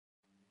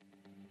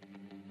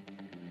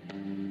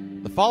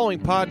The following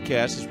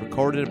podcast is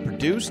recorded and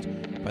produced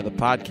by the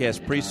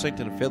Podcast Precinct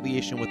in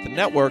affiliation with the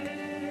network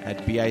at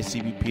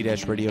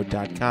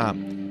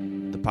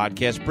bicbp-radio.com. The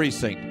Podcast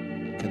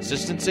Precinct.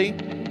 Consistency,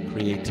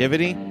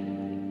 creativity,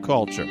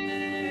 culture.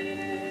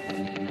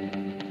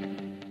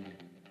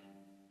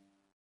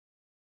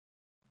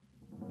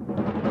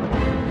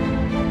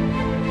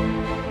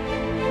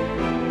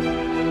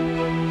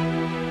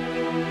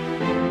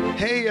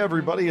 Hey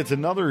everybody, it's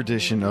another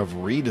edition of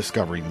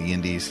Rediscovering the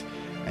Indies,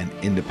 an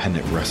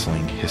independent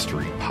wrestling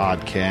history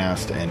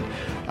podcast, and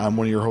I'm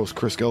one of your hosts,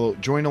 Chris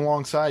Gello, joined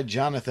alongside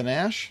Jonathan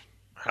Ash.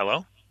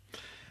 Hello.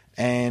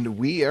 And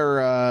we are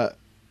a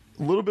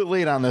little bit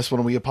late on this one,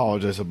 and we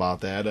apologize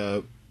about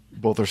that.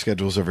 Both our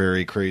schedules are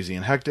very crazy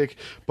and hectic,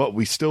 but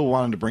we still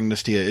wanted to bring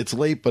this to you. It's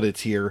late, but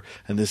it's here,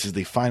 and this is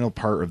the final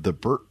part of the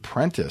Bert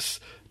Prentice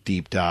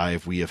deep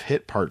dive. We have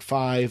hit part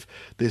 5.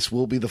 This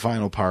will be the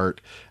final part,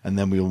 and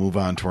then we will move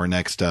on to our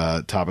next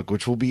topic,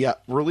 which will be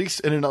released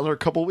in another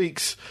couple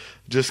weeks,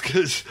 just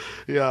because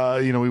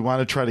we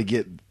want to try to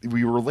get,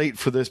 we were late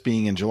for this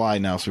being in July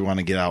now, so we want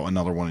to get out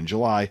another one in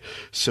July.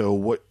 So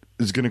what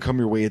is going to come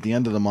your way at the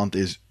end of the month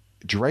is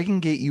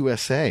Dragon Gate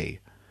USA,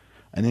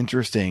 an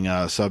interesting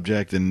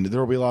subject, and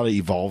there will be a lot of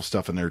Evolve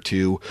stuff in there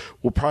too.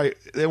 We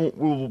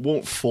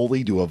won't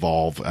fully do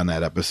Evolve on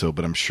that episode,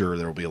 but I'm sure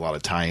there will be a lot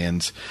of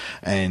tie-ins,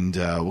 and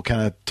we'll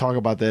kind of talk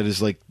about that as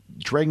like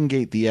Dragon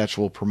Gate, the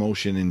actual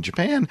promotion in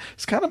Japan,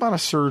 is kind of on a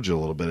surge a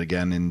little bit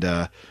again,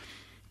 and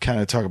kind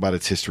of talk about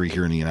its history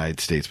here in the United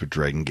States with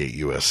Dragon Gate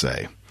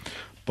USA.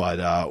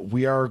 But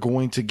we are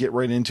going to get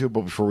right into it.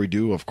 But before we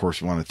do, of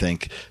course, we want to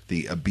thank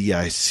the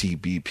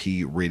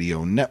BICBP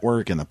Radio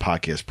Network and the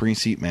Podcast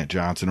Precinct. Matt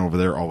Johnson over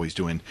there, always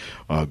doing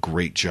a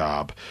great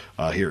job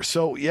here.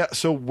 So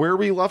where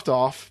we left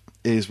off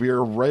is we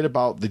are right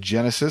about the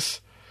genesis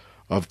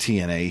of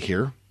TNA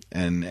here.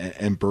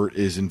 And Bert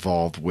is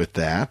involved with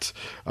that.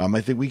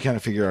 I think we kind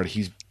of figured out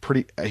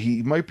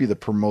he might be the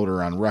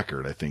promoter on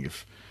record, I think,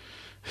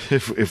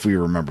 if we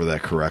remember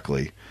that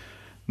correctly.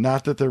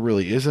 Not that there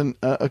really isn't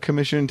a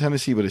commission in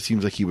Tennessee, but it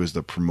seems like he was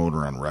the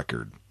promoter on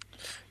record.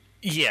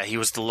 Yeah, he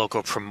was the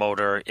local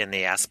promoter in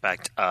the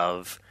aspect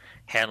of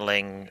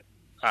handling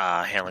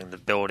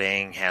the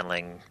building,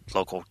 handling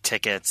local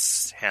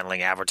tickets,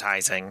 handling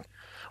advertising,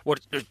 what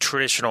a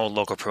traditional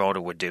local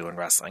promoter would do in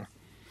wrestling.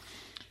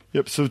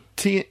 Yep, so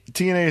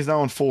TNA is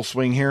now in full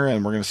swing here,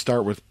 and we're going to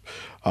start with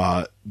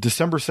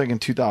December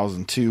 2nd,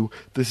 2002.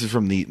 This is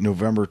from the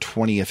November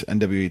 20th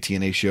NWA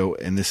TNA show,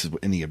 and this is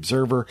in the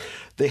Observer.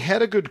 They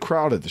had a good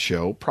crowd at the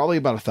show, probably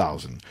about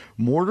 1,000.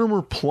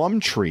 Mortimer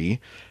Plumtree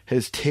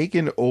has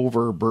taken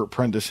over Bert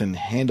Prentice in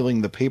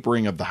handling the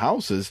papering of the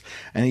houses,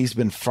 and he's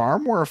been far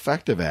more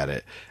effective at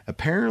it.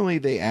 Apparently,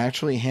 they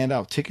actually hand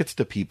out tickets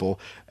to people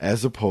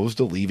as opposed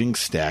to leaving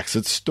stacks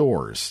at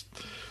stores.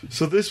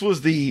 So this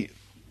was the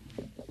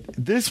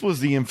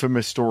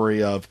infamous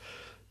story of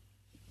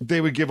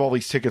they would give all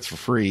these tickets for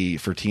free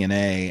for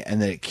TNA,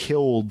 and then it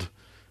killed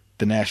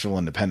the national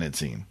independent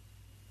scene.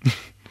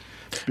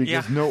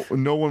 Because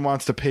no one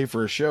wants to pay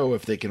for a show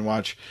if they can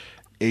watch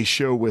a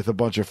show with a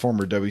bunch of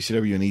former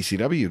WCW and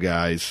ECW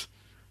guys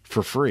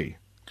for free.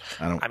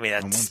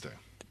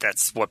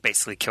 That's what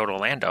basically killed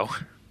Orlando.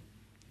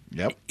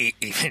 Yep.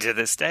 Even to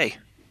this day.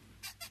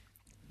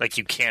 Like,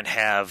 you can't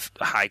have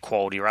high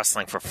quality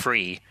wrestling for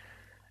free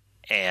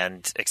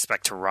and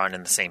expect to run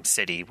in the same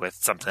city with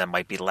something that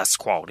might be less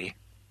quality.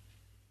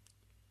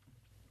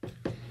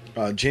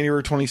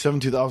 January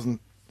 27,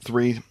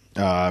 2003,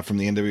 from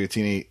the NWA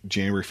TNA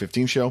January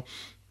 15 show.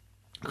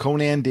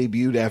 Conan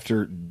debuted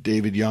after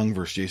David Young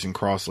versus Jason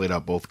Cross laid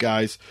out both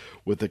guys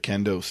with the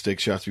kendo stick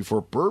shots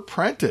before Bert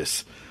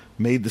Prentice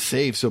made the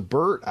save. So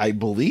Bert, I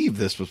believe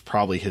this was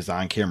probably his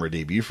on-camera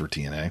debut for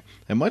TNA.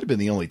 It might have been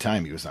the only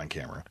time he was on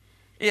camera.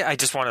 Yeah, I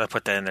just wanted to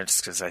put that in there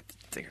just because I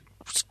think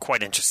it's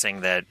quite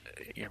interesting that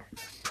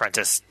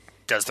Prentice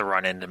does the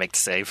run-in to make the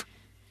save.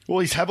 Well,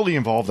 he's heavily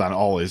involved on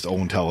all his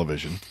own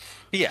television.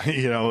 Yeah.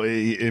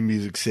 In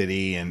Music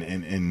City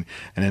and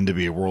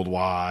NWA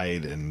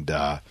Worldwide and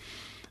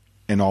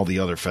all the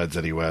other feds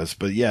that he was.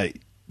 But yeah,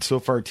 so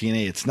far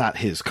TNA, it's not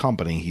his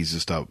company. He's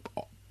just a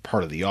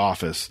part of the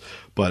office.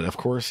 But of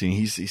course,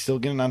 he's still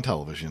getting on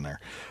television there.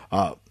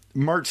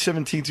 March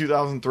 17,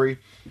 2003.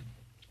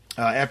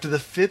 After the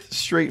 5th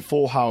straight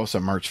full house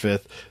on March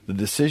 5th, the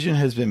decision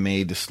has been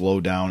made to slow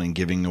down in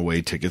giving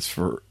away tickets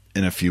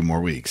in a few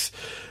more weeks.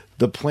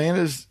 The plan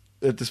is,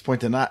 at this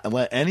point, to not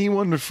let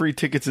anyone with free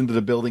tickets into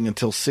the building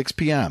until 6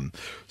 p.m.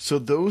 So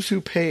those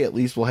who pay at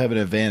least will have an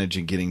advantage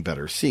in getting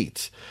better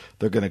seats.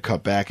 They're going to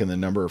cut back in the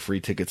number of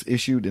free tickets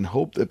issued and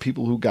hope that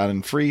people who got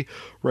in free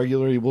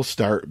regularly will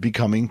start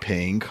becoming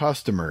paying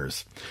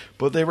customers.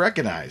 But they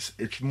recognize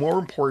it's more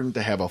important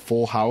to have a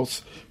full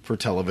house for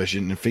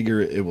television and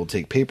figure it will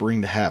take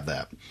papering to have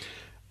that.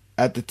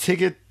 At the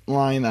ticket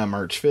line on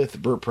March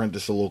 5th, Bert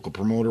Prentice, a local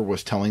promoter,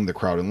 was telling the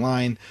crowd in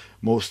line,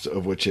 most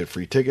of which had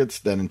free tickets,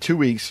 that in 2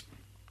 weeks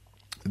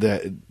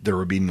that there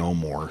would be no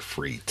more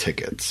free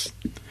tickets.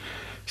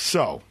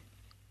 So,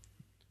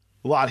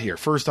 a lot here.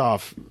 First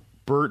off,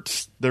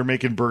 they're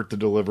making Bert the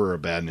deliverer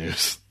of bad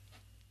news.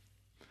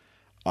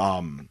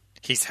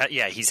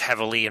 He's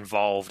heavily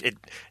involved. It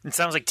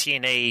sounds like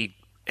TNA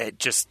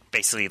just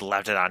basically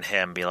left it on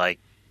him. Be like,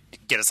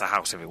 get us a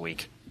house every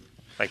week,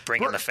 like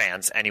bring in the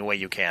fans any way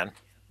you can.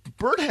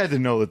 Bert had to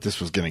know that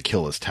this was going to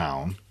kill his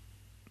town.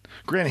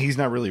 Granted, he's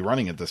not really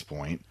running at this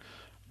point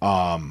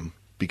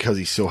because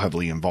he's so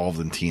heavily involved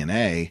in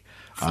TNA.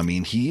 I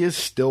mean, he is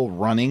still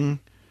running.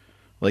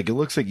 Like, it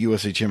looks like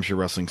USA Championship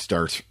Wrestling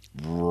starts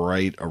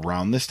right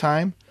around this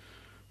time.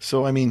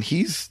 So, I mean,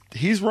 he's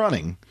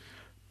running.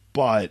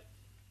 But,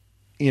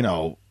 you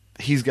know,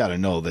 he's got to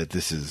know that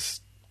this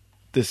is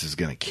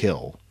going to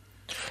kill.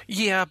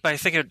 Yeah, but I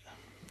think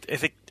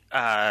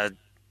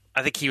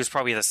he was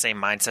probably the same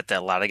mindset that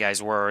a lot of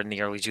guys were in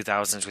the early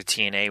 2000s with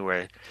TNA,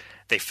 where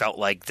they felt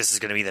like this is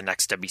going to be the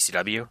next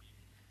WCW,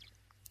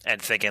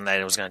 and thinking that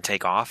it was going to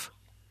take off.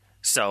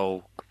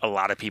 So a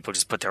lot of people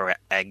just put their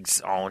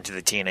eggs all into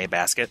the TNA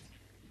basket.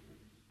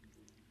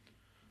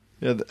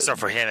 Yeah, so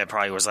for him, it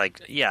probably was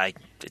like, yeah,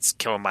 it's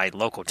killing my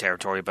local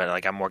territory, but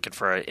like I'm working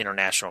for an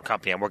international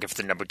company. I'm working for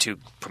the number 2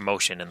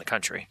 promotion in the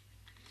country.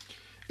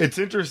 It's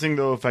interesting,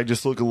 though, if I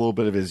just look a little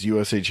bit of his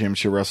USA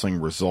Championship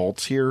Wrestling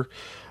results here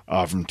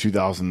from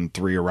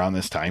 2003, around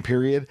this time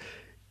period.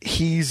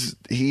 He's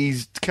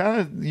kind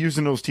of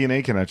using those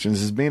TNA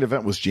connections. His main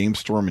event was James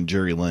Storm and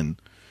Jerry Lynn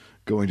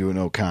going to a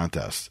no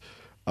contest.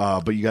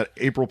 But you got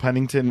April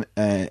Pennington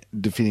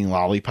defeating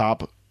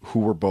Lollipop, who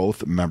were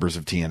both members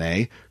of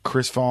TNA.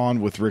 Chris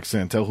Vaughn with Rick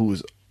Santel, who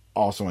was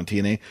also on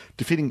TNA,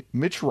 defeating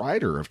Mitch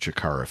Ryder of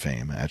Chikara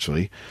fame,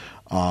 actually.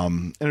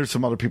 And there's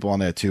some other people on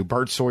that too.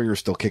 Bart Sawyer is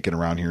still kicking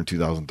around here in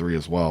 2003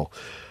 as well.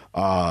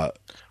 Well,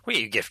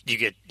 he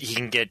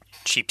can get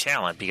cheap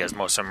talent because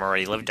most of them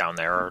already live down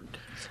there or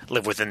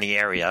live within the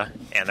area,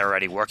 and they're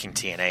already working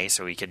TNA,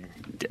 so he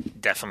could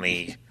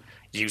definitely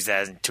use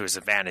that to his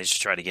advantage to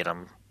try to get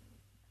them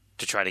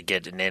to try to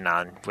get an in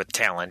on with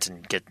talent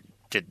and get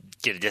a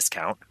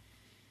discount.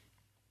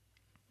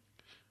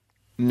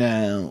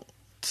 Now,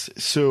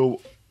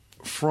 so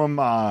from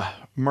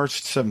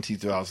March 17,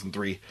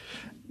 2003,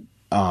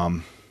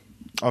 I'm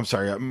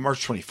sorry,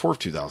 March 24th,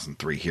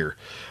 2003 here.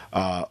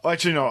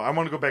 Actually, no, I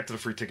want to go back to the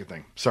free ticket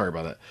thing. Sorry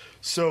about that.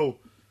 So,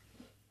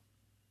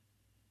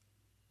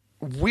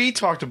 we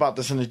talked about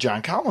this in the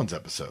John Collins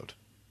episode.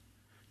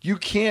 You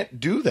can't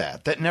do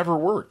that. That never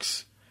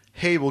works.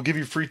 Hey, we'll give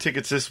you free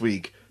tickets this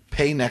week.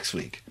 Pay next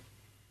week.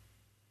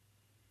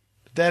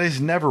 That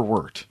has never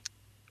worked.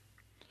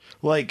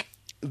 Like,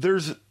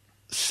 there's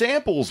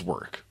samples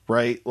work,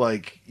 right?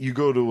 Like, you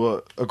go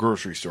to a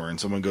grocery store and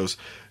someone goes,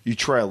 you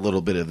try a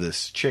little bit of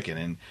this chicken,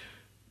 and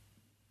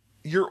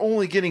you're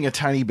only getting a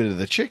tiny bit of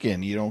the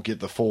chicken. You don't get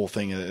the full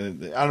thing.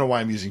 I don't know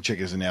why I'm using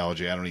chicken as an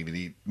analogy. I don't even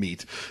eat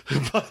meat.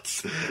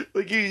 But,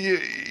 like,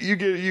 you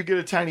get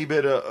a tiny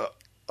bit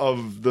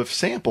of the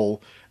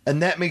sample,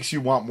 and that makes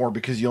you want more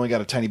because you only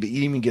got a tiny bit.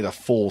 You didn't even get a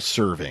full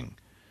serving.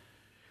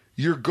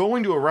 You're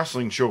going to a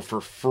wrestling show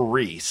for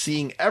free,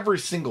 seeing every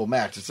single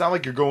match. It's not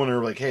like you're going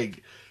there like, hey,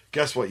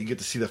 guess what? You get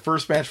to see the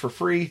first match for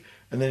free,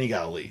 and then you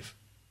got to leave.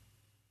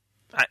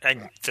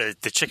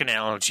 The chicken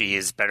analogy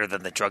is better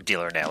than the drug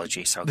dealer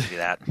analogy, so I'll give you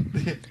that.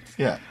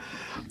 Yeah.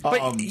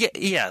 But,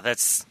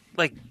 that's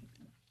like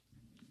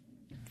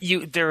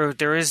there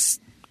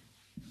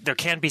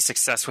can be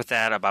success with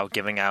that about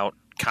giving out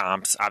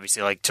comps,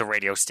 obviously, like to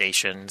radio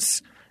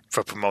stations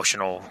for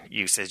promotional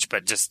usage,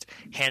 but just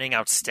handing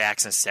out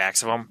stacks and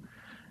stacks of them.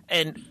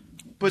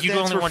 But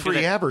that's only for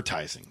free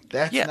advertising.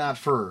 That's not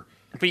for...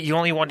 But you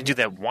only want to do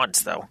that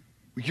once, though.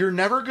 You're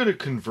never going to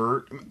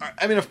convert...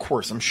 I mean, of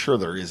course, I'm sure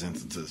there is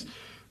instances.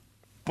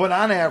 But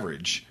on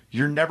average,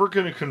 you're never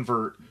going to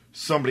convert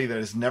somebody that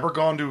has never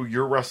gone to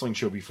your wrestling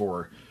show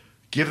before,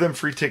 give them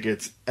free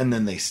tickets, and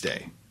then they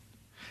stay.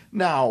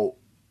 Now,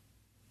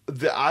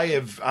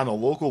 on a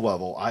local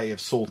level, I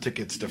have sold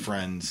tickets to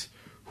friends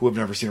who have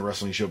never seen a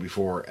wrestling show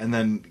before, and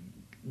then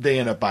they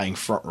end up buying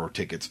front row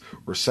tickets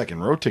or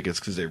second row tickets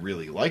because they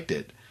really liked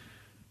it.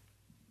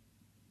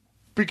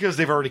 Because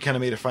they've already kind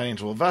of made a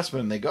financial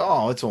investment, and they go,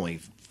 oh, it's only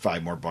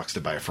 $5 more to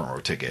buy a front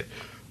row ticket.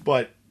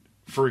 But,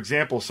 for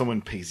example,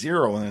 someone pays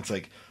 $0, and it's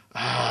like,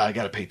 I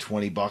got to pay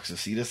 $20 to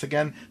see this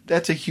again.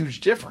 That's a huge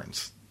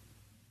difference.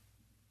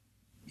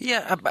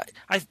 Yeah, but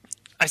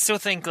I still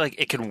think like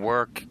it can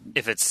work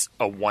if it's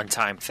a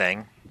one-time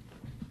thing.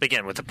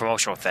 Again, with the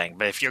promotional thing.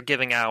 But if you're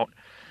giving out...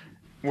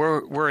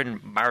 We're in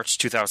March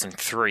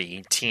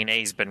 2003.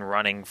 TNA's been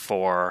running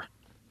for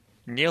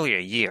nearly a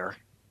year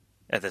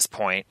at this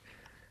point,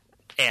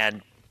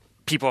 and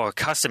people are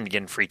accustomed to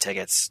getting free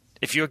tickets.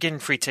 If you're getting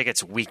free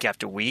tickets week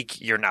after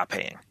week, you're not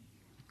paying.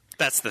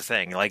 That's the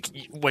thing. Like,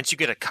 once you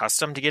get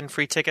accustomed to getting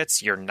free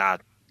tickets, you're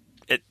not.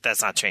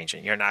 That's not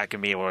changing. You're not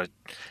going to be able to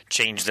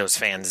change those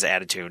fans'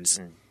 attitudes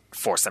and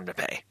force them to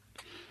pay.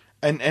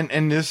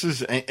 And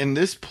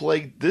this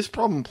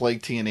problem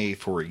plagued TNA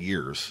for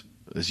years.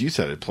 As you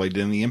said, it played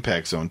in the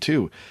Impact Zone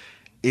too.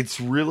 It's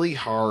really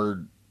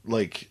hard.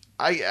 Like,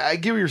 I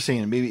get what you're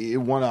saying. Maybe it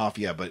went off,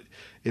 yeah, but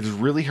it's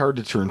really hard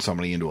to turn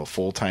somebody into a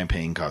full-time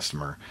paying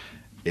customer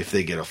if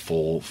they get a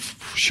full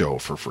show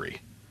for free.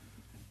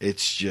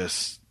 It's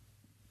just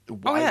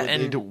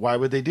why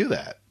would they do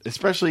that?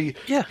 Especially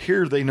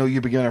here, they know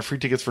you've been giving out free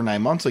tickets for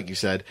 9 months, like you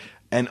said,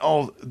 and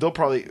they'll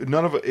probably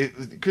none of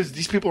it because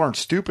these people aren't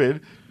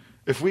stupid.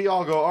 If we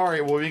all go, all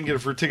right, well, we can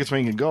get free tickets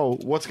when you can go.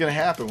 What's going to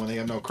happen when they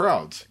have no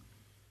crowds?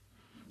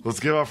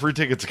 Let's give out free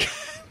tickets again.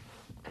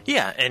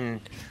 Yeah,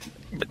 and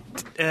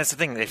that's the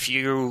thing. If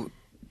you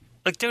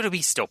like,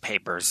 WWE still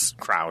papers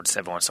crowds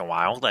every once in a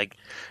while. Like,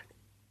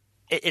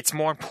 it's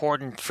more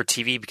important for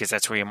TV because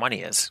that's where your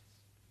money is.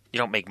 You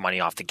don't make money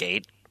off the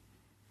gate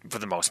for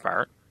the most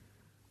part.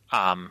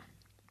 I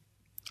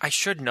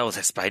should know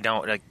this, but I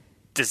don't. Like,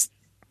 does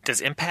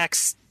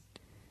Impact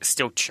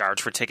still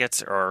charge for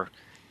tickets, or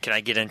can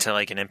I get into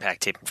like an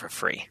Impact taping for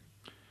free?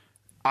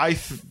 I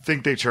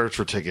think they charge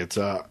for tickets.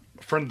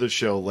 Friend of the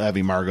show,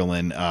 Labby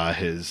Margolin,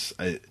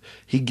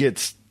 he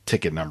gets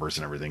ticket numbers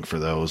and everything for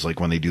those, like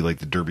when they do like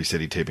the Derby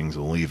City tapings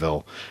in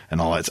Louisville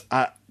and all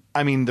that.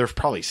 I mean, there's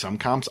probably some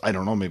comps. I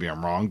don't know. Maybe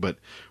I'm wrong, but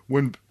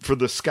for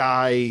the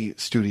Sky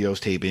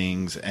Studios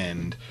tapings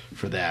and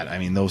for that, I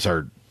mean,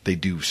 they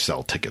do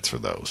sell tickets for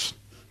those.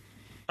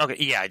 Okay,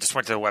 yeah, I just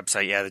went to the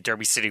website. Yeah, the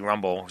Derby City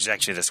Rumble is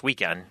actually this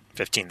weekend,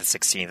 15th to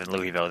 16th in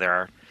Louisville.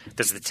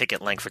 There's the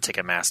ticket link for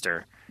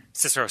Ticketmaster.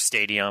 Cicero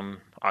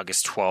Stadium,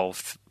 August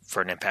 12th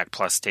for an Impact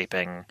Plus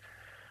taping.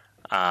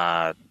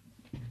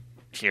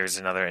 Here's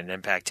an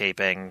Impact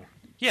taping.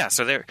 Yeah,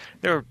 so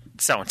they're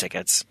selling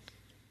tickets.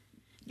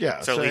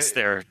 Yeah, so at least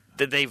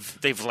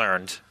they've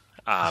learned.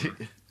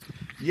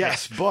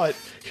 Yes, but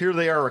here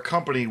they are, a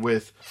company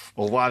with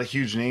a lot of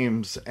huge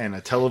names and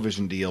a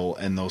television deal,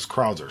 and those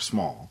crowds are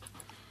small.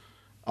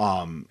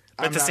 But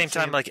at the same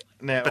time, like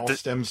that all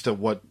stems to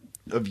what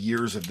of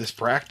years of this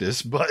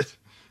practice, but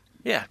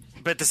yeah.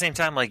 But at the same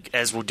time, like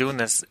as we're doing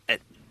this,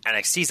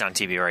 NXT's on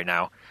TV right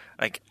now.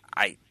 Like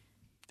I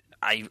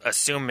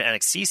assume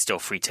NXT's still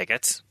free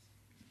tickets.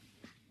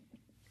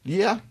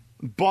 Yeah,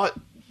 but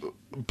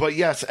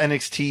yes,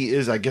 NXT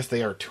is. I guess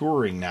they are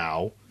touring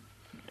now.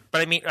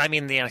 But I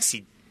mean the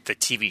NXT, the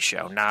TV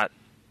show, not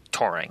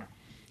touring.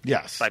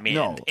 Yes, I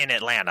mean in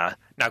Atlanta.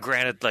 Now,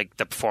 granted, like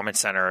the Performance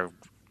Center,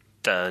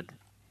 the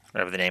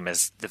whatever the name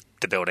is,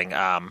 the building,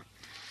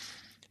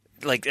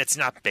 like it's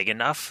not big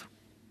enough.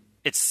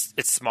 It's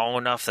small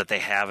enough that they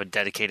have a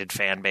dedicated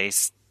fan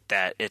base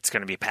that it's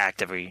going to be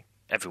packed every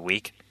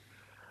week.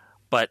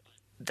 But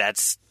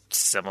that's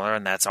similar,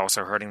 and that's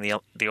also hurting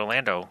the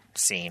Orlando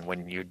scene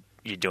when you're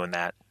doing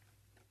that.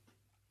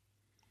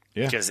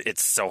 Yeah, because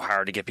it's so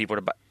hard to get people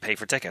to pay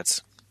for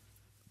tickets.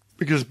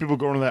 Because people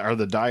going to that are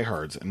the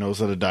diehards, and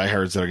those are the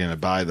diehards that are going to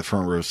buy the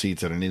front row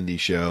seats at an indie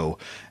show,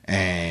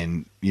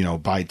 and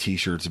buy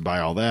T-shirts and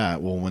buy all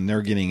that. Well, when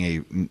they're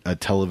getting a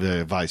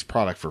televised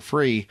product for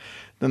free,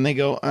 then they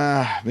go,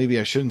 maybe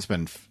I shouldn't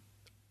spend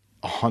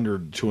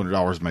 $100,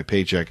 $200 of my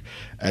paycheck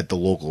at the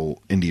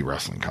local indie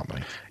wrestling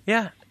company.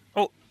 Yeah.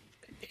 Oh,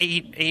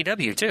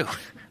 AEW too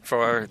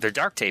for their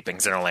dark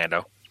tapings in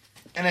Orlando.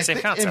 And I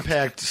think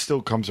Impact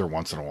still comes there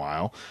once in a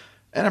while,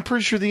 and I'm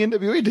pretty sure the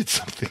NWA did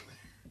something.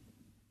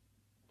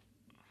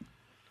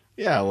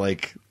 Yeah,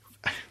 like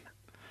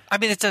I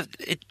mean,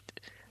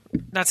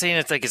 not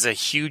saying it's a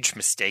huge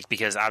mistake,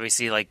 because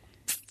obviously, like,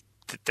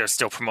 there's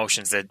still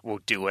promotions that will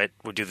do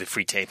the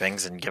free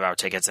tapings and give out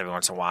tickets every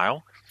once in a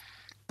while.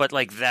 But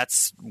like,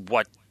 that's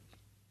what,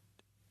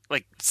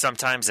 like,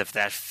 sometimes if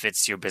that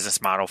fits your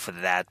business model for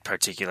that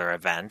particular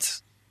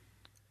event,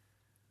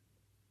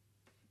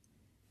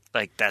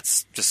 like,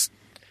 that's just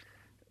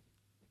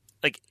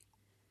like,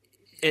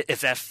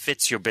 if that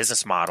fits your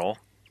business model,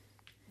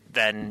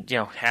 then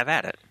have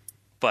at it.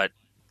 But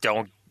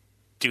don't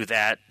do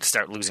that,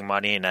 start losing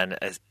money, and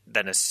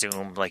then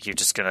assume like you're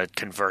just going to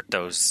convert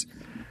those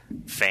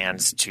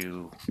fans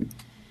to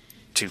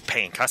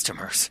paying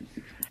customers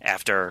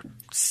after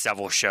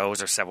several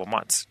shows or several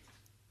months.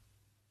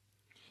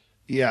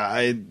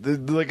 Yeah,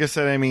 like I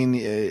said, I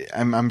mean,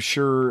 I'm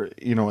sure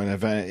an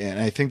event, and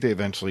I think they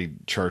eventually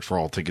charge for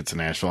all tickets in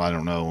Nashville. I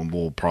don't know, and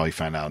we'll probably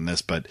find out in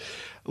this, but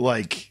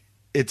like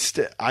you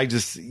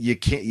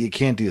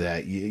can't do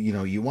that.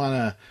 You want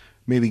to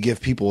maybe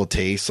give people a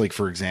taste, like,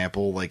 for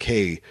example, like,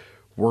 hey,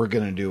 we're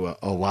going to do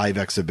a live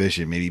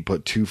exhibition, maybe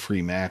put 2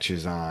 free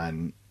matches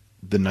on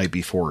the night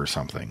before or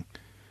something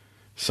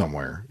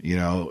somewhere,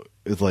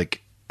 it's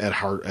like at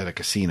a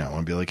casino,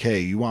 and be like,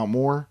 hey, you want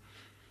more?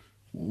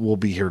 We'll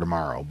be here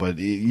tomorrow. But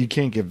you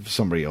can't give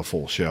somebody a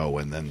full show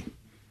and then,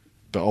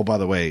 but oh, by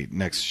the way,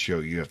 next show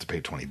you have to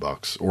pay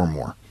 $20 or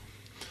more.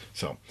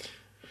 So,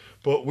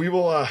 but we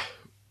will,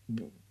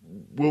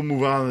 we'll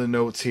move on to the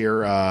notes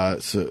here.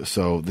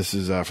 So this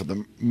is for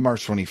the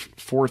March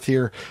 24th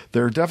here.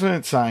 There are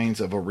definite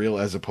signs of a real,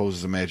 as opposed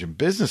to imagined,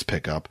 business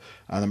pickup.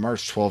 On the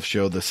March 12th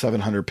show, the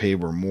 700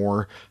 paid were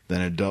more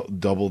then it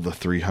doubled the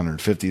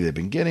 350 they've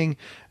been getting,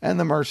 and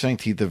the March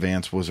 19th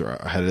advance was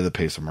ahead of the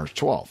pace of March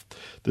 12th.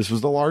 This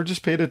was the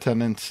largest paid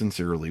attendance since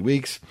the early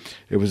weeks.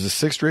 It was the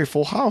 6th straight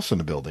full house in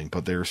the building,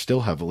 but they are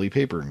still heavily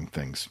papering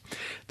things.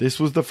 This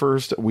was the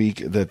first week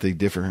that they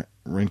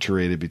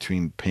differentiated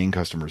between paying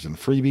customers and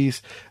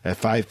freebies. At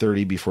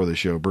 5:30 before the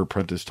show, Bert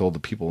Prentice told the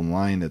people in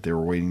line that they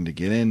were waiting to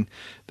get in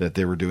that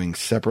they were doing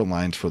separate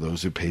lines for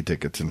those who paid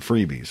tickets and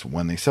freebies.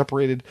 When they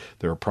separated,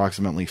 there were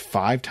approximately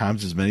 5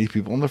 times as many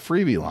people in the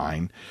freebie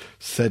line,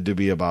 said to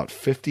be about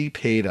 50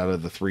 paid out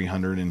of the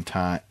 300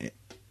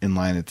 in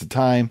line at the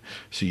time,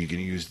 so you can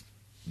use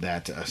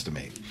that to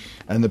estimate.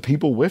 And the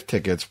people with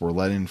tickets were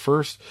let in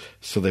first,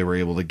 so they were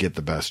able to get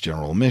the best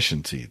general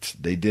admission seats.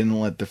 They didn't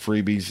let the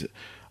freebies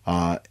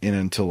in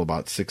until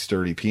about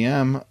 6:30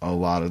 p.m. A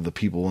lot of the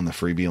people in the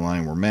freebie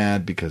line were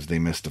mad because they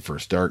missed the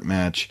first dark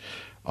match.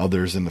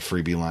 Others in the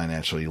freebie line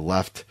actually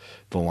left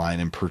the line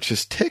and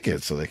purchased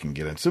tickets so they can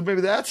get in. So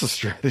maybe that's a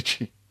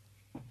strategy.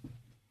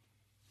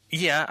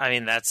 Yeah, I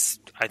mean, I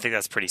think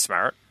that's pretty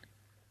smart.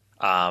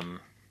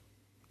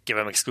 Give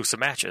them exclusive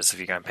matches if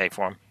you're going to pay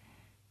for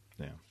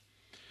them.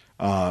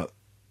 Yeah.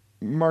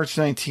 March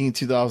 19,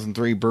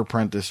 2003, Bert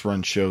Prentice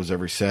runs shows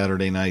every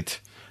Saturday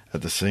night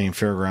at the same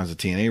fairgrounds that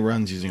TNA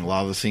runs, using a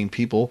lot of the same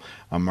people.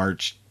 On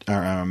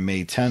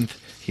May 10th,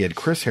 he had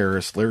Chris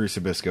Harris, Larry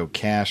Sabisco,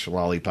 Cash,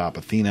 Lollipop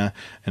Athena,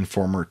 and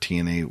former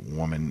TNA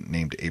woman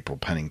named April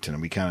Pennington.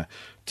 And we kind of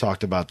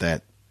talked about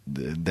that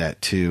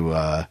too.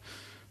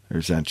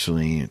 There's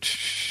actually,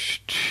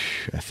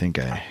 I think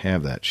I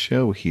have that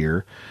show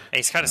here. And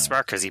he's kind of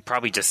smart because he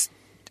probably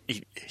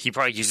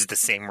uses the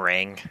same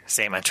ring,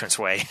 same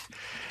entranceway.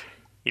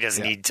 He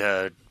doesn't need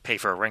to pay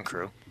for a ring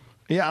crew.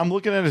 Yeah, I'm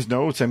looking at his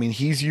notes. I mean,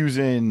 he's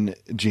using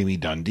Jamie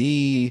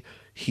Dundee.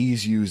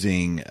 He's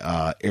using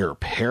Air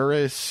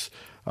Paris.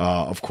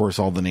 Of course,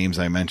 all the names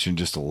I mentioned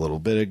just a little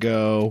bit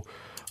ago.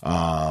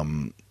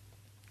 Let's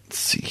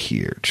see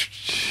here.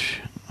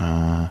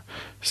 I'm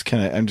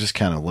just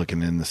kind of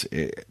looking in this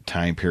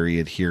time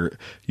period here,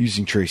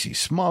 using Tracy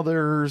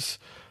Smothers,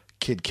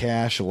 Kid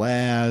Cash,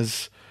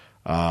 Laz.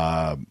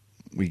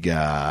 We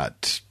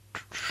got,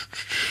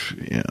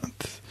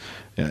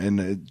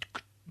 and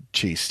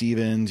Chase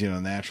Stevens,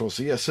 Natural.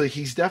 So yeah, so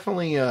he's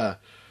definitely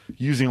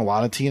using a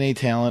lot of TNA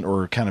talent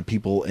or kind of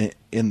people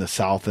in the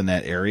South in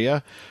that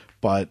area.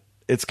 But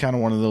it's kind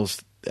of one of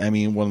those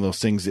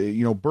things.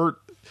 Bert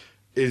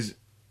is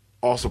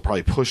also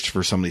probably pushed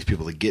for some of these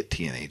people to get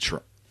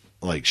TNA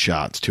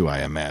shots too,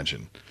 I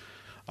imagine.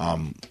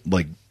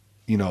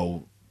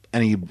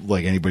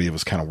 Anybody that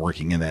was kind of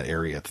working in that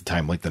area at the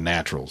time, like the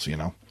Naturals,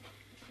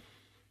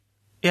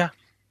 Yeah.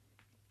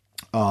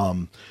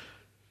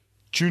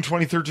 June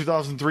 23rd,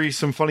 2003,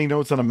 some funny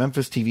notes on a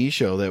Memphis TV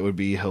show that would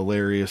be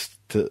hilarious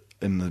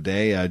in the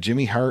day.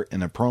 Jimmy Hart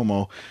in a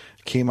promo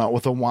came out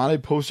with a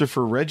wanted poster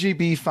for Reggie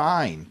B.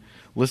 Fine,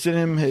 listed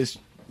him as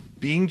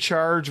being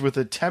charged with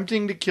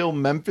attempting to kill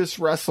Memphis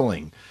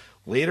Wrestling.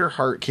 Later,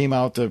 Hart came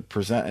out to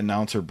present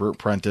announcer Bert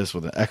Prentice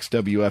with an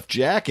XWF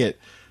jacket,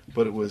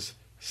 but it was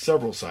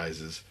several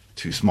sizes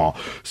too small.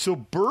 So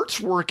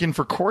Bert's working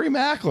for Corey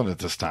Macklin at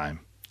this time.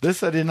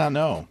 This I did not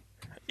know.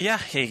 Yeah,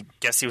 he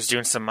was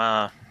doing some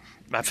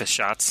Memphis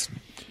shots.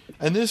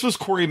 And this was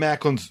Corey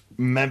Macklin's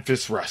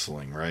Memphis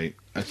Wrestling, right?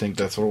 I think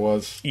that's what it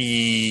was.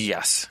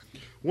 Yes.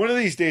 One of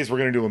these days, we're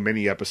going to do a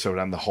mini episode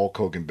on the Hulk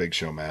Hogan Big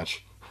Show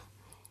match.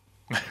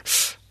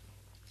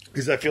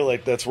 Because I feel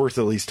like that's worth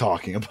at least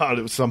talking about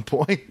at some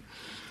point.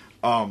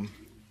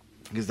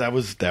 Because that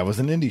was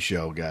an indie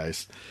show,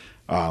 guys.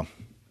 The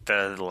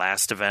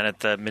last event at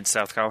the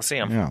Mid-South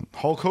Coliseum. Yeah,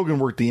 Hulk Hogan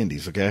worked the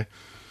indies, okay?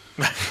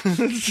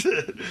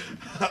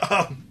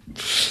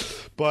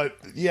 But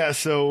yeah,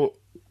 so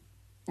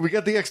we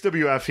got the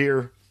XWF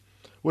here,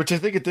 which I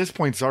think at this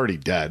point is already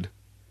dead.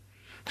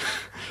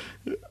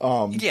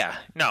 Yeah,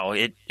 no,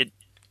 it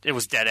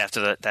was dead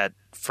after that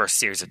first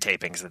series of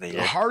tapings that they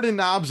did. Hard and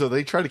Knobs, though,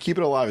 they try to keep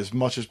it alive as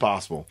much as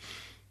possible.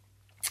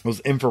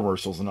 Those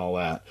infomercials and all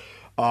that.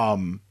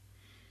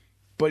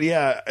 But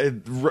yeah,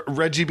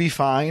 Reggie B.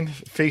 Fine,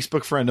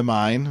 Facebook friend of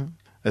mine.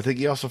 I think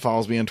he also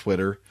follows me on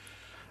Twitter.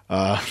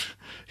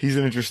 He's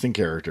an interesting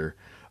character.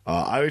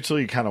 I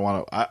actually kind of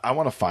want to. I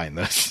want to find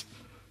this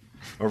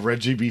a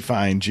Reggie B.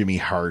 Fine, Jimmy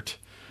Hart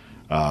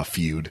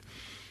feud.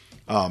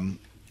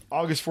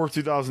 August 4th,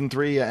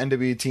 2003,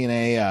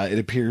 NWTNA. It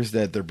appears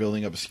that they're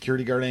building up a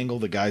security guard angle.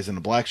 The guys in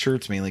the black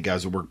shirts, mainly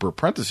guys who work Bert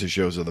Prentice's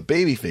shows, are the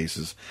baby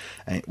faces,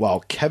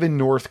 while Kevin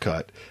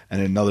Northcutt and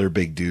another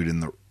big dude in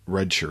the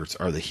red shirts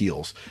are the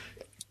heels.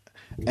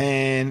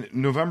 And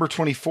November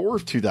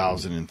 24th,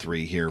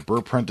 2003 here,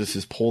 Bert Prentice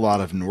is pulled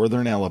out of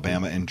northern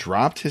Alabama and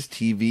dropped his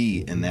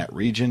TV in that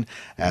region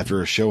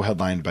after a show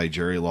headlined by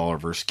Jerry Lawler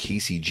versus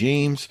Casey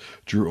James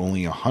drew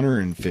only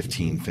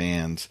 115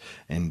 fans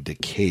in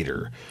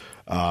Decatur.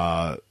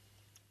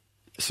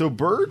 So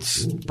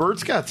Bert's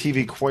got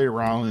TV quite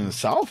around in the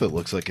South, it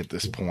looks like, at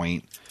this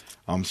point.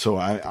 So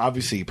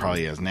obviously he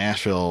probably has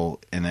Nashville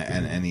and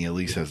he at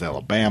least has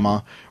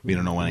Alabama. We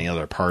don't know any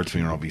other parts.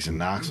 We don't know if he's in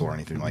Knoxville or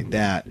anything like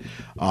that.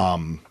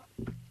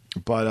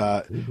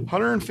 But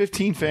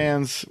 115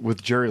 fans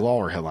with Jerry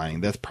Lawler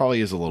headlining. That probably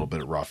is a little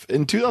bit rough.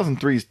 In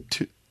 2003,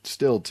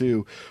 still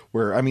too,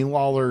 where I mean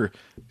Lawler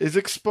is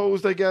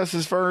exposed, I guess,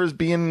 as far as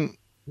being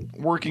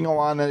working a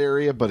lot in that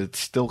area, but it's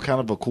still kind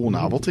of a cool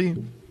novelty.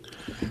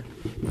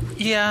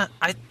 Yeah,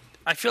 I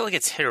feel like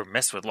it's hit or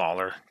miss with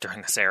Lawler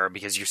during this era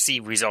because you see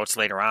results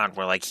later on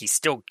where like he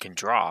still can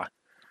draw,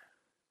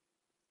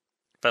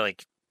 but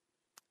like,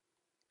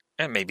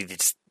 and maybe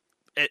it's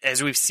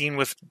as we've seen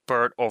with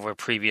Burt over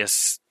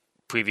previous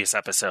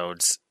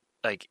episodes,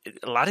 like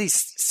a lot of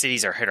these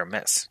cities are hit or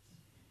miss.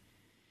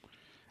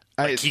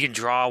 Like he can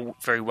draw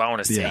very well in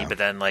a city, but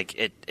then like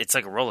it's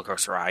like a roller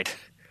coaster ride.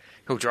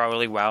 He'll draw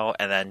really well,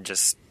 and then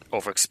just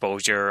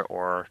overexposure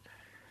or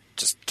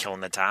just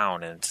killing the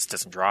town, and it just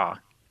doesn't draw.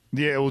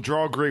 Yeah, it will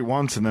draw great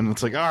once, and then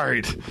it's like, all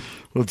right,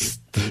 let's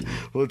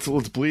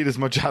bleed as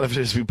much out of it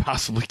as we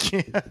possibly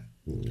can.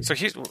 So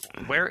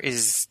where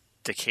is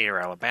Decatur,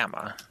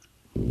 Alabama?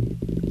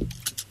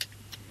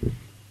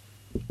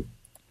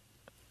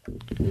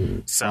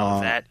 So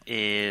that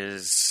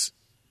is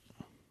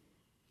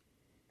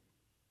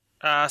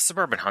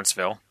suburban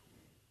Huntsville.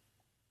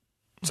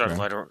 So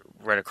okay.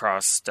 right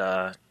across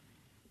the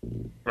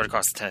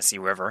Tennessee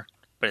River,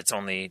 but it's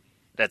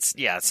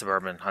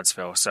suburban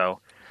Huntsville. So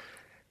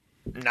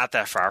not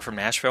that far from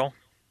Nashville.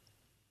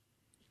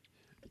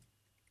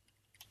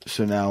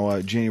 So now,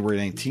 January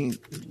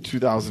 19th,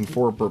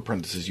 2004, Burt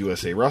Prentice's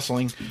USA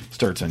Wrestling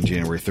starts on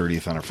January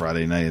 30th on a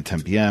Friday night at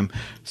 10 p.m.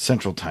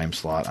 Central Time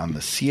slot on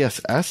the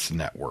CSS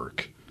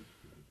Network.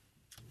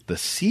 The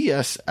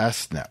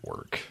CSS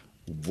Network.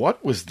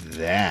 What was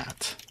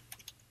that?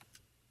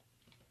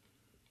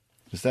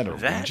 Is that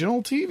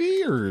original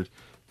TV, or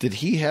did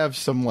he have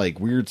some like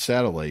weird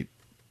satellite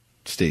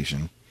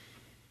station?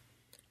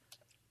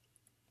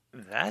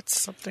 That's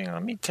something.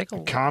 Let me take a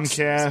look.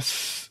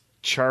 Comcast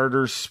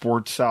Charter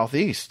Sports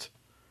Southeast.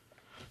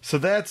 So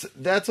that's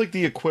like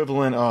the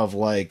equivalent of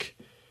like,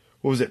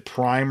 what was it?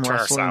 Prime Turner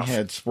Wrestling South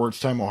had Sports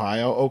Time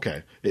Ohio.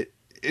 Okay,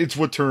 it's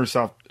what Turner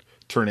South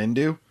turned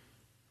into,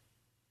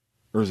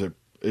 or is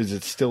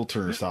it still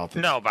Turner South?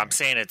 No, but I'm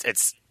saying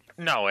it's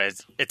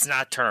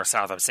not Turner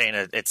South. I'm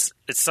saying it's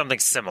something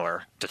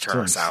similar to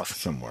Turner South.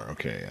 Similar.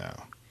 Okay, yeah.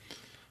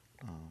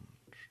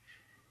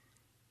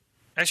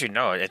 Actually,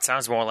 no. It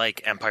sounds more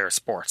like Empire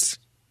Sports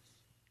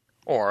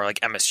or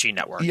like MSG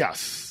Network.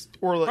 Yes,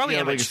 or like, probably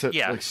like I said,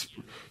 like,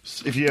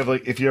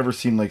 if you ever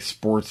seen like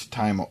Sports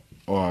Time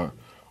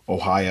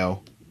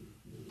Ohio,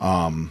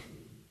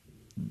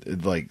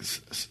 like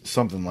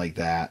something like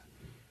that.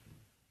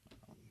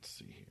 Let's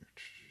see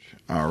here.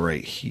 All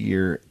right,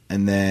 here,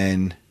 and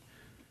then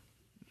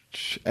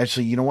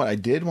actually, you know what? I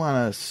did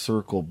want to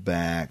circle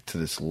back to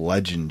this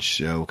Legends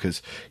show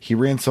because he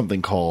ran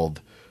something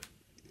called.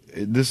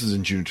 This is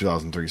in June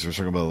 2003, so we're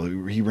talking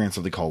about he ran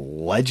something called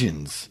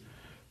Legends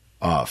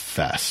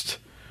Fest.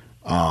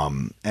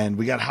 And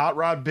we got Hot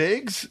Rod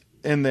Biggs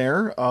in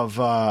there of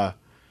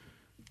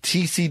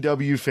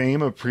TCW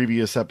fame, a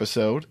previous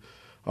episode.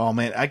 Oh,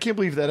 man, I can't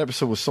believe that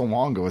episode was so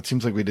long ago. It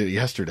seems like we did it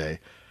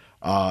yesterday.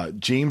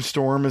 James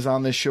Storm is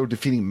on this show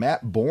defeating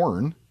Matt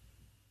Bourne.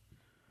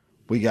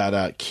 We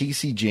got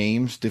Casey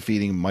James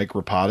defeating Mike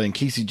Rapada. And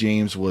Casey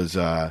James was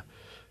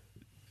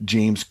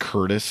James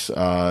Curtis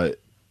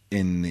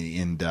in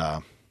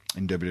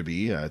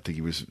WWE. I think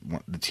he was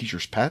the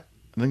teacher's pet.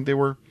 I think they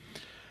were.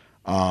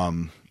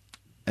 And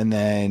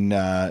then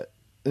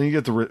you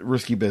get the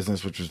Risky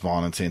Business, which was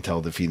Vaughn and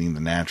Santel defeating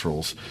the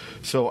Naturals.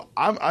 So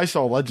I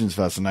saw Legends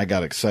Fest and I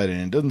got excited.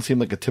 And it doesn't seem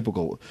like a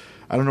typical.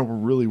 I don't know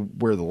really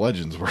where the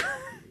Legends were.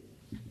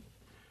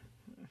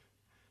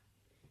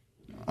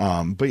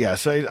 But yeah,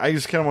 so I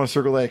just kind of want to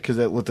circle that because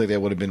that looked like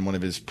that would have been one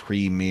of his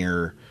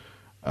premier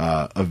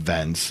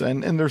events,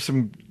 and there's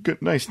some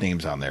good, nice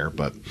names on there.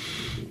 But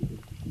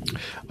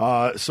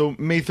so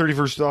May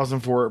 31st,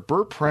 2004,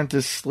 Burt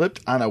Prentice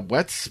slipped on a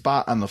wet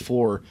spot on the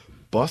floor,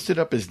 busted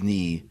up his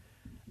knee,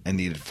 and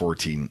needed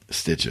 14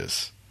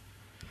 stitches.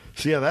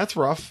 So yeah, that's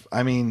rough.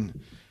 I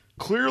mean,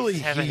 clearly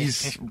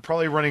he's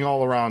probably running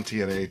all around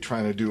TNA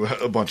trying to do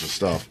a bunch of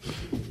stuff.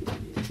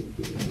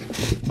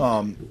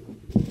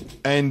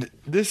 And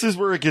this is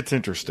where it gets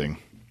interesting.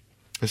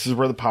 This is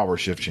where the power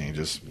shift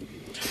changes.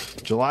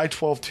 July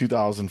 12,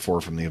 2004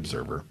 from The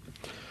Observer.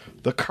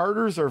 The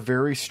Carters are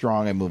very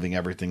strong at moving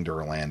everything to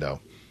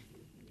Orlando.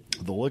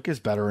 The look is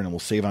better and it will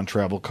save on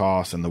travel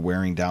costs and the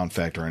wearing down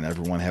factor on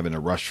everyone having to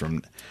rush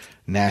from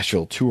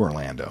Nashville to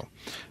Orlando.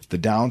 The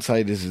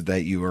downside is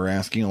that you are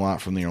asking a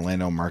lot from the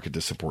Orlando market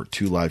to support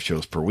 2 live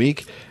shows per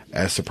week.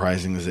 As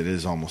surprising as it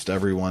is almost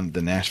everyone,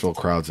 the Nashville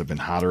crowds have been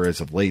hotter as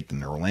of late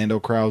than the Orlando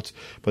crowds,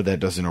 but that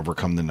doesn't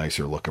overcome the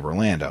nicer look of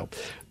Orlando.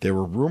 There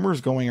were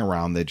rumors going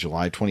around that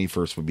July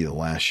 21st would be the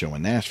last show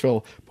in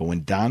Nashville, but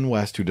when Don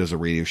West, who does a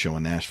radio show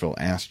in Nashville,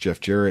 asked Jeff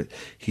Jarrett,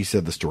 he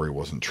said the story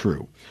wasn't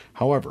true.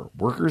 However,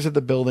 workers at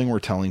the building were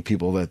telling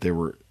people that they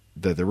were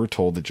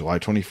told that July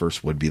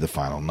 21st would be the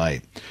final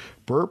night.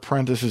 Burt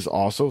Prentice has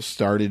also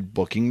started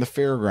booking the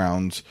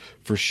fairgrounds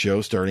for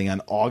shows starting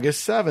on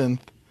August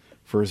 7th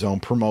for his own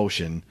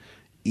promotion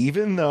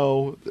Even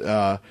though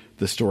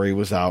the story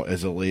was out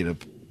as of late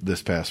of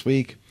this past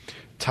week,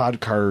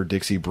 Todd Carter,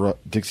 Dixie's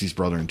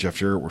brother, and Jeff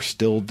Jarrett were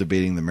still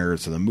debating the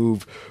merits of the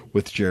move,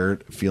 with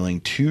Jarrett feeling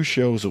 2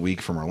 shows a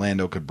week from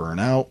Orlando could burn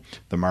out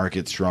the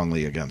market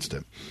strongly against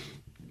it.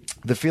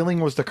 The feeling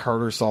was the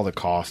Carter saw the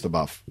cost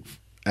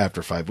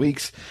after 5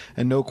 weeks,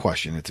 and no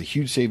question, it's a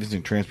huge savings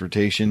in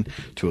transportation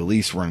to at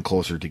least run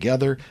closer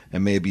together,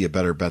 and maybe a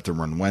better bet to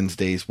run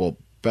Wednesdays. Well,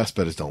 best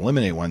bet is to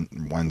eliminate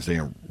Wednesday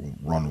and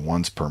run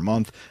once per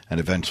month, and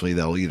eventually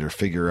they'll either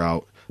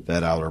figure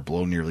that out or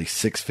blow nearly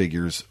 6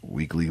 figures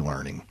weekly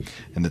learning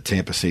in the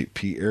Tampa St.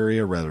 Pete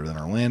area rather than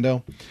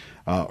Orlando.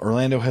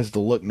 Orlando has the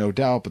look, no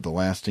doubt, but the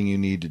last thing you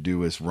need to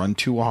do is run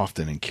too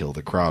often and kill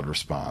the crowd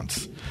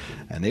response.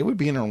 And they would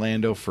be in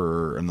Orlando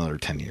for another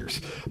 10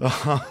 years.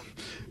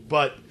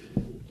 But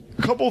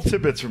a couple of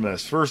tidbits from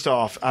this. First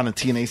off, on the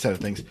TNA side of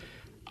things,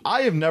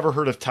 I have never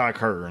heard of Todd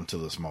Carter until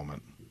this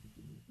moment.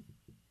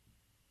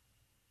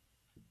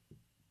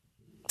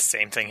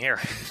 Same thing here.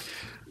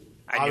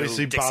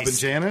 Obviously, Bob and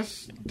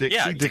Janice,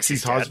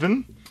 Dixie's dad.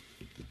 husband.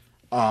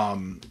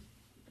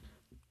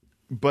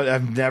 But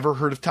I've never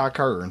heard of Todd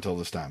Carter until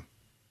this time.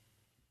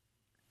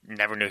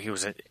 Never knew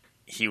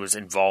he was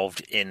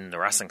involved in the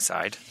wrestling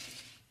side.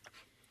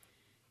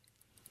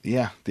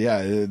 Yeah,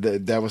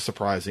 that was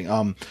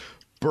surprising.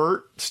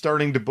 Bert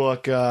starting to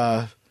book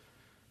the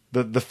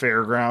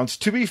fairgrounds.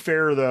 To be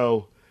fair,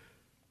 though,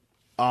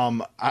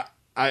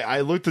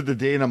 I looked at the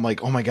date and I'm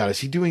like, oh my god, is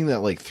he doing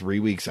that like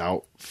 3 weeks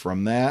out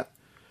from that?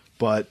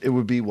 But it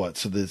would be what?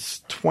 So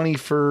this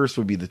 21st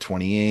would be the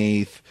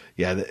 28th.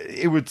 Yeah,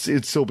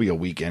 it'd still be a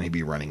weekend he'd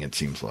be running, it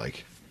seems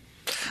like.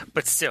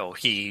 But still,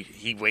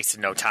 he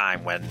wasted no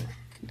time when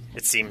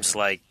it seems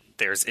like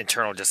there's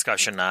internal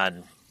discussion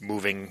on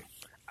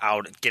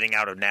getting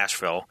out of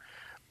Nashville.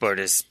 Bert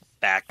is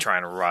back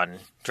trying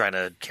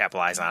to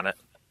capitalize on it.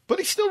 But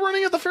he's still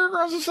running at the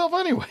fairgrounds himself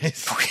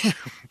anyways.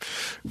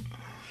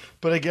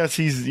 But I guess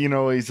he's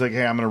like,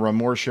 hey, I'm going to run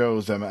more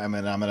shows. I'm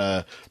going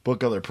to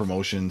book other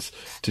promotions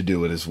to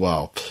do it as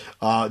well.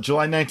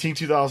 July 19,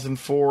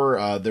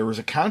 2004, there was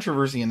a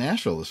controversy in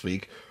Nashville this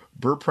week.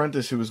 Bert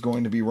Prentice, who was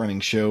going to be running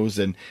shows,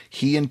 and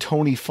he and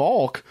Tony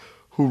Falk,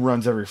 who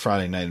runs every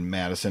Friday night in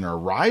Madison, are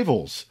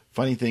rivals.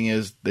 Funny thing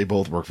is, they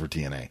both work for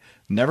TNA.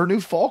 Never knew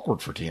Falk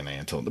worked for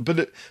TNA but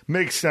it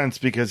makes sense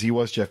because he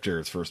was Jeff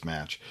Jarrett's first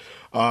match.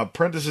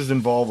 Prentice is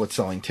involved with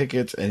selling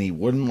tickets, and he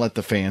wouldn't let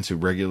the fans who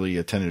regularly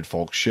attended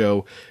Falk's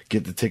show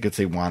get the tickets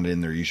they wanted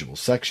in their usual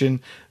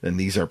section. And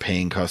these are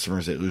paying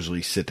customers that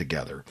usually sit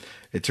together.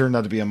 It turned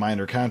out to be a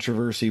minor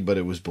controversy, but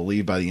it was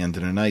believed by the end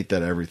of the night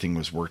that everything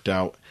was worked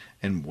out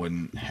and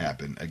wouldn't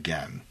happen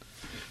again.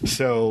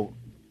 So,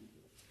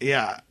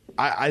 yeah,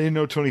 I didn't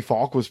know Tony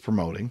Falk was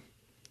promoting.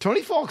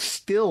 Tony Falk's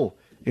still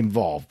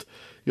involved.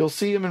 You'll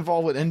see him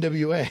involved with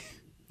NWA.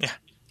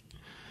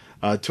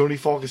 Yeah. Tony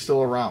Falk is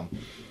still around.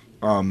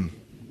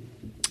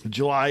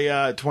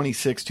 July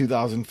 26,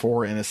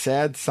 2004, and a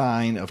sad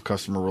sign of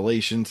customer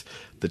relations,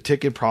 the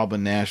ticket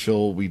problem in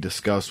Nashville we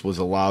discussed was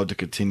allowed to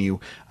continue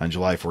on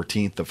July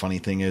 14th. The funny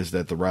thing is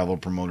that the rival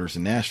promoters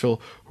in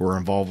Nashville who were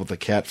involved with a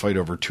cat fight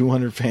over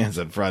 200 fans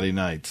on Friday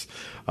nights.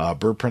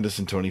 Bert Prentice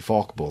and Tony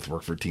Falk both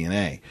work for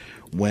TNA.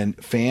 When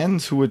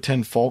fans who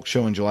attend Falk's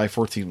show on July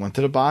 14th went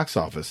to the box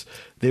office,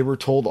 they were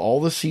told all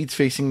the seats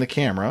facing the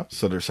camera,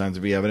 so their signs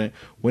would be evident,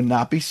 would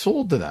not be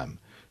sold to them.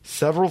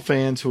 Several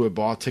fans who had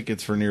bought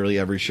tickets for nearly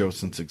every show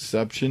since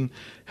inception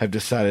have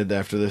decided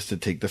after this to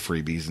take the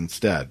freebies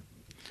instead.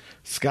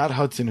 Scott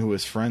Hudson, who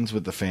is friends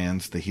with the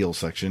fans, the heel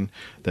section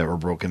that were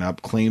broken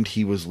up, claimed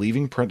he was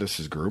leaving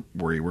Prentice's group,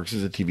 where he works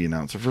as a TV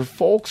announcer, for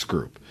Falk's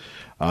group.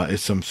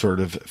 Is some sort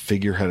of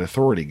figurehead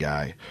authority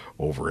guy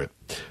over it.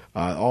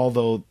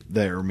 Although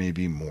there may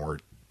be more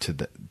to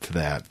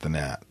that than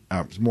that.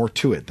 More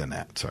to it than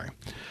that, sorry.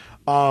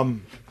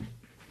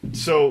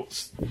 So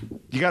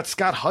you got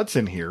Scott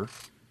Hudson here,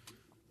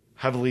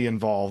 heavily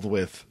involved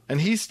with,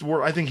 and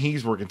I think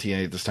he's working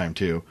TNA at this time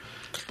too,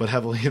 but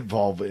heavily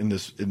involved in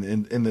this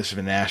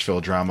Nashville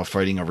drama,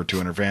 fighting over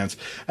 200 fans.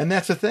 And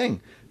that's the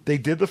thing, they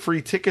did the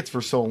free tickets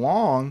for so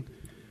long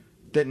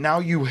that now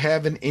you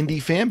have an indie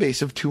fan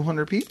base of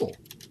 200 people.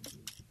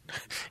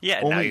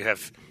 Yeah, now you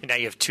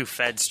have 2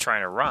 feds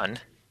trying to run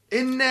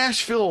in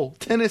Nashville,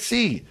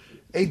 Tennessee,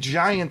 a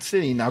giant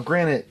city. Now,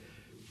 granted,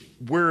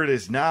 where it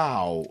is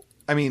now,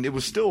 I mean, it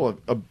was still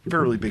a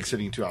fairly big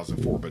city in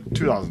 2004, but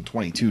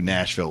 2022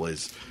 Nashville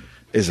is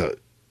a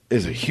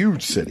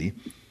huge city.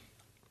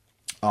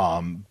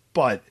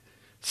 But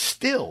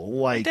still,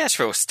 like,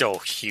 Nashville was still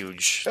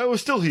huge. It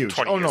was still huge.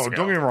 Oh no, ago.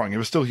 Don't get me wrong, it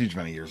was still huge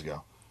many years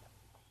ago.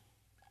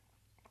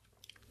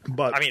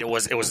 But I mean, it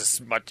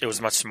was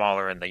much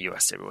smaller in the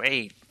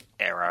USWA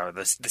era, or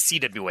the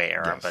CWA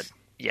era. Yes. But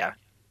yeah,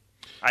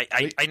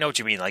 I know what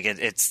you mean. Like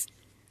it's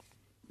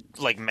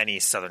like many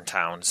southern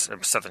towns,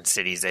 or southern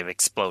cities, they've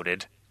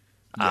exploded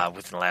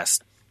within the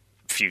last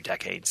few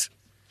decades.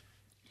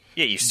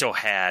 Yeah, you still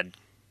had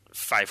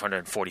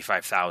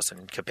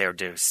 545,000 compared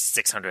to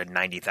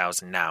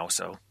 690,000 now.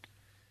 So,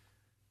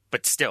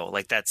 but still,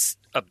 like that's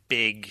a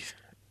big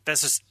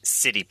that's just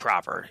city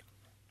proper,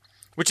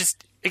 which is,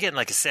 again,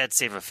 like a sad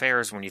state of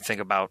affairs when you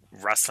think about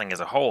wrestling as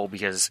a whole,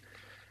 because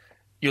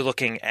you're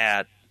looking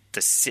at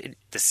the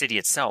city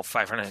itself,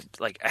 500,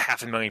 like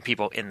 500,000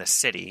 people in the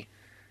city,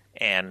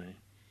 and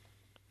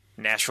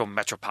Nashville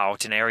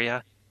metropolitan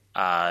area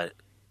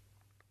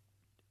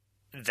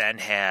then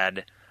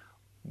had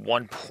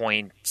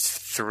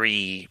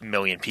 1.3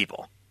 million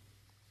people.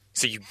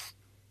 So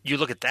you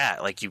look at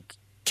that, like you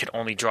can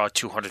only draw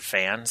 200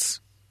 fans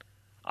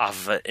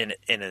off of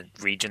in a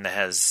region that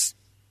has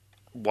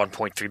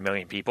 1.3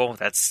 million people.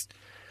 That's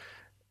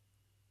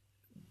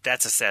a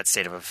sad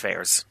state of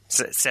affairs.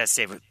 Sad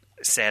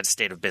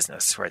state of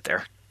business right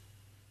there.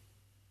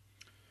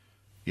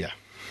 Yeah.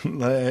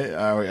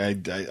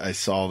 I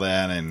saw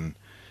that, and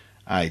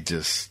I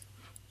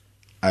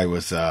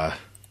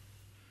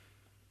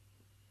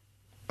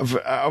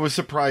was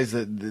surprised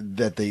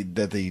that they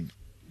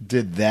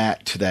did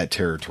that to that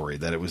territory,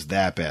 that it was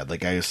that bad.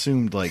 Like, I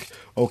assumed, like,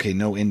 okay,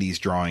 no indies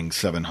drawing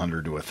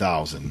 700 to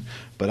 1,000,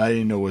 but I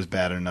didn't know it was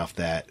bad enough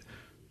that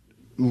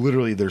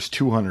literally there's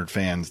 200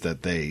 fans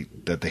that they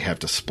have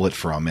to split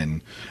from.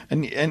 And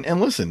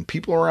listen,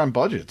 people are on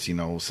budgets. You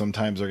know,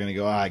 sometimes they're going to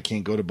go, I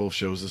can't go to both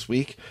shows this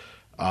week.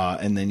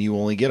 And then you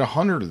only get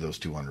 100 of those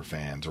 200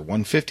 fans, or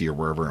 150, or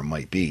wherever it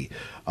might be.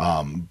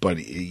 But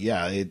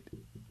yeah,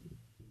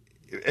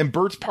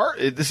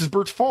 this is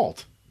Bert's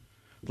fault.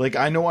 Like,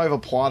 I know I've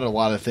applauded a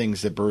lot of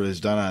things that Bert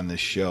has done on this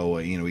show.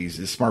 You know, he's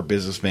a smart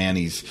businessman.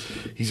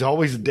 He's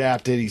always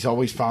adapted. He's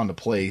always found a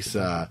place.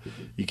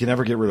 You can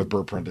never get rid of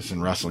Bert Prentice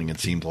in wrestling,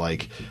 it seemed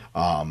like.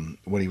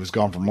 When he was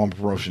gone from one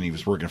promotion, he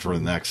was working for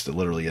the next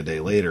literally a day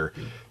later.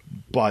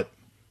 But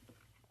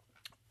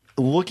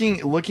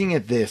looking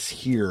at this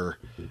here,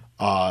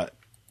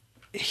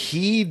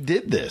 he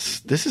did this.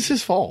 This is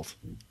his fault.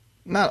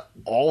 Not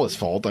all his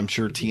fault. I'm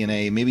sure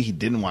TNA, maybe he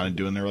didn't want to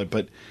do it in there,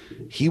 but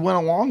he went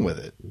along with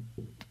it.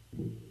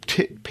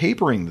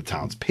 Papering the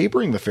towns,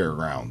 papering the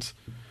fairgrounds.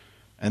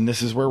 And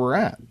this is where we're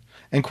at.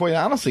 And quite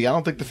honestly, I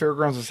don't think the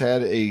fairgrounds has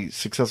had a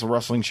successful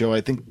wrestling show. I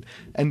think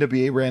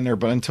NWA ran there,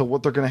 but until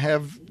what they're going to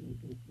have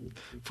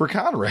for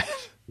Conrad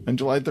on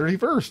July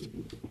 31st.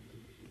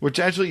 Which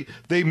actually,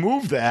 they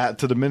moved that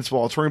to the Mince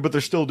Auditorium, but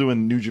they're still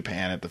doing New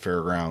Japan at the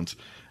fairgrounds.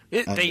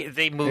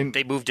 They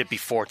moved it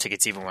before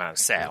tickets even went on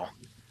sale.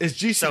 Is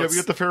GCW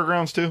at the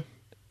fairgrounds too?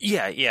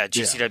 Yeah.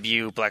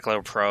 GCW, yeah. Black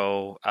Label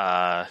Pro,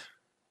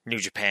 New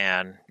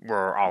Japan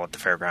were all at the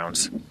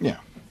fairgrounds. Yeah.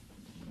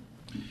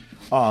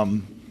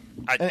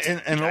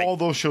 And all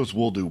those shows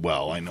will do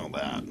well. I know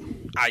that.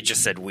 I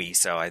just said we,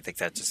 so I think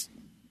that just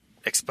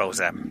exposed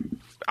them.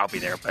 I'll be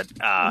there, but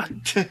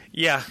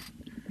yeah,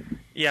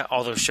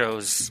 all those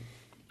shows.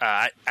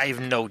 I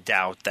have no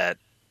doubt that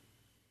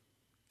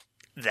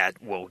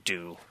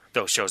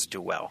those shows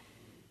do well.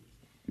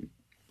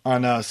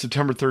 On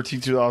September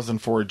 13,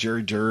 2004,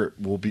 Jerry Jarrett,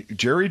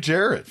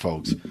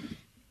 folks,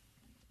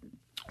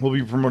 will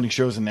be promoting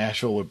shows in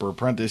Nashville with Bert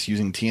Prentice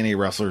using TNA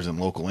wrestlers and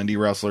local indie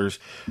wrestlers.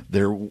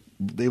 They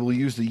will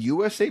use the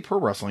USA Pro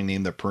Wrestling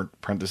name that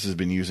Prentice has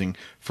been using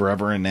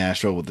forever in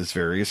Nashville with his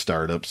various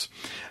startups.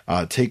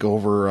 Take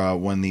over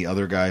when the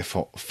other guy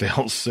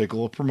fails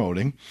cycle of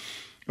promoting.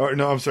 Oh,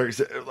 no, I'm sorry.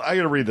 I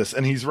got to read this,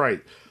 and he's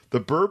right.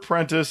 The Bert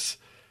Prentice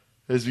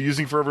has been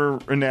using forever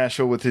in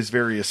Nashville with his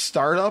various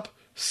startup,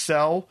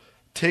 sell,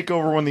 take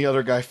over when the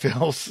other guy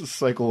fails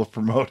cycle of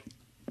promoting.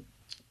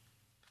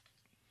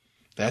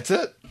 That's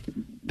it.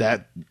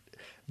 That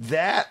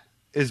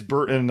is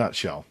Bert in a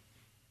nutshell.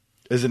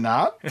 Is it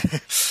not?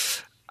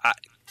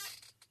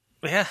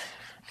 Yeah,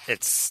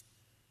 it's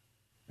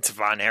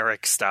Von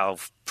Erich style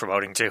of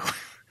promoting too,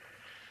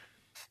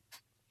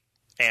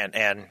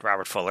 and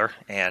Robert Fuller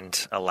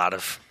and a lot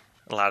of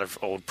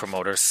old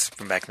promoters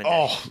from back in the day.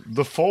 Oh,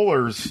 the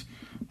Fullers!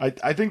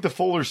 I think the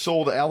Fullers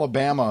sold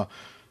Alabama,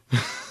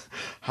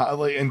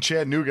 and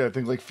Chattanooga. I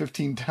think like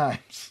 15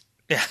 times.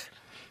 Yeah.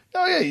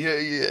 Oh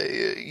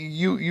yeah.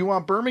 You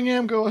want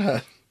Birmingham? Go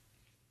ahead.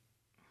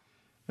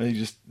 And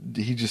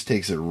he just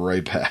takes it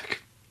right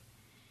back.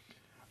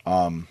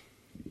 All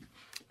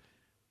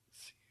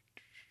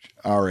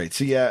right.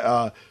 So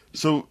yeah.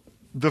 So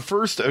the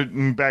first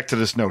back to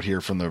this note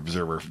here from the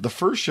Observer. The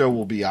first show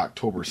will be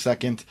October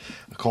 2nd,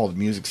 called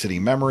Music City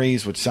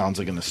Memories, which sounds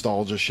like a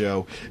nostalgia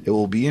show. It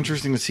will be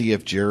interesting to see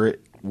if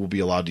Jarrett will be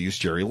allowed to use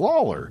Jerry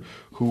Lawler,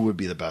 who would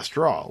be the best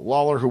draw.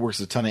 Lawler, who works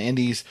a ton of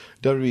indies,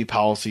 WWE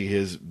policy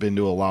has been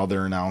to allow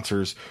their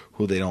announcers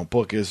who they don't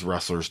book as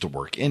wrestlers to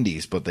work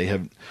indies, but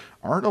they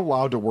aren't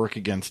allowed to work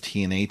against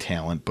TNA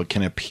talent, but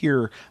can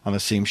appear on the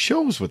same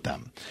shows with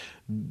them.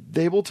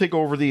 They will take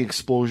over the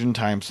Explosion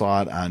time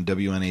slot on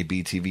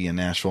WNAB TV in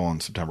Nashville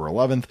on September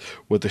 11th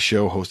with the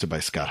show hosted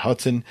by Scott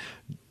Hudson.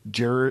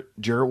 Jarrett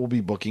will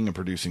be booking and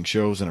producing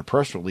shows, and a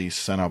press release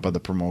sent out by the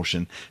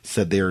promotion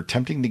said they are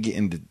attempting to get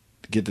into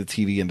get the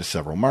TV into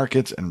several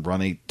markets and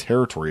run a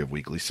territory of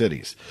weekly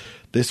cities.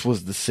 This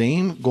was the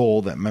same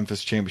goal that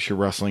Memphis Championship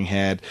Wrestling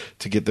had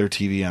to get their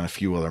TV on a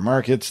few other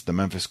markets. The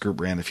Memphis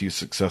group ran a few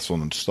successful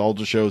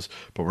nostalgia shows,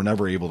 but were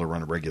never able to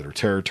run a regular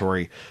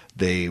territory.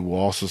 They will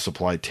also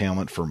supply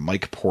talent for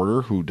Mike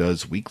Porter, who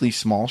does weekly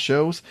small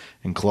shows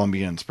in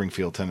Columbia and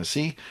Springfield,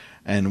 Tennessee,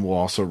 and will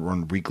also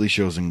run weekly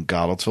shows in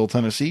Goddardville,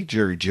 Tennessee.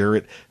 Jerry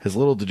Jarrett has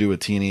little to do with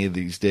TNA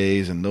these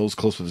days, and those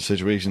close to the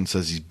situation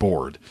says he's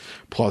bored.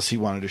 Plus, he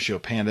wanted to show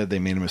Panda they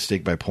made a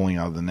mistake by pulling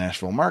out of the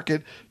Nashville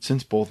market,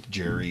 since both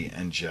Jerry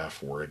and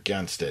Jeff were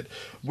against it.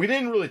 We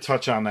didn't really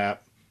touch on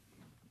that.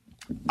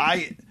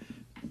 I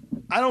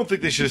don't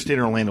think they should have stayed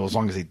in Orlando as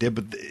long as they did,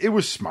 but it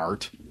was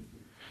smart.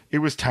 It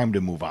was time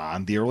to move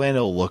on. The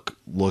Orlando look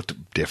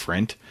looked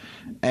different,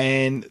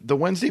 and the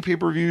Wednesday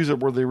pay-per-views,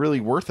 were they really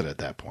worth it at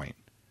that point?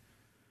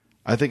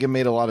 I think it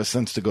made a lot of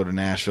sense to go to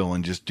Nashville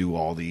and just do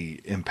all the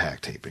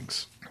Impact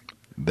tapings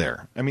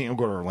there. I mean,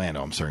 go to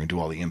Orlando, and do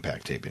all the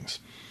Impact tapings.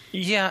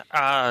 Yeah,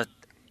 I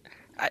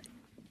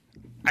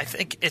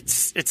think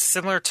it's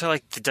similar to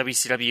like the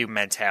WCW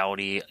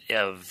mentality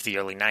of the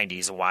early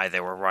 90s, why they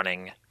were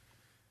running,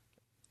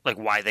 like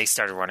why they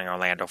started running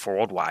Orlando for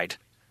Worldwide.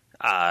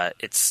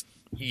 It's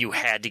you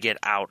had to get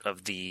out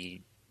of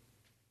the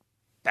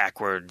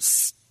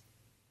backwards,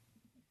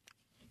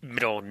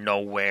 middle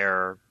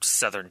nowhere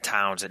southern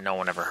towns that no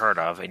one ever heard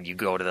of, and you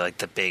go to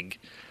the big.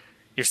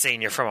 You're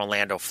saying you're from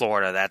Orlando,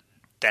 Florida.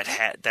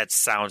 That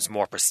sounds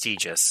more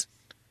prestigious.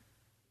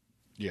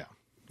 Yeah.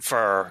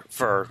 For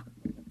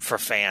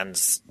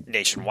fans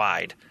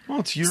nationwide. Well,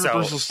 it's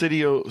Universal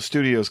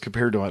Studios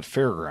compared to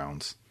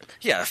Fairgrounds.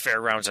 Yeah,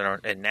 Fairgrounds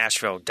in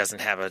Nashville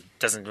doesn't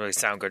really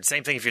sound good.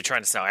 Same thing if you're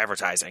trying to sell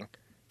advertising.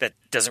 That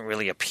doesn't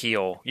really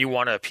appeal. You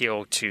want to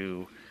appeal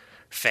to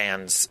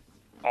fans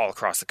all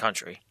across the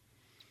country.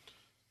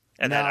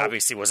 And that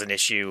obviously was an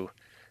issue.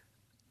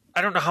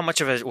 I don't know how much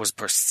of it was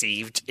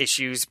perceived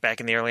issues back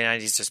in the early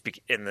 90s, just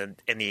in the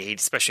 80s,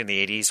 especially in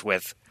the 80s,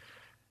 with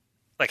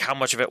like how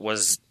much of it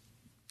was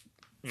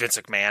Vince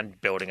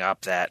McMahon building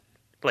up that,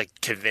 like,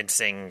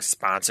 convincing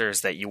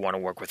sponsors that you want to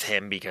work with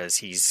him because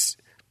he's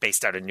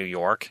based out of New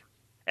York,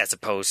 as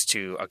opposed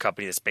to a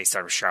company that's based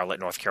out of Charlotte,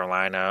 North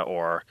Carolina,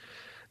 or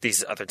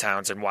these other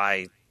towns, and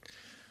why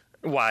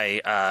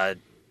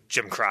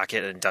Jim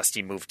Crockett and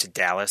Dusty moved to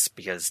Dallas,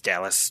 because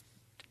Dallas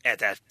at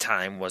that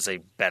time was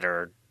a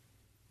bigger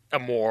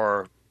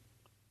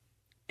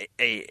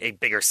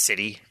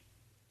city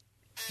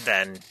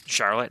than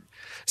Charlotte.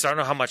 So I don't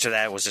know how much of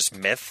that was just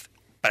myth,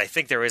 but I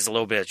think there is a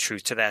little bit of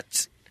truth to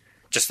that.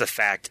 Just the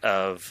fact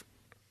of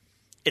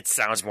it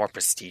sounds more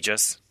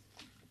prestigious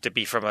to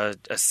be from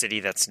a city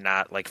that's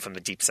not like from the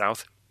deep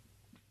south.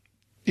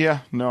 Yeah,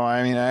 no,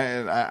 I mean,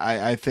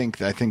 I think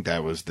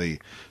that was the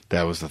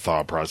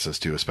thought process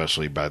too,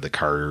 especially by the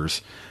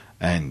Carters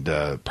and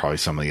probably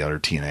some of the other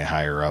TNA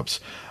higher ups.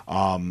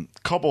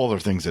 Couple other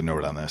things to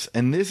note on this,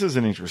 and this is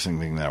an interesting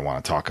thing that I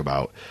want to talk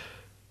about.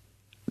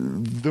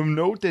 The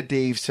note that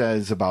Dave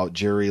says about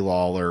Jerry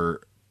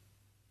Lawler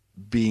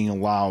being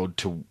allowed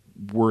to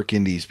work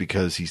indies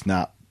because he's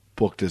not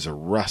booked as a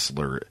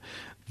wrestler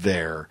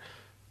there,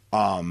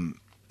 and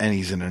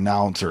he's an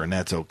announcer, and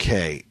that's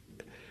okay.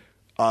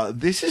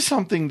 This is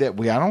something that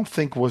we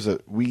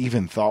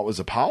even thought was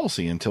a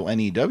policy until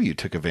NEW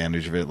took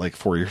advantage of it like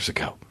 4 years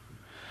ago,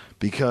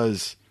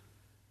 because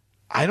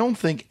I don't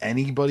think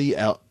anybody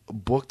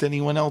booked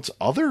anyone else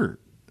other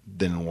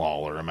than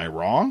Lawler. Am I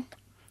wrong?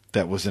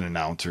 That was an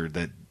announcer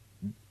that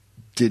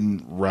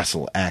didn't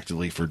wrestle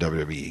actively for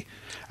WWE.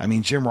 I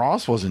mean, Jim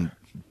Ross wasn't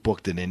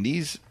booked in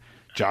indies.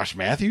 Josh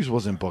Matthews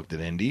wasn't booked in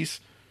indies.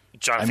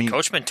 Jonathan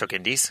Coachman took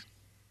indies.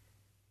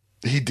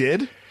 He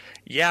did?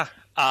 Yeah.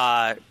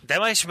 That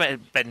might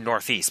have been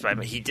Northeast,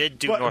 but he did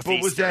do Northeast.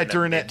 But was that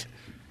during that?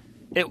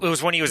 It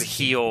was when he was a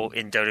heel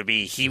in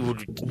WWE. He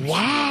would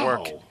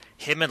work.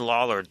 Him and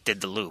Lawler did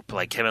the loop.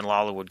 Like, him and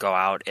Lawler would go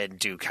out and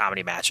do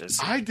comedy matches.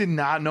 I did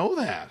not know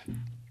that.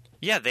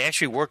 Yeah, they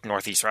actually worked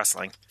Northeast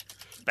Wrestling.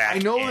 I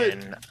know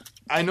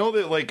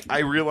that. Like, I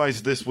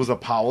realized this was a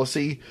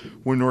policy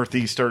when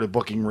Northeast started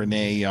booking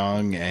Renee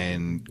Young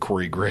and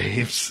Corey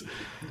Graves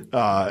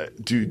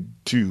to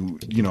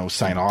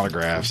sign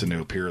autographs and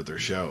to appear at their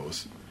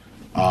shows.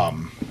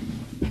 But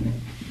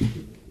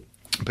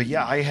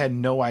yeah, I had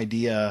no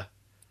idea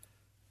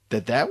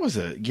that was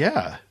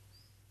that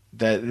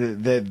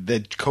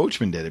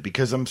Coachman did it,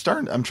 because I'm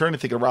trying to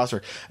think of the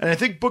roster, and I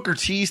think Booker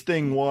T's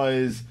thing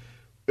was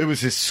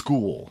his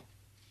school,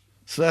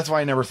 so that's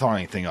why I never thought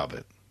anything of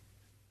it.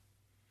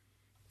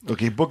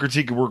 Okay, Booker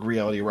T could work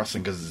Reality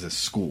Wrestling because it's his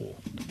school.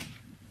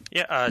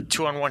 Yeah,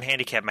 2-on-1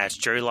 handicap match.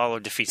 Jerry Lawler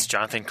defeats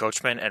Jonathan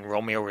Coachman and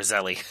Romeo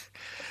Roselli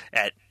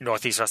at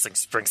Northeast Wrestling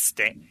Spring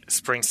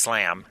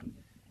Slam,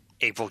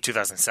 April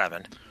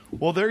 2007.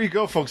 Well, there you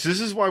go, folks.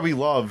 This is why we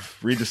love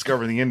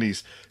rediscovering the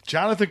indies.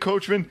 Jonathan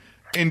Coachman,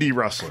 indie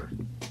wrestler.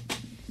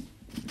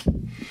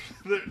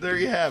 There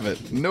you have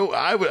it. No,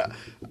 I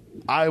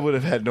would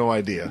have had no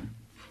idea.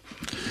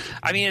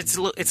 I mean, it's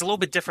a little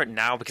bit different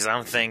now, because I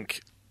don't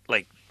think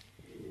like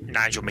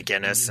Nigel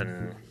McGuinness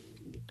and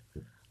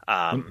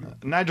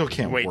Nigel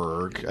can't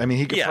work. I mean,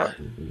 he could. Yeah.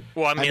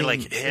 Well, I mean,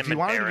 like him. If he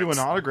wanted to do an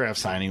autograph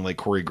signing like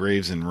Corey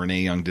Graves and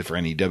Renee Young did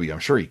for NEW, I'm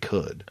sure he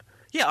could.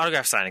 Yeah,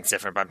 autograph signing's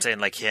different, but I'm saying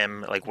like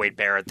him, like Wade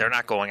Barrett, they're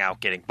not going out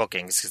getting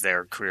bookings because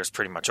their career's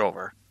pretty much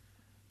over.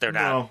 They're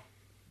not.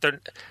 No.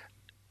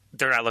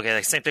 They're not looking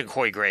like same thing. With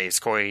Corey Graves.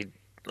 Corey,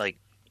 like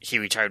he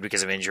retired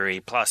because of injury.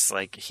 Plus,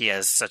 like he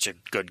has such a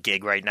good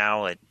gig right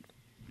now, like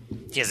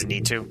he doesn't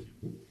need to.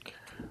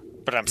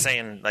 But I'm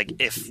saying, like,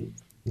 if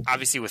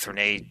obviously with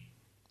Renee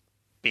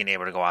being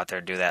able to go out there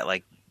and do that,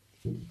 like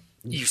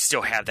you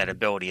still have that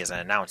ability as an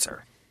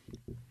announcer.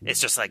 It's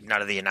just like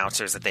none of the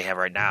announcers that they have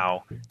right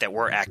now that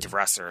were active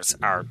wrestlers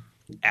are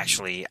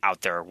actually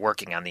out there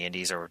working on the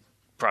indies or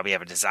probably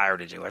have a desire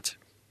to do it.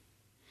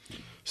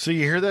 So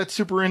you hear that,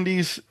 Super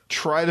Indies?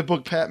 Try to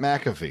book Pat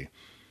McAfee.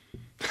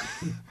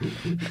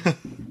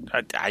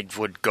 I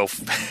would go.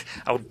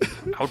 I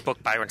would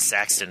book Byron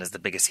Saxton as the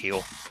biggest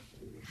heel.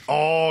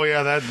 Oh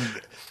yeah,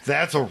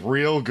 that's a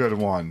real good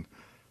one.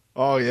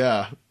 Oh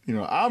yeah,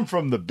 I'm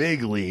from the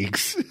big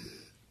leagues.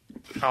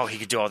 Oh, he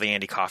could do all the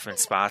Andy Kaufman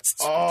spots.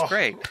 It's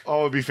great.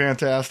 Oh, it'd be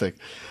fantastic.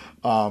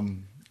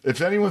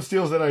 If anyone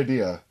steals that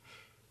idea,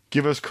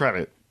 give us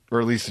credit,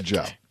 or at least a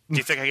job. Do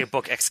you think I could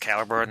book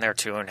Excalibur in there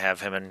too and have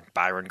him and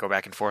Byron go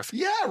back and forth?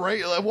 Yeah,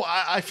 right. Well,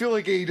 I feel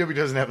like AEW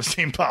doesn't have the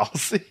same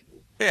policy.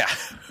 Yeah.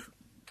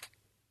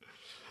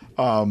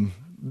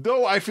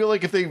 Though I feel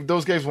like if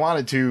those guys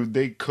wanted to,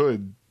 they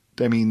could.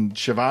 I mean,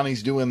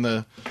 Shivani's doing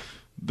the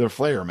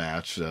Flair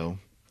match, so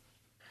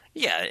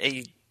yeah,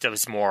 that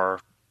was more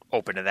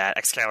open to that.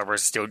 Excalibur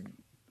is still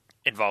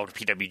involved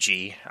with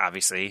PWG,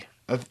 obviously.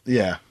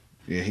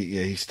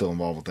 He's still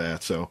involved with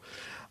that. So,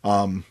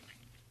 and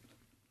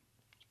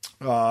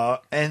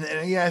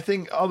I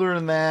think other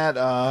than that,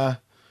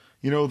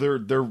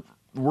 they're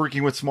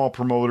working with small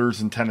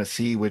promoters in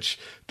Tennessee, which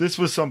this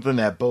was something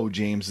that Bo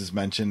James has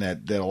mentioned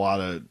that a lot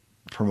of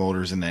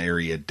promoters in the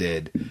area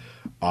did.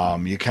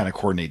 You kind of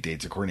coordinate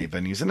dates and coordinate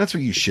venues, and that's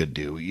what you should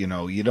do.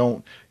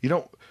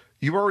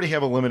 You already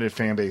have a limited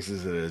fan base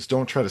as it is.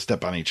 Don't try to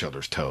step on each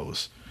other's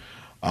toes.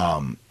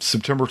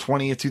 September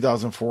 20th,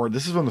 2004.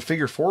 This is when the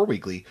Figure 4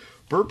 Weekly.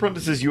 Burt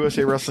Prentice's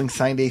USA Wrestling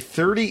signed a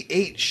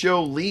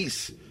 38-show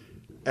lease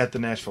at the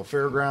Nashville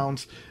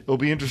Fairgrounds. It'll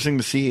be interesting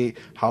to see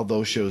how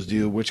those shows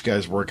do, which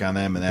guys work on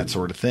them, and that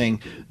sort of thing.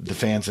 The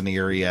fans in the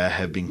area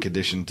have been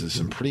conditioned to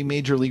some pretty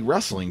major league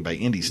wrestling by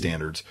indie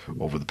standards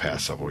over the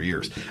past several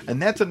years.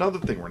 And that's another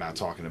thing we're not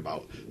talking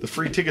about. The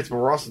free tickets, but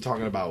we're also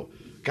talking about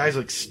guys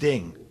like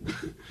Sting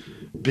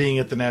being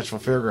at the Nashville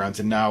Fairgrounds,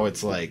 and now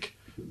it's like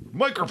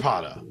Mike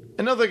Rapata.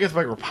 And nothing against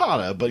Mike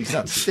Rapata, but he's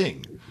not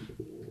Sting.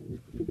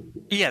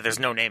 Yeah, there's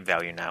no name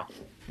value now.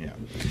 Yeah.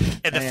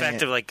 And the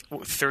fact of like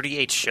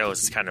 38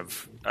 shows is kind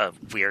of a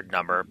weird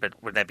number, but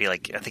would that be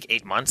like, I think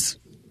 8 months?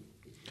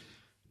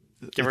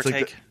 Give or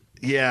take?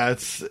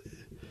 It's.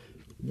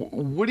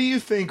 What do you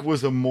think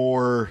was a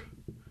more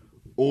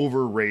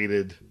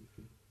overrated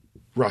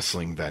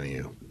wrestling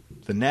venue?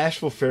 The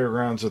Nashville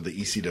Fairgrounds or the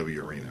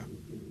ECW Arena?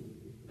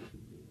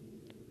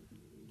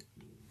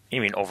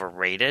 You mean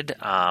overrated?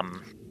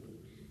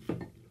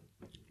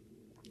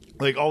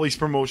 Like all these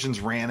promotions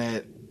ran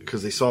it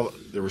because they saw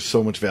there was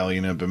so much value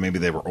in it, but maybe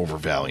they were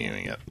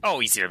overvaluing it. Oh,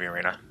 ECW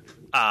Arena.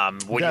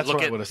 When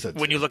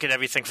you look at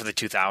everything for the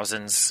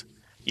 2000s,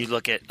 you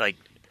look at like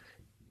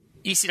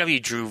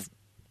ECW drew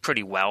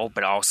pretty well,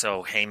 but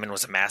also Heyman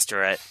was a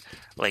master at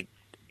like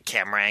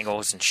camera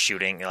angles and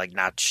shooting, like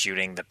not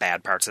shooting the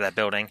bad parts of that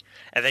building.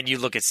 And then you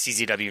look at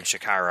CZW and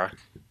Shakira,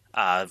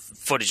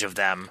 footage of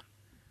them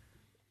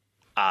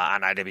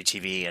on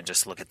IWTV, and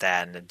just look at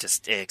that, and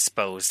it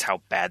exposed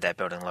how bad that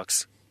building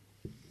looks.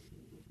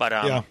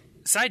 But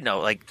side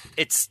note, like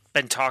it's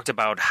been talked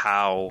about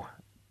how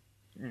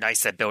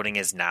nice that building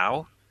is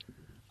now.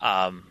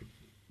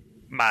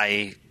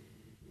 My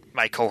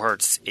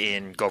cohorts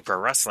in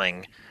GoPro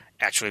Wrestling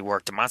actually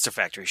worked a Monster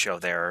Factory show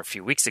there a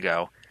few weeks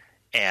ago,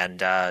 and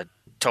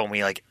told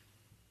me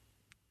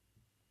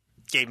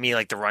gave me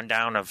the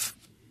rundown of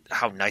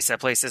how nice that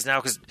place is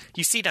now, because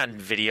you see it on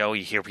video,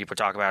 you hear people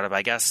talk about it, but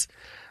I guess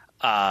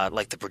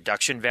the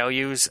production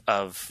values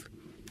of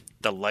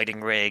the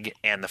lighting rig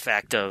and the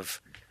fact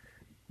of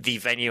the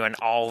venue and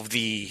all of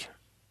the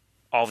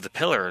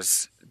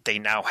pillars, they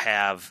now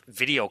have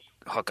video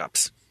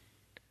hookups.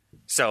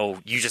 So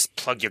you just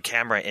plug your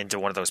camera into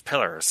one of those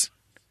pillars.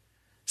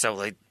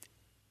 So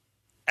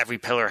every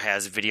pillar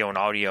has video and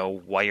audio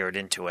wired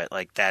into it.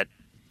 Like that,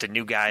 the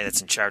new guy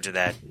that's in charge of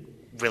that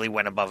really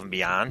went above and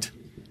beyond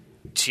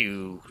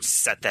to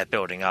set that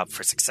building up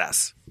for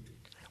success.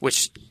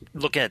 Which,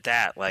 looking at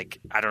that,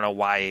 I don't know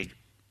why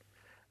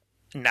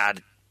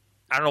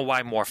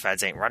more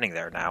feds ain't running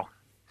there now.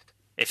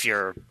 If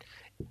you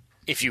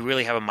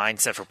really have a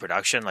mindset for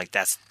production,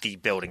 that's the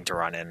building to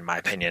run in my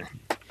opinion.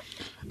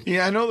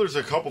 Yeah, I know there's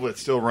a couple that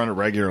still run it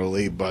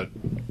regularly, but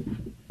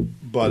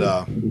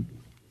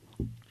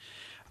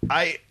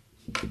I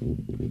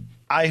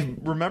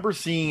remember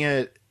seeing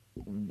it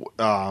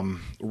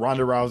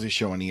Ronda Rousey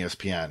show on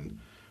ESPN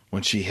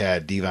when she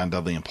had Devon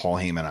Dudley and Paul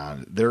Heyman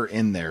on. They're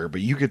in there,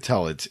 but you could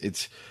tell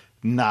it's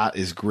not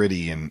as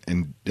gritty and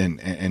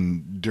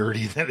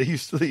dirty that it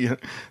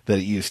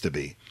used to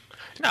be.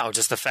 No,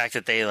 just the fact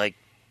that they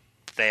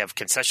have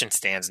concession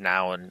stands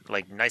now, and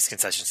like nice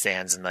concession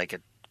stands, and like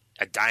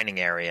a dining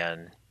area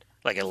and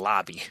like a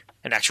lobby,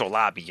 an actual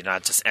lobby. You're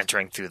not just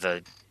entering through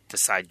the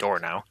side door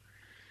now.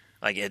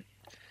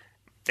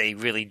 They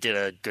really did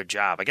a good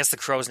job. I guess the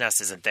Crow's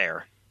Nest isn't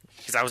there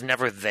because I was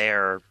never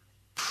there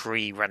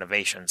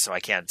pre-renovation, so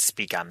I can't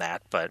speak on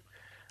that. But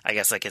I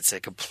guess like it's a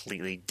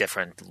completely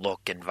different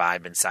look and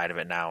vibe inside of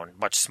it now, and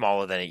much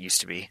smaller than it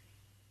used to be.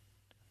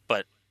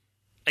 But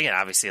again,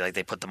 obviously, like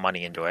they put the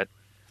money into it.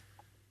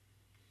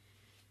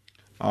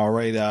 All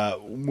right,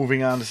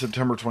 moving on to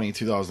September 20,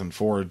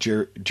 2004,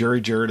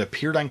 Jerry Jarrett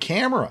appeared on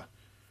camera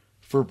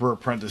for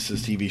Burt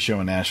Prentice's TV show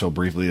in Nashville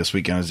briefly this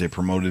weekend as they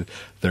promoted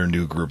their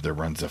new group that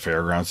runs the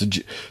fairgrounds.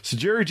 So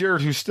Jerry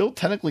Jarrett, who's still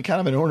technically kind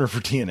of an owner for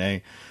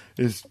TNA,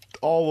 is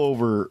all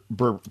over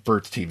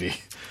Burt's TV.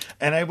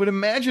 And I would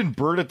imagine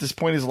Burt at this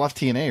point has left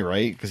TNA,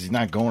 right? Because he's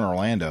not going to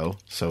Orlando.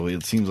 So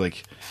it seems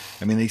like,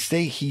 I mean,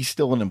 he's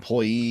still an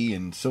employee,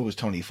 and so is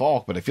Tony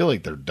Falk, but I feel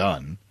like they're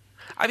done.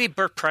 I mean,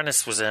 Burt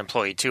Prentice was an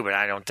employee too, but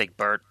I don't think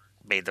Burt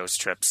made those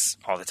trips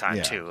all the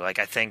time too. Like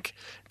I think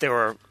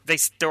their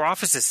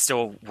offices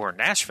still were in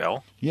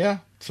Nashville. Yeah,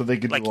 so they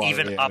could like do a lot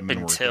even of up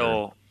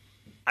until.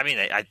 I mean,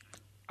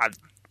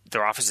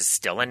 their office is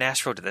still in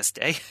Nashville to this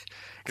day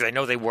because I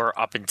know they were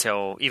up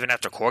until even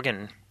after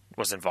Corgan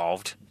was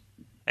involved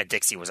and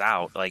Dixie was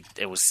out. Like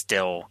it was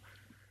still,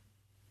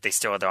 they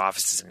still had their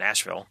offices in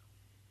Nashville.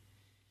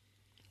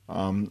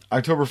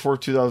 October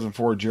 4th,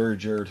 2004, Jerry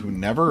Jarrett, who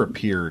never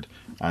appeared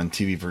on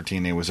TV for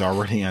TNA, was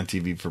already on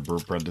TV for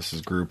Burt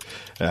Prentice's group,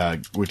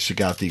 which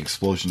got the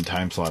Explosion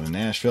time slot in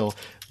Nashville.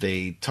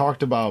 They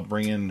talked about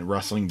bringing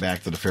wrestling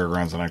back to the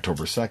fairgrounds on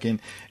October 2nd.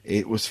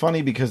 It was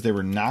funny because they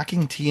were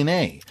knocking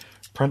TNA.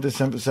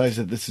 Prentice emphasized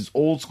that this is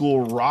old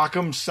school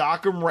rock'em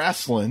sock'em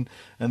wrestling,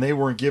 and they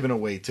weren't giving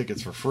away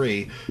tickets for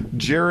free.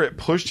 Jarrett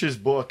pushed his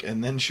book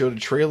and then showed a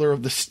trailer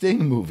of the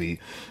Sting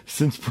movie,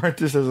 since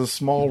Prentice has a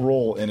small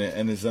role in it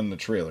and is in the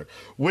trailer.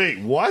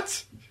 Wait,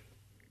 what?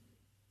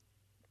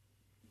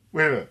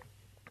 Wait a minute.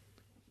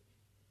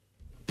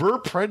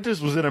 Burt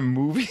Prentice was in a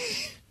movie?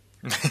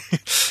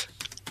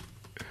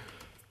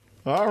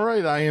 All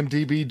right,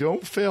 IMDb,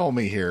 don't fail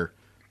me here.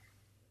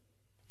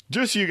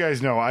 Just so you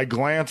guys know, I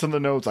glance in the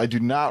notes. I do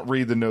not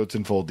read the notes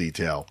in full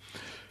detail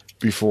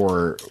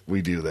before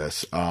we do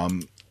this.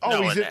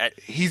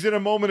 He's in A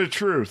Moment of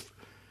Truth.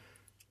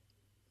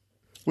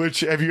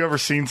 Which, have you ever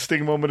seen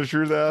Sting Moment of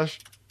Truth,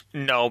 Ash?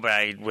 No,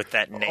 but with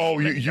that name. Oh,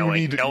 you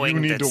need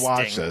to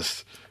watch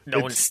this.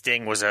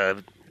 Sting was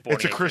a.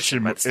 It's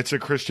a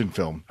Christian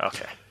film.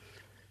 Okay.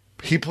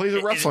 He plays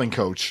a wrestling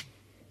coach.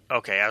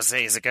 Okay, I was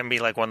saying, is it going to be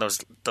like one of those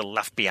the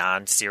Left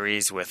Beyond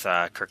series with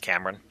Kirk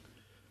Cameron?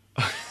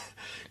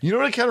 You know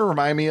what it kind of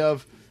remind me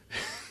of?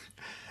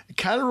 It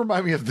kind of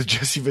remind me of the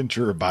Jesse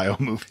Ventura bio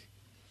movie.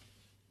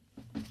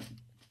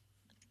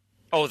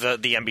 Oh, the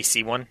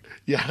NBC one?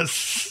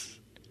 Yes.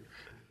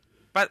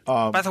 But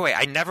by the way,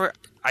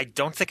 I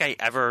don't think I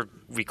ever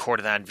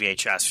recorded that on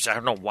VHS, which I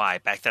don't know why.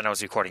 Back then I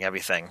was recording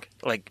everything.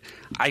 Like,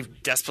 I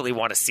desperately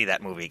want to see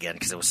that movie again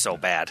because it was so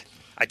bad.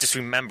 I just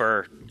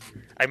remember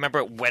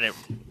when it,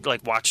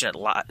 like, watching it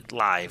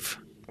live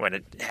when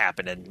it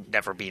happened and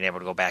never being able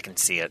to go back and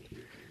see it.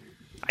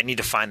 I need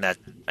to find that.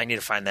 I need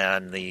to find that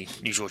on the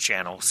usual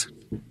channels.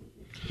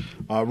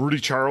 Rudy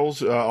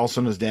Charles,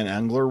 also known as Dan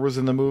Engler, was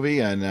in the movie,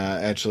 and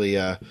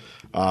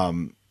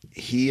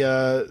he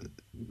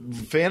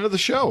fan of the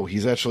show.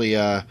 He's actually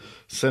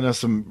sent us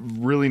some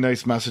really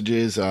nice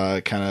messages. He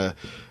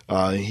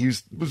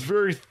was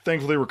very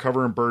thankfully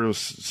recovering. Burt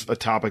was a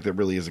topic that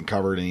really isn't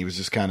covered, and he was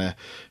just kind of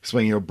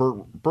explaining.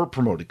 Burt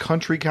promoted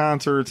country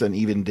concerts and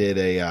even did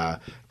I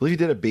believe he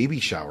did a baby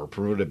shower.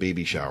 Promoted a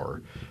baby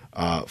shower.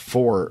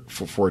 For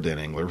Dan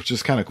Engler, which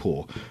is kind of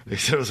cool. They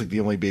said it was like the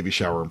only baby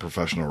shower in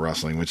professional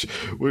wrestling, which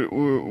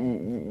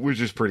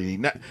is pretty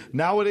neat.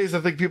 Nowadays,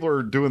 I think people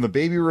are doing the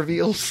baby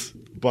reveals,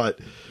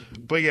 but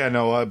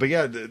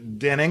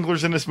Dan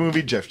Engler's in this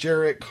movie. Jeff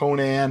Jarrett,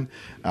 Conan,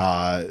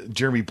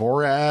 Jeremy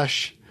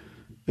Borash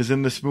is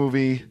in this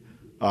movie,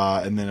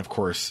 and then of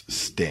course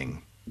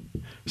Sting.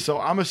 So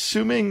I'm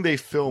assuming they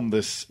filmed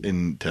this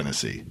in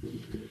Tennessee.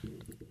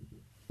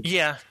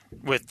 Yeah,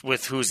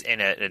 with who's in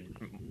it.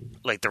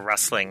 Like the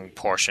wrestling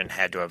portion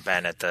had to have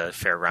been at the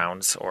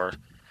fairgrounds or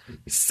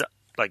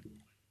like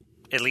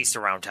at least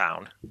around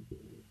town.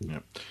 Yeah.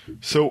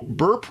 So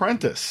Burt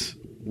Prentice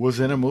was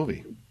in a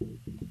movie,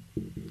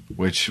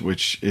 which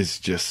is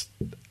just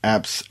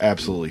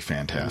absolutely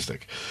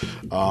fantastic.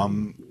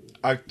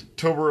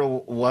 October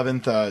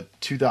 11th,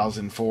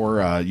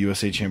 2004,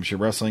 USA Championship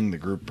Wrestling, the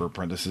group Burt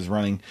Prentice is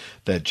running,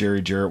 that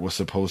Jerry Jarrett was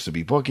supposed to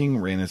be booking,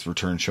 ran its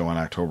return show on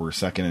October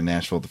 2nd in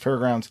Nashville at the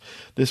Fairgrounds.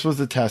 This was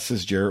the test,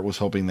 as Jarrett was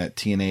hoping that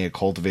TNA had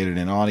cultivated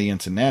an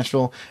audience in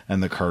Nashville,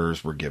 and the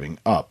Carters were giving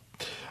up.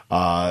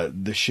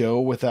 The show,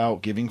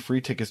 without giving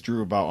free tickets,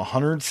 drew about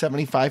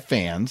 175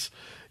 fans.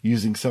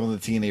 using some of the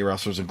TNA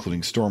wrestlers,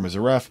 including Storm as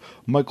a ref,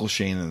 Michael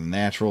Shane and the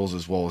Naturals,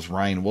 as well as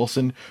Ryan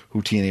Wilson,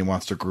 who TNA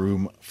wants to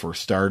groom for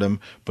stardom,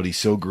 but he's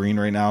so green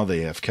right now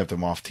they have kept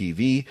him off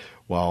TV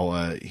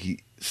while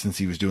since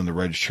he was doing the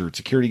red shirt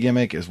security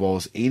gimmick, as well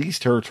as 80s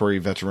territory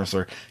veteran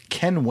wrestler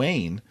Ken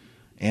Wayne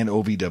and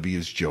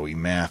OVW's Joey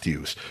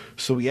Matthews.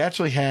 So we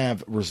actually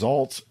have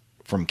results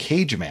from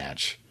Cage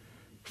Match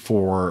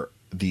for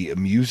the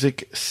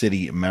Music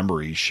City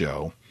Memories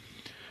show.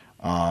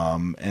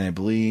 And I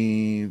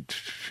believe,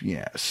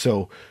 yeah.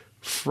 So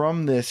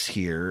from this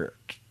here,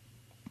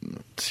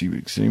 let's see,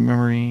 Music City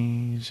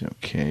Memories.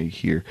 Okay,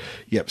 here.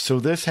 Yep. So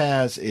this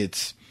has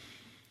its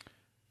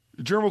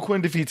Jeremy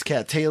Quinn defeats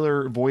Kat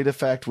Taylor. Void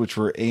Effect, which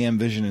were AM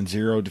Vision and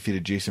Zero,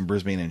 defeated Jason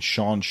Brisbane and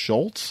Sean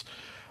Schultz.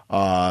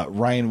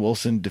 Ryan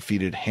Wilson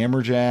defeated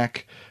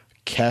Hammerjack.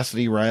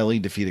 Cassidy Riley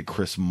defeated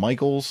Chris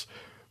Michaels.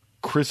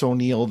 Chris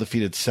O'Neill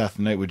defeated Seth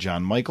Knight with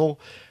John Michael.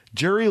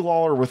 Jerry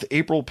Lawler with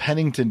April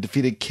Pennington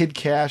defeated Kid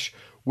Cash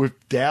with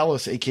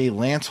Dallas, a.k.a.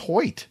 Lance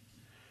Hoyt.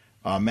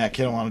 Matt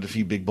Catalano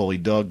defeated Big Bully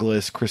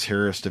Douglas. Chris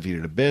Harris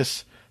defeated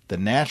Abyss. The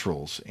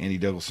Naturals, Andy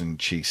Douglas and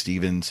Chase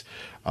Stevens,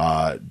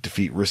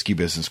 defeat Risky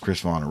Business,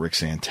 Chris Vaughn and Rick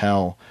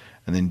Santel.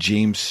 And then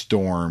James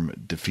Storm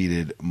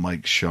defeated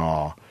Michael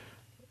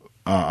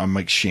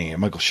Shane,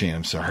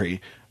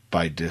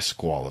 by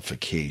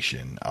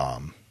disqualification.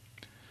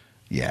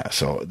 Yeah,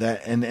 so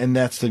that and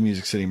that's the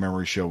Music City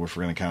Memory Show, which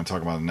we're going to kind of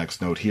talk about in the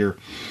next note here.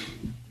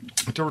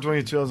 October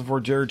 20th, 2004,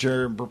 Jarrett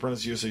and Brooke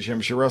Prentice USA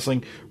Championship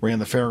Wrestling ran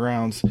the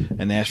Fairgrounds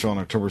in Nashville on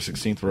October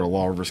 16th for a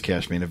Lawler vs.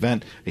 Cash main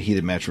event. A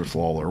heated match with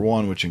Lawler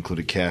won, which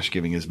included Cash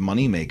giving his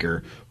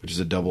Moneymaker, which is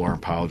a double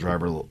arm pile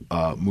driver,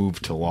 move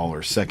to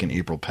Lawler's second,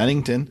 April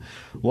Pennington.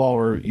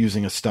 Lawler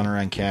using a stunner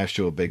on Cash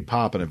to a big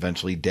pop, and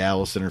eventually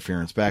Dallas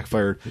interference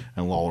backfired,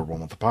 and Lawler won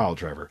with the pile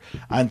driver.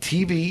 On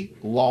TV,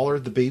 Lawler,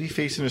 the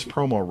babyface in his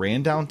promo,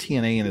 ran down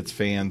TNA and its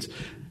fans,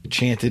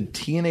 chanted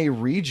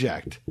TNA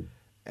reject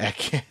at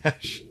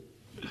Cash.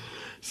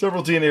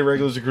 Several TNA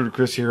regulars, including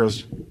Chris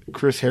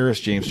Harris,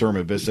 James Storm,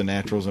 Abyss,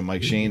 Naturals, and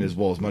Mike Shane, as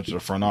well as much of the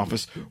front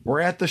office,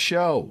 were at the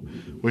show,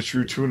 which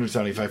drew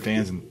 275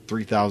 fans and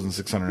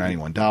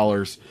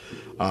 $3,691.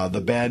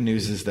 The bad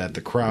news is that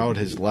the crowd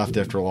has left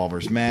after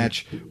Lawler's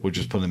match, which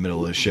was put in the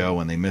middle of the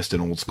show, and they missed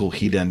an old school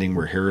heat ending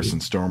where Harris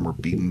and Storm were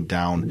beaten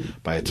down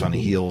by a ton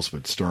of heels,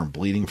 with Storm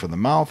bleeding from the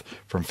mouth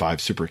from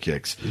 5 super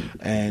kicks,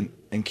 and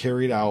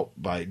carried out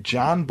by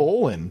John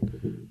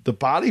Bolin, the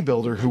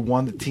bodybuilder who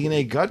won the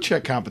TNA Gut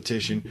Check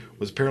competition,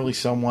 was apparently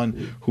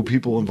someone who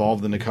people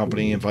involved in the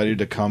company invited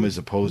to come, as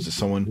opposed to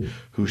someone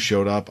who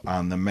showed up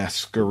on the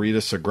Mascarita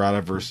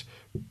Sagrada versus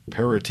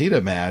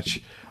Paratita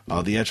match.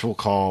 The actual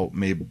call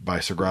made by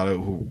Sagrada,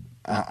 who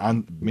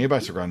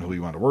he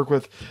wanted to work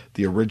with.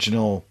 The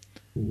original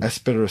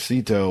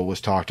Esperacito was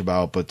talked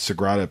about, but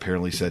Sagrada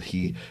apparently said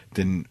he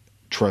didn't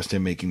trust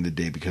him making the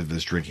day because of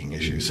his drinking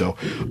issue. So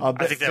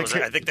I think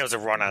that was a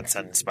run-on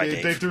sentence by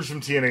Dave. They threw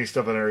some TNA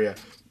stuff in there, yeah.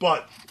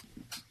 But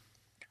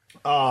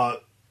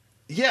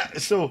yeah.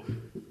 So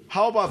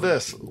how about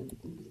this?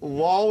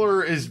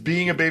 Lawler is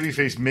being a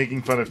babyface,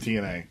 making fun of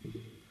TNA,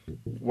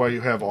 while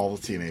you have all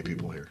the TNA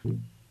people here.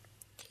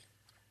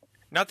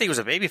 Not that he was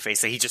a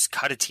babyface, that he just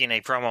cut a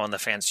TNA promo and the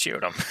fans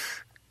cheered him.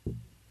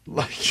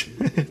 Like,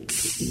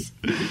 it's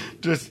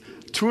just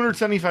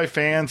 275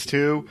 fans,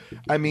 too.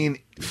 I mean,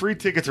 free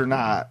tickets or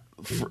not,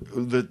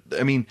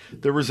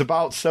 there was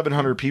about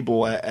 700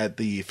 people at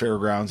the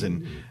fairgrounds,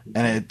 and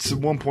at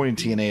one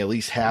point in TNA, at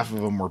least half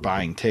of them were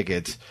buying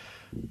tickets.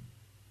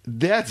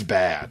 That's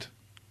bad.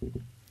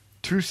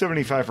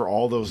 275 for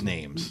all those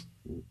names.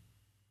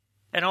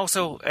 And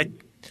also,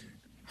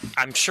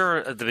 I'm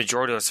sure the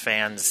majority of those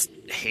fans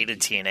hated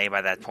TNA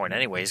by that point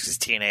anyways, because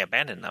TNA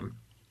abandoned them.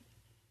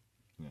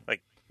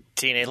 Like,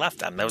 TNA left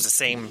them. That was the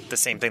same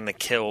thing that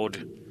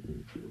killed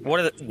one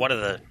of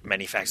the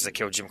many factors that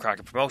killed Jim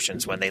Crockett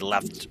Promotions when they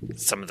left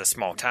some of the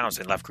small towns.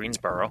 They left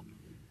Greensboro.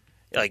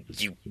 Like,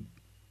 you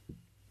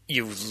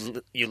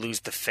lose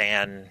the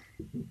fan,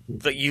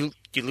 you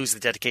lose the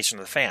dedication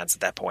of the fans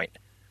at that point.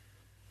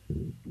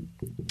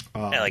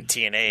 And like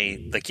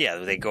TNA,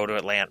 they go to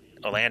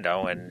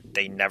Orlando, and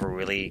they never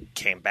really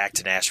came back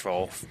to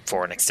Nashville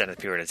for an extended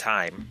period of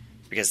time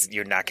because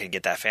you're not going to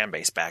get that fan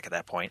base back at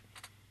that point.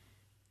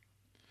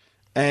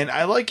 And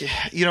I like,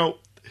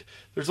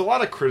 there's a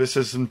lot of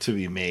criticism to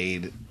be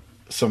made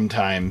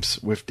sometimes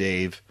with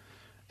Dave,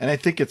 and I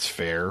think it's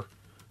fair.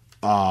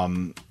 We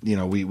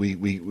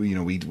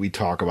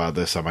talk about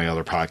this on my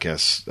other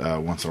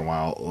podcasts once in a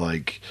while,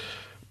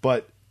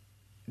 but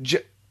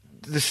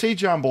to say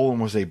John Bolin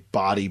was a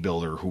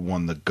bodybuilder who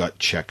won the Gut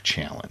Check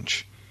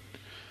Challenge,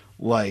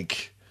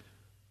 like,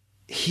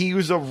 he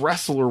was a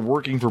wrestler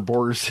working for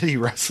Border City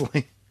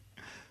Wrestling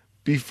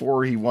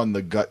before he won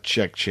the Gut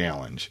Check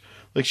Challenge.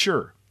 Like,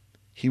 sure,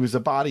 he was a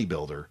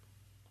bodybuilder.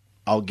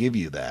 I'll give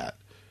you that.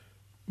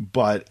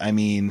 But, I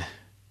mean,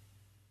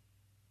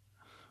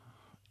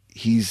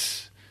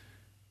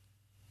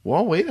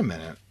 well, wait a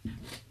minute.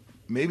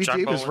 Maybe John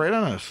Dave Bolin is right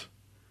on us.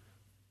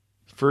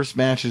 First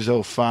match is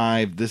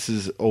 05. This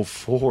is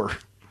 04.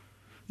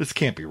 This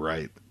can't be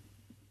right.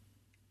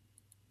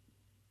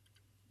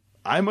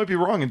 I might be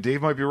wrong, and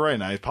Dave might be right,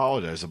 and I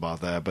apologize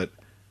about that. But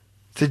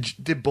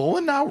did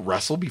Bolin now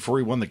wrestle before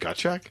he won the gut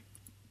check?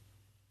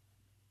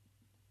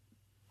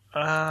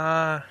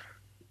 Because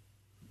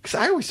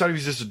I always thought he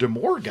was just a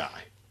D'Amore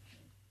guy.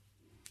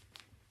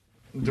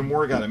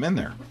 D'Amore got him in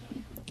there.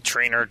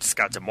 Trainer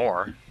Scott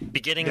D'Amore,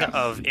 beginning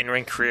of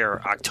in-ring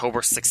career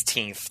October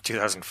 16th,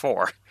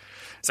 2004.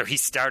 So he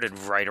started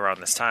right around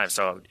this time.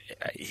 So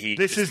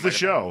This is the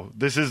show.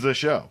 This is the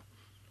show.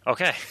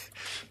 Okay.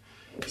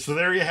 So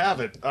there you have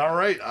it. All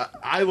right.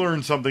 I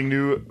learned something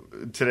new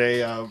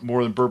today,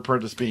 more than Burt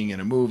Prentice being in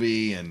a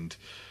movie and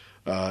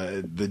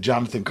the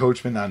Jonathan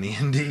Coachman on the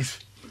Indies.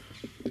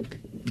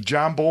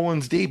 John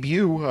Boland's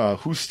debut,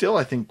 who's still,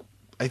 I think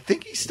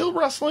he's still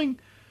wrestling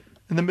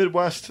in the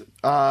Midwest,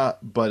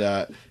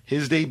 but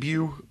his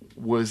debut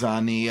was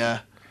on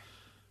this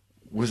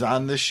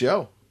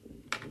show.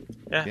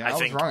 Yeah, I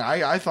was wrong.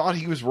 I thought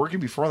he was working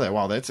before that.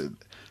 Wow, that's it.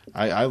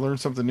 I learned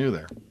something new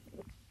there.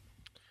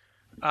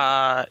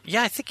 I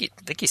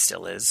think he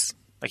still is.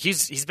 Like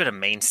he's been a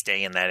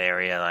mainstay in that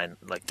area,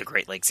 like the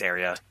Great Lakes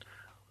area.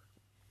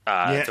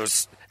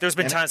 There's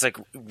been times like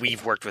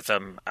we've worked with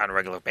him on a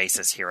regular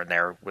basis here and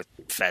there with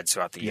feds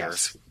throughout the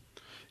years.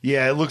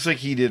 Yeah, it looks like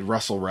he did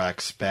Russell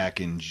Rex back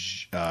in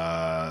June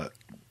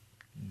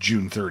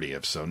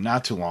 30th, so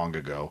not too long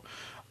ago.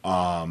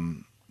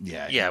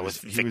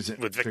 With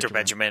Victor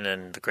Benjamin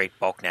and the Great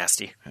Bulk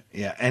Nasty.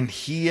 Yeah, and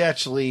he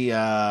actually,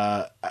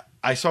 I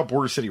saw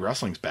Border City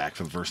Wrestling's back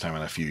for the first time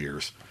in a few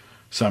years,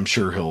 so I'm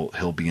sure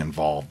he'll be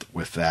involved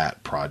with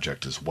that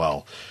project as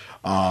well.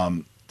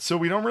 So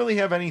we don't really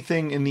have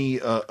anything in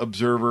the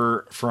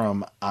Observer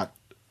from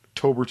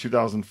October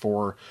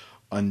 2004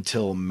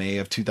 until May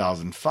of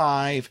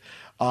 2005.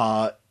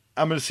 I'm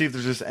going to see if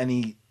there's just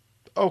any.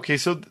 Okay,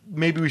 so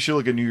maybe we should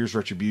look at New Year's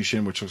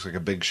Retribution, which looks like a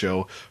big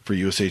show for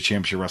USA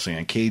Championship Wrestling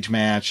and Cage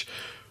Match.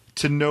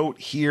 To note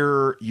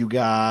here, you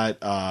got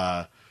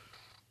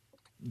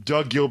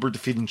Doug Gilbert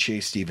defeating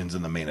Chase Stevens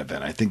in the main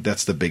event. I think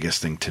that's the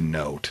biggest thing to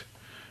note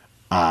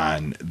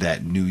on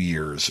that New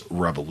Year's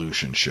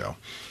Revolution show.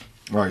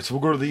 All right, so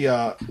we'll go to the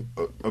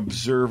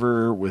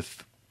Observer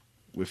with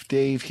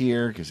Dave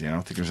here, because I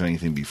don't think there's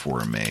anything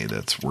before May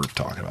that's worth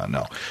talking about.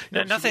 No,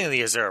 nothing in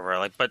the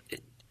Observer. But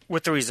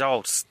with the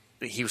results,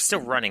 he was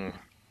still running.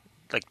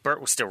 Like Burt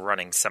was still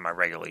running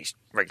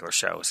semi-regular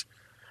shows.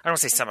 I don't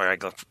want to say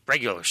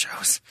semi-regular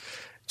shows.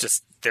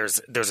 Just there's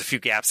a few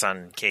gaps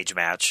on Cage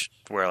Match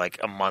where like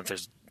a month or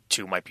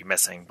two might be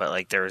missing, but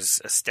like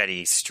there's a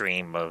steady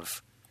stream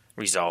of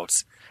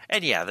results.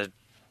 And yeah,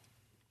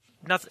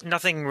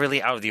 nothing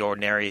really out of the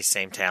ordinary.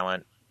 Same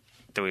talent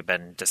that we've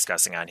been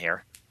discussing on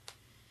here.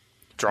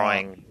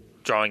 Drawing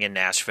in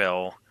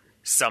Nashville.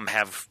 Some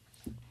have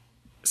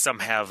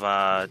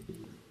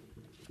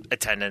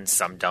attendance,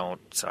 some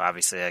don't. So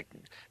obviously, if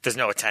there's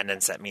no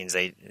attendance, that means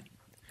if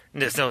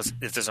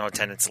there's no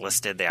attendance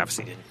listed, they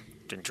obviously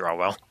didn't draw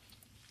well.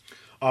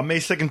 May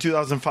 2nd,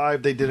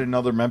 2005, they did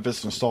another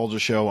Memphis Nostalgia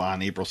show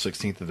on April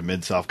 16th at the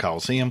Mid-South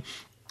Coliseum.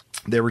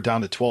 They were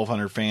down to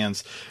 1,200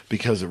 fans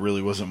because it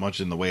really wasn't much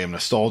in the way of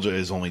nostalgia,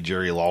 as only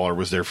Jerry Lawler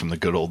was there from the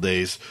good old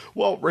days.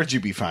 Well, Reggie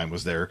B. Fine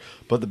was there,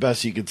 but the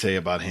best you could say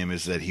about him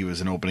is that he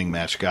was an opening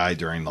match guy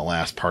during the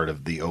last part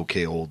of the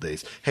OK Old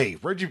Days. Hey,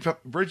 Reggie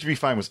B.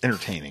 Fine was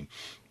entertaining.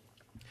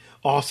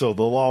 Also,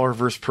 the Lawler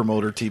vs.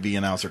 promoter TV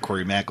announcer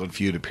Corey Macklin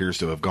feud appears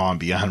to have gone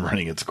beyond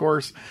running its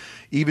course.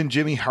 Even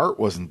Jimmy Hart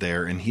wasn't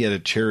there, and he had a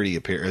charity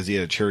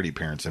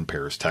appearance in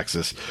Paris,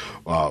 Texas,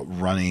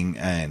 running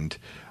and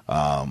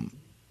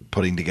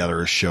putting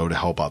together a show to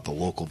help out the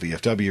local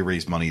VFW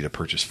raise money to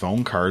purchase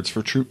phone cards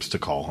for troops to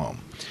call home.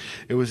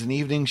 It was an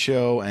evening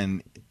show,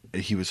 and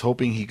he was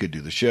hoping he could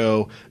do the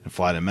show and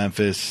fly to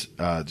Memphis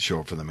to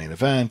show up for the main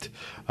event,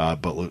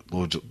 but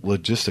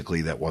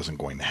logistically that wasn't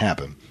going to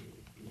happen.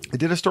 It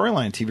did a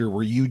storyline on TV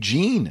where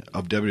Eugene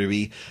of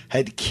WWE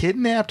had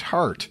kidnapped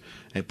Hart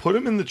and put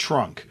him in the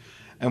trunk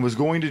and was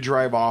going to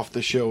drive off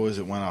the show as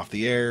it went off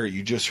the air.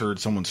 You just heard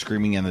someone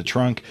screaming in the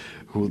trunk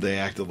who they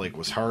acted like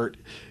was Hart,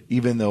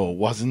 even though it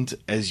wasn't.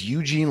 As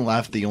Eugene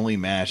left, the only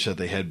match that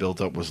they had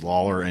built up was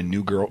Lawler and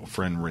new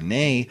girlfriend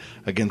Renee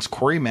against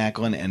Corey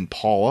Macklin and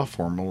Paula,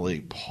 formerly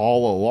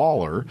Paula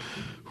Lawler,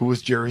 who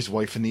was Jerry's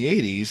wife in the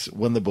 80s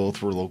when the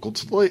both were local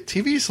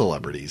TV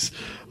celebrities.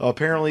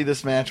 Apparently,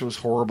 this match was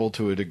horrible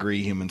to a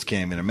degree humans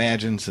can't even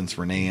imagine, since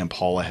Renee and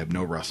Paula have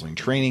no wrestling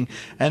training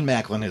and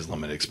Macklin has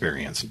limited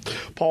experience.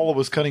 Paula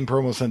was cutting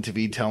promos on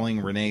TV telling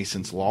Renee,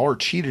 since Lawler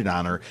cheated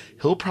on her,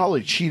 he'll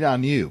probably cheat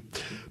on you.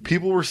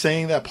 People were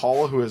saying that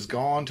Paula, who has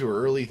gone to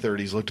her early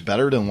 30s, looked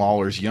better than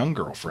Lawler's young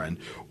girlfriend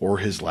or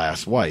his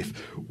last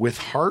wife. With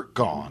Hart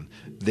gone,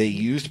 they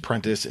used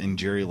Prentice in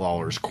Jerry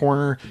Lawler's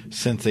corner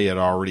since they had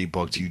already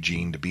booked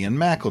Eugene to be in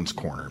Macklin's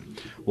corner.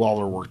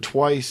 Lawler worked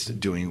twice,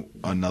 doing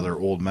another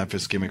old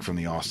Memphis gimmick from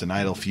the Austin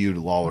Idol feud.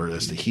 Lawler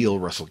as the heel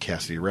wrestled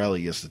Cassidy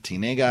Riley as the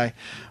TNA guy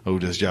who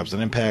does jobs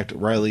on Impact.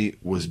 Riley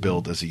was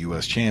billed as a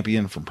U.S.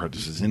 champion from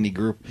Prentice's indie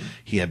group.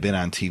 He had been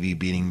on TV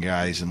beating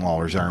guys in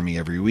Lawler's army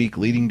every week,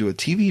 leading to a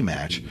TV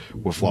match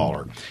with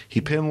Lawler. He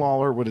pinned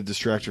Lawler with a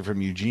distraction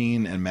from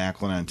Eugene and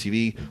Macklin on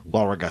TV.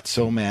 Lawler got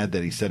so mad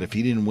that he said if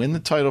he didn't win the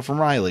title from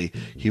Riley,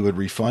 he would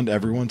refund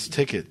everyone's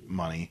ticket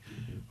money.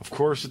 Of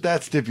course, with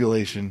that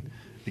stipulation,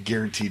 it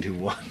guaranteed who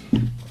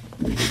won.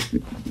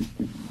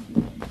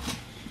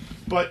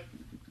 But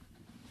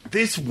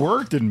this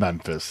worked in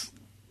Memphis.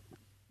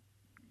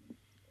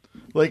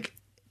 Like,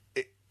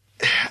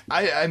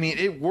 I mean,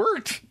 it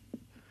worked.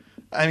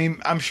 I mean,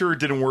 I'm sure it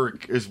didn't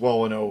work as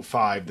well in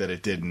 2005 that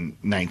it did in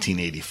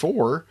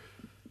 1984.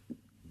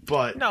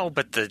 But no,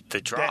 but the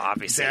draw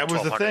obviously that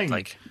was the thing.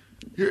 Like,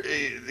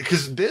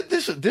 because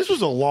this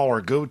was a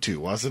Lawler go-to,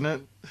 wasn't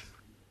it?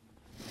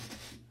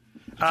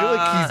 I feel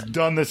like he's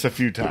done this a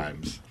few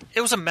times.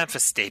 It was a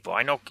Memphis staple.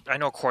 I know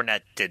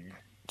Cornette did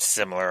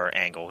similar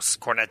angles.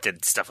 Cornette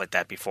did stuff like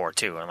that before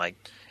too. And like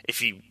if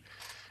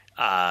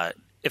the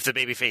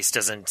babyface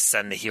doesn't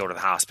send the heel to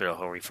the hospital,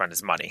 he'll refund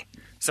his money.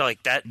 So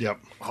like that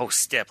whole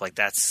stip, like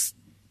that's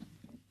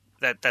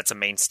a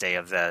mainstay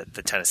of the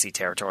Tennessee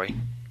territory.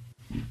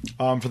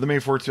 For the May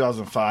 4th,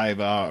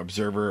 2005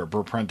 Observer,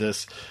 Burr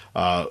Prentice,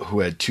 who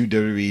had 2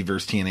 WWE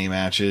vs. TNA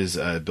matches,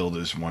 billed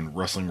as one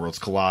Wrestling Worlds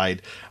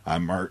Collide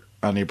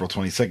on April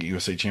 22nd,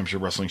 USA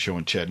Championship Wrestling show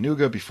in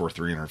Chattanooga before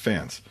 300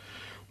 fans.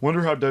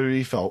 Wonder how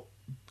WWE felt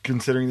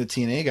considering the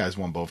TNA guys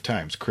won both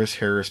times. Chris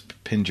Harris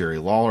pinned Jerry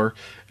Lawler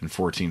in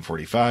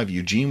 14:45.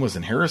 Eugene was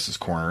in Harris's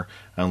corner,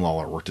 and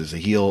Lawler worked as a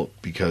heel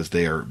because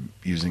they are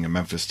using a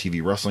Memphis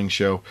TV wrestling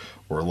show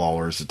where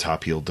Lawler is the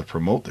top heel to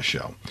promote the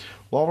show.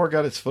 Lawler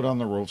got his foot on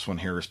the ropes when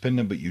Harris pinned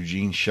him, but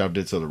Eugene shoved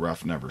it so the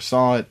ref never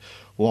saw it.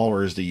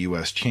 Lawler is the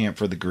U.S. champ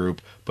for the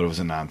group, but it was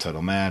a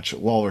non-title match.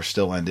 Lawler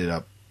still ended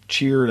up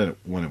cheered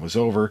when it was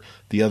over.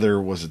 The other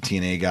was a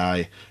TNA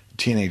guy.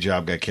 TNA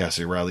job guy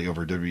Cassidy Riley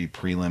over WWE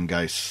prelim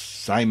guy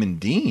Simon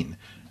Dean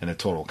in a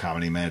total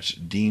comedy match.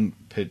 Dean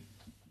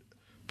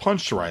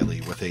punched Riley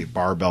with a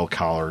barbell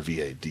collar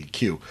via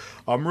DQ.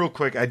 Real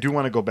quick, I do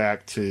want to go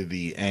back to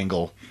the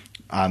angle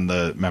on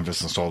the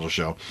Memphis Nostalgia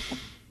show.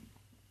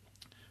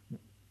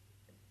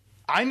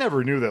 I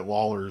never knew that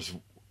Lawler's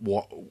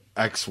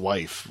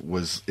ex-wife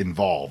was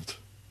involved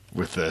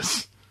with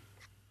this.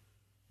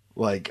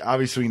 Like,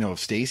 obviously we know of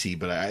Stacy,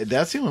 but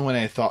that's the only one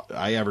I thought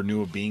I ever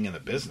knew of being in the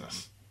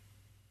business.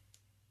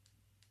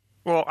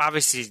 Well,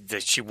 obviously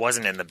that she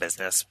wasn't in the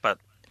business, but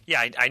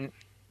yeah,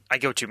 I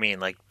get what you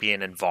mean, like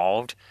being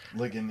involved.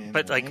 Like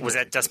but like, was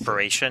that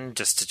desperation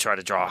just to try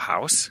to draw a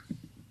house?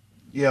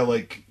 Yeah,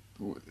 like,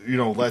 you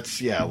know, let's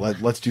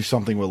do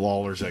something with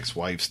Lawler's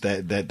ex-wives.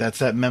 That's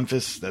that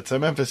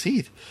Memphis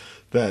heat.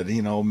 That,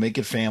 you know, make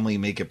it family,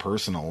 make it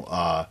personal.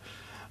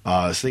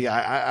 So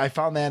yeah, I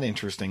found that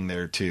interesting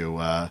there too.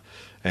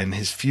 And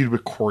his feud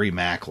with Corey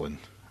Macklin.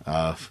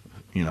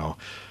 You know,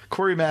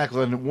 Corey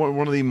Macklin,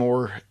 one of the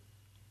more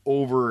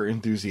over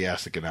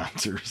enthusiastic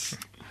announcers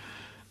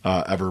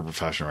ever in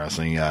professional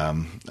wrestling.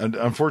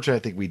 Unfortunately, I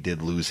think we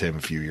did lose him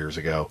a few years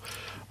ago.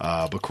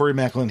 But Corey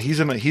Macklin, he's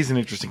an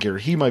interesting character.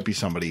 He might be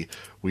somebody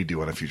we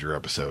do on a future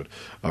episode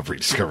of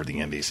Rediscover the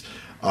Indies.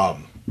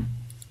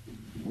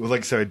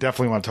 Like I said, I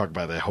definitely want to talk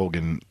about that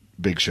Hogan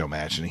Big Show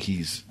match, and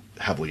he's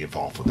heavily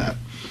involved with that.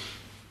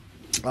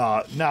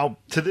 Now,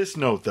 to this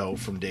note, though,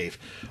 from Dave,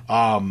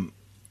 the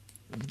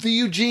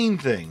Eugene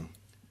thing,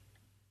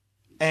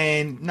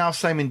 and now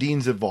Simon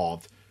Dean's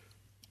involved,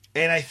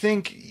 and I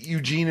think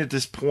Eugene at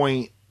this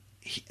point,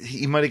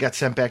 he might have got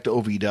sent back to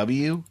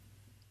OVW.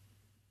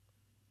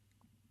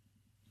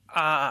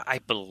 I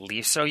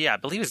believe so. Yeah, I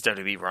believe his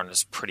WWE run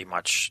is pretty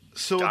much.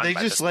 So done they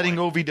by just this letting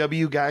point.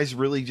 OVW guys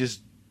really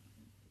just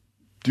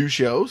do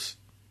shows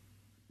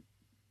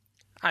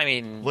I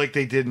mean, like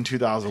they did in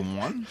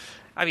 2001.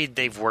 I mean,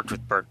 they've worked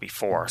with Burt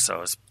before,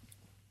 so it's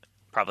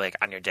probably like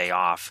on your day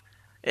off.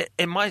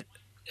 It might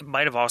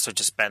have also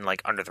just been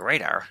like under the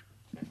radar.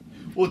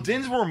 Well,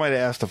 Dinsmore might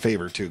have asked a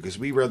favor too, because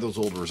we read those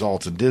old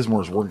results, and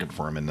Dinsmore's working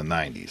for him in the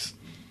 90s.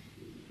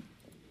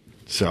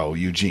 So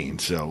Eugene,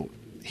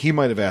 he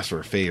might have asked for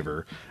a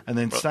favor, and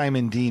then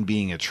Simon Dean,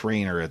 being a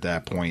trainer at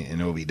that point in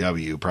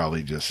OVW,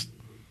 probably just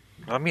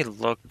Let me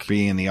look.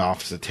 being in the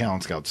office of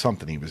Talent Scout,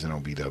 something he was in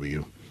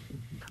OVW.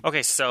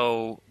 Okay,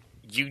 so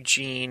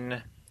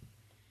Eugene's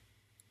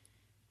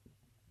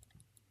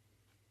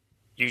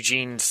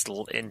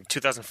in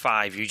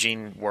 2005.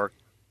 Eugene worked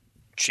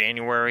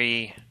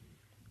January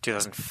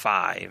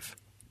 2005.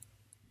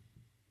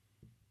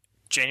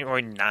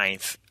 January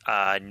 9th,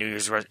 New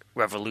Year's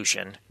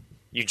Revolution.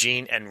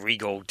 Eugene and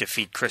Regal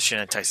defeat Christian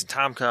and Tyson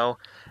Tomko.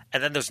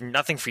 And then there's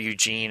nothing for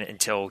Eugene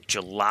until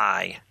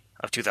July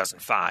of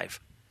 2005.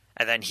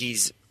 And then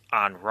he's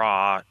on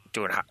Raw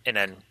doing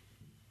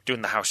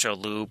the house show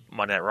loop,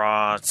 Monday Night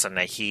Raw,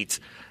 Sunday Night Heat,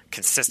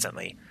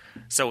 consistently.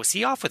 So is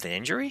he off with an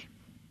injury?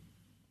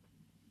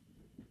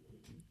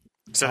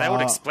 So that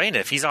would explain it.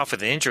 If he's off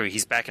with an injury,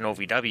 he's back in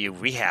OVW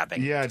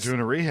rehabbing. Yeah, doing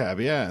a rehab,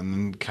 and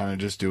then kind of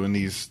just doing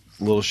these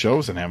little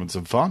shows and having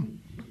some fun.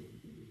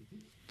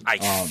 I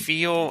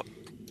feel,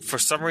 for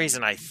some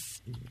reason,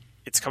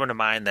 it's coming to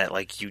mind that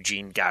like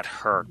Eugene got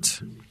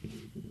hurt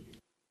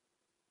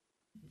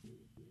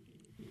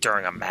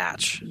during a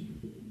match.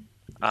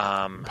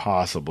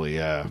 Possibly,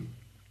 yeah.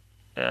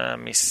 Let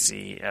me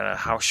see. At a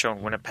house show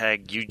in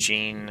Winnipeg,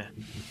 Eugene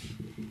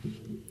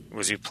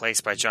was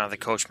replaced by Jonathan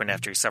Coachman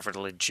after he suffered a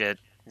legit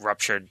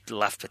ruptured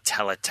left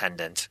patella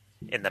tendon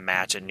in the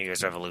match at New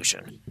Year's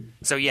Revolution.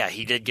 So yeah,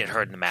 he did get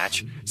hurt in the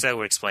match, so that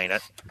would explain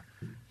it.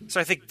 So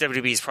I think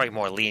WWE is probably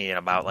more lenient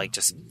about like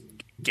just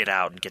get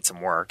out and get some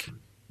work.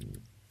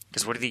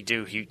 Because what did he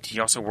do? He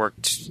also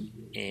worked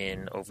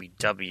in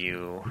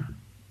OVW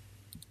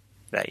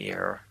that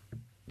year.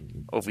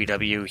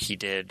 OVW, he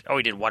did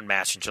one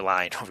match in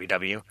July in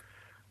OVW.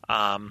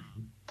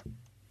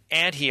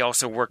 And he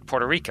also worked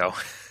Puerto Rico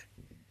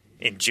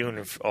in June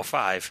of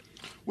 2005.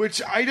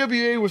 Which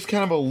IWA was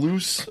kind of a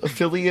loose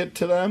affiliate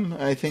to them,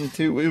 I think,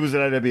 too. It was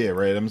at IWA,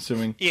 right? I'm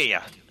assuming?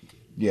 Yeah.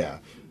 Yeah.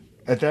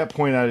 At that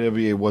point,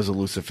 IWA was a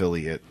loose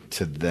affiliate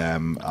to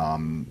them.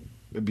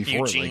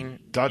 Before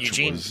Dutch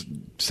was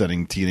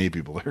sending TNA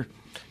people there.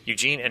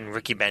 Eugene and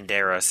Ricky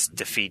Banderas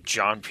defeat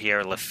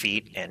Jean-Pierre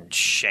Lafitte and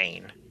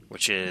Shane,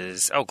 which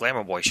is... Oh,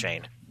 Glamour Boy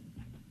Shane.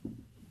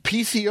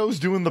 PCO's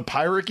doing the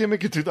pirate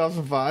gimmick in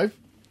 2005?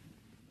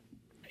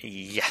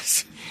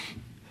 Yes.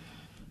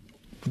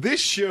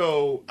 This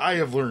show, I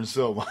have learned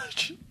so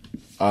much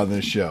on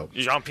this show.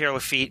 Jean-Pierre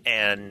Lafitte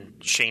and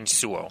Shane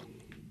Suo.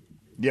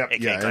 Yep,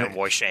 a.k.a. Glamour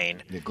Boy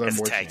Shane. Yeah, Glamour as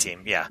a Boy tag Shane.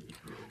 team, yeah.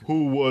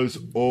 Who was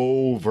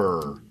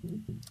over.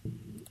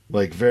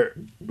 Like, very,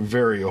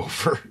 very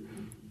over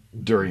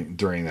during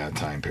that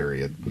time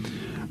period.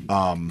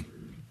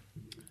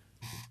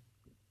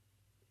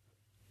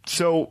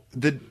 So,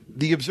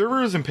 the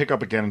Observer doesn't pick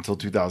up again until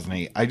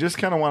 2008. I just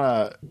kind of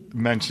want to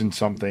mention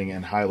something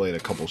and highlight a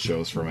couple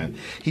shows from it.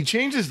 He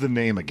changes the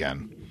name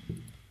again.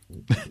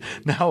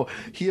 Now,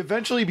 he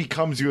eventually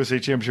becomes USA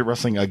Championship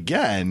Wrestling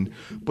again,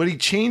 but he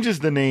changes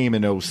the name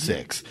in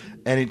 2006,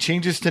 and it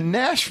changes to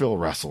Nashville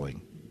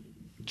Wrestling.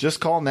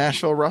 Just call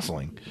Nashville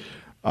Wrestling.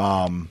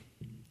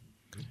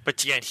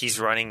 But yet he's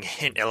running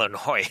in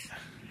Illinois.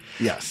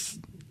 Yes.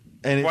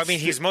 And well, I mean,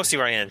 he's mostly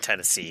running in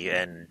Tennessee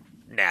and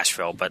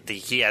Nashville, but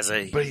he's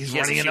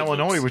running in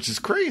Illinois, which is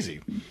crazy.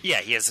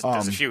 Yeah, there's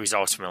a few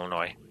results from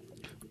Illinois.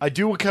 I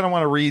do kind of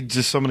want to read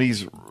just some of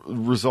these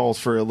results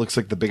for it looks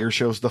like the bigger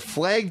shows. The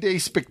Flag Day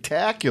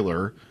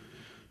Spectacular,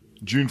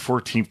 June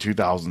 14th,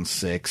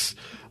 2006.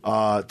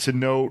 To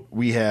note,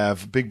 we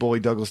have Big Bully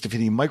Douglas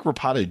defeating Mike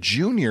Rapata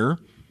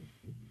Jr.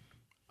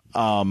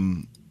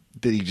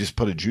 Did he just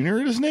put a junior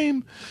in his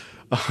name?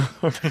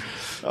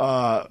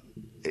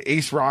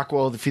 Ace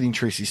Rockwell defeating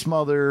Tracy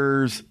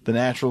Smothers. The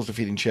Naturals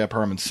defeating Chad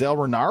Harmon. Sal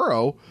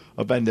Renaro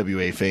of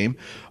NWA fame.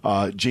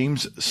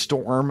 James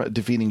Storm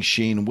defeating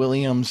Shane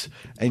Williams.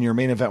 And your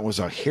main event was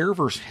a hair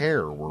versus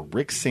hair where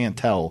Rick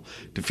Santel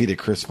defeated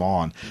Chris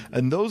Vaughn.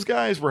 And those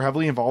guys were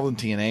heavily involved in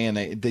TNA,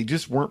 and they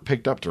just weren't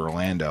picked up to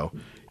Orlando.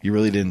 You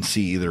really didn't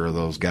see either of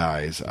those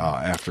guys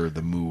after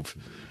the move.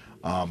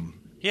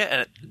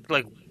 Yeah,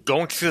 and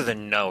going through the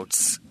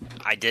notes,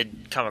 I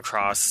did come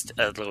across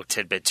a little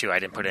tidbit too. I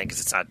didn't put it in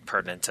because it's not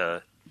pertinent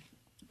to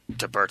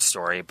Bert's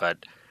story, but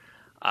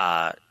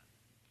a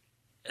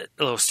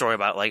little story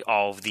about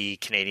all of the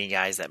Canadian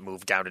guys that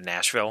moved down to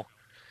Nashville.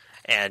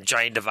 And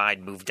Giant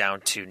Divine moved down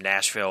to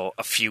Nashville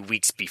a few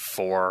weeks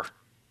before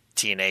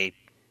TNA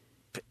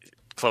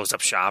closed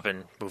up shop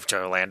and moved to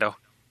Orlando.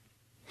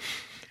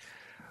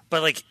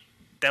 But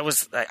that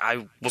was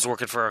I was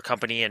working for a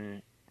company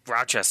in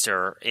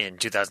Rochester in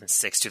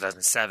 2006,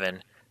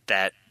 2007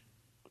 that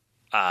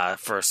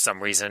for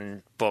some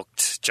reason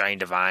booked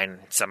Giant Divine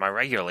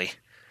semi-regularly,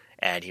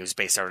 and he was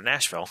based out of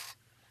Nashville.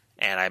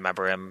 And I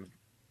remember him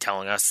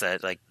telling us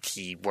that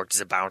he worked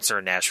as a bouncer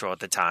in Nashville at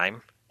the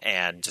time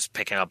and just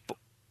picking up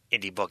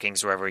indie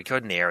bookings wherever he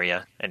could in the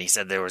area. And he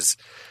said there was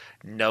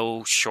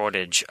no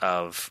shortage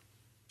of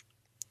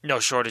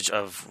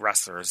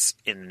wrestlers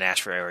in the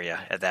Nashville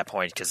area at that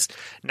point, because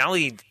not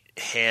only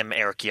him,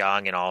 Eric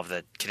Young, and all of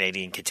the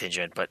Canadian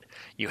contingent, but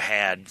you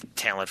had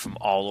talent from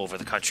all over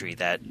the country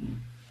that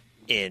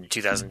in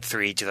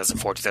 2003,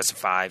 2004,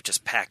 2005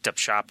 just packed up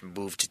shop and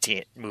moved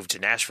to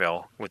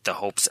Nashville with the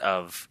hopes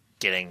of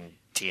getting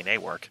TNA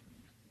work.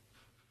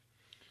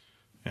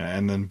 Yeah,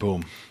 and then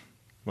boom.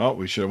 Well,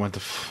 we should have went to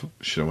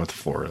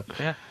Florida.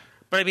 Yeah,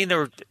 but I mean,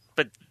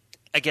 but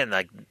again,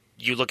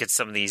 you look at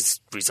some of these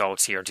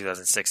results here in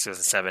 2006,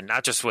 2007,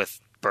 not just with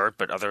Burt,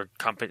 but other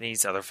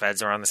companies, other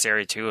feds around this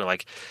area too.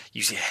 And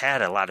you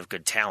had a lot of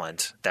good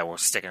talent that were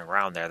sticking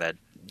around there that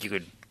you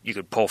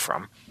could pull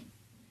from.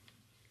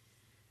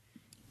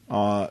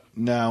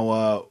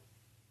 Now,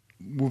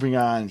 moving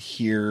on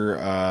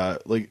here,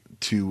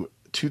 to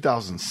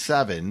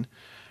 2007,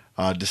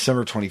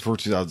 December 24th,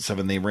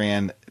 2007, they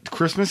ran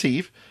Christmas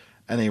Eve,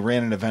 and they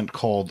ran an event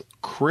called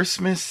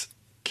Christmas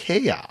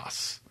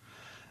Chaos.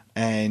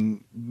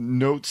 And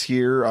notes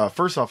here,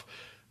 first off,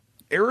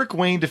 Eric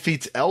Wayne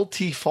defeats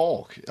LT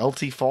Falk.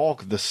 LT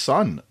Falk, the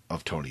son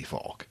of Tony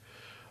Falk.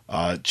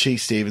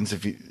 Chase Stevens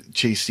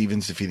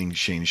defeating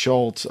Shane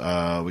Schultz.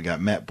 We got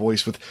Matt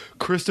Boyce with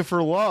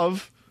Christopher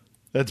Love.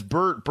 That's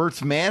Bert.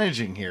 Bert's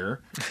managing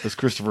here. That's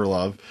Christopher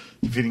Love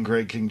defeating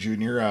Greg King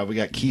Jr. We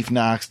got Keith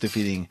Knox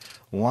defeating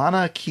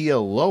Lana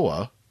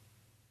Kialoa.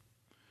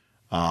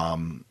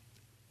 And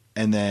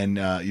then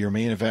your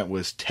main event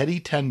was Teddy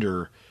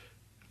Tender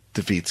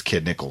defeats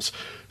Kid Nichols.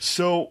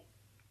 So,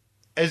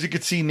 as you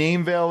can see,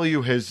 name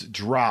value has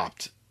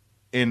dropped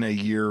in a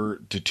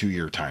 1 to 2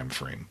 year time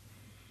frame.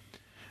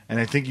 And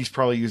I think he's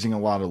probably using a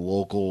lot of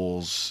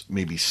locals,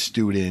 maybe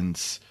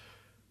students,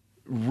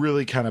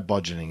 really kind of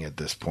budgeting at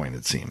this point,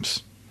 it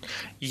seems.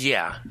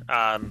 Yeah.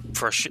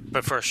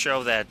 But for a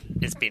show that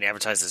is being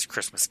advertised as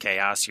Christmas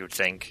Chaos, you would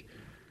think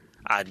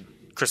on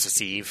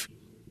Christmas Eve,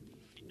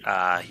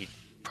 he'd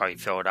probably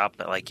fill it up.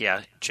 But,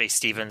 Chase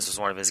Stevens was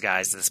one of his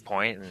guys at this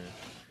point,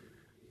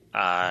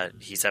 and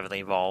he's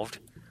heavily involved.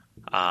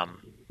 But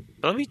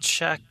let me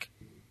check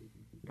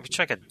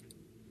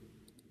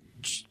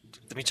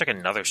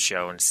another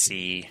show and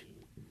see.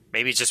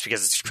 Maybe just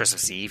because it's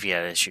Christmas Eve, he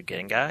had an issue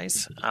getting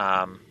guys.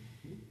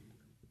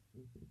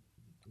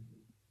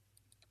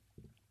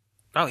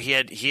 He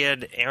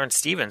had Aaron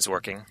Stevens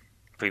working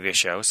previous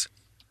shows.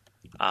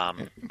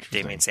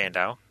 Damien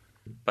Sandow,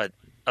 but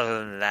other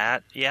than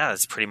that, that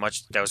was pretty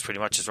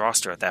much his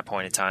roster at that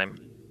point in time.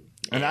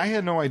 And I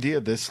had no idea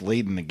this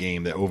late in the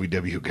game that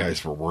OVW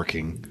guys were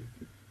working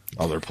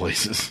other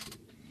places.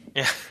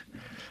 Yeah.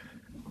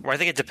 Well, I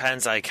think it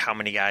depends, how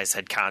many guys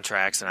had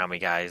contracts and how many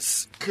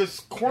guys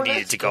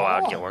needed to go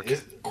out and get work.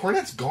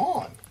 Cornette's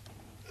gone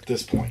at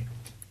this point.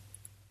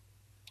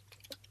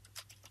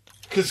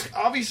 Because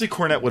obviously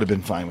Cornette would have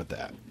been fine with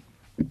that.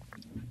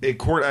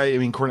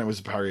 Cornette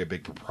was probably a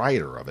big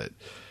proprietor of it.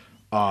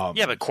 But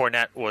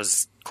Cornette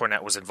was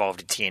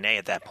involved in TNA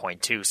at that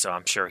point too, so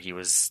I'm sure he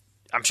was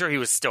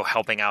still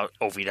helping out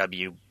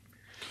OVW,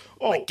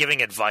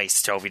 giving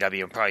advice to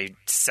OVW, and probably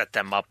set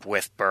them up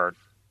with Bert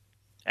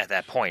at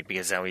that point,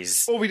 because now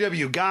he's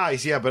OVW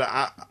guys,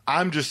 but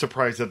I'm just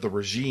surprised at the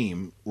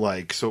regime,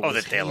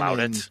 that they allowed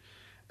it.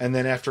 And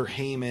then after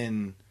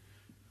Heyman,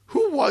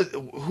 who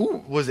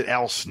was it?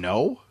 Al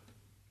Snow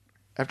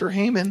after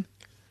Heyman.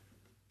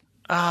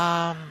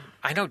 I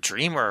know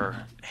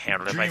Dreamer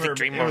handled it. I think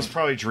Dreamer, it was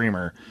probably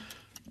Dreamer.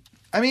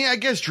 I mean, I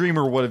guess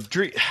Dreamer would have.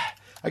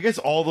 I guess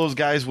all those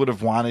guys would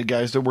have wanted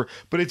guys to work,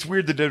 but it's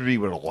weird the WWE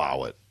would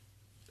allow it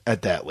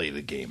at that late of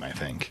the game, I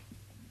think.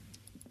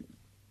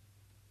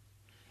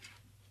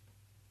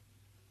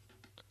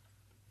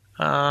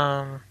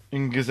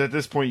 Because at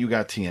this point you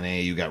got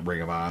TNA, you got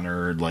Ring of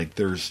Honor,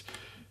 there's,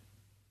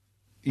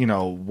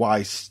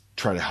 why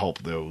try to help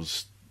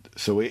those?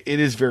 So it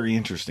is very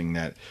interesting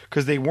that,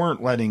 because they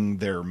weren't letting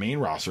their main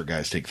roster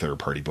guys take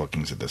third-party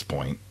bookings at this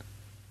point.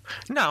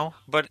 No,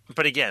 but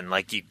again,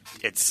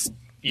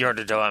 you're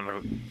under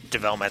a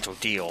developmental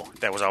deal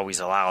that was always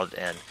allowed,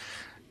 and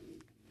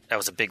that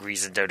was a big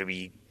reason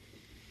WWE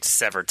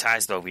severed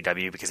ties to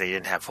OVW, because they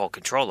didn't have full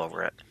control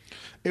over it.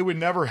 It would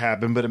never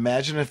happen, but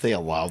imagine if they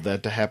allowed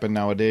that to happen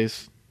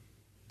nowadays.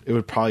 It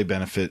would probably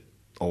benefit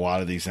a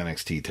lot of these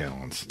NXT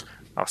talents.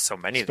 Oh, so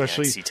many of the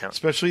NXT talents.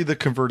 Especially the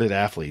converted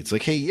athletes.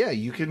 Hey,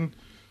 you can...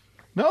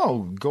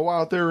 No, go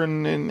out there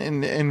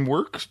and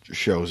work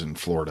shows in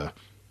Florida.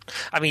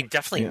 I mean,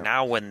 definitely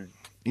now when...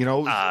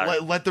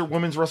 let their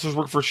women's wrestlers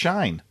work for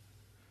Shine.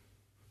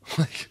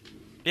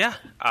 Yeah.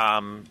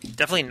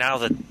 Definitely now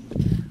that...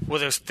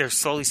 Well, they're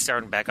slowly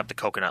starting back up the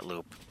Coconut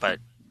Loop, but,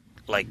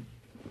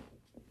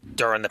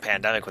 during the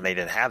pandemic when they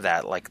didn't have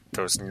that,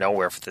 there was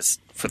nowhere for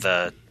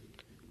the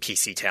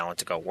PC talent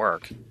to go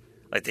work.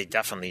 They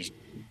definitely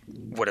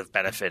would have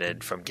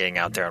benefited from getting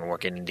out there and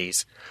working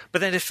indies.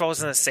 But then it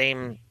falls in the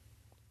same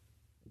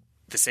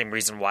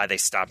reason why they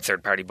stopped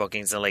third-party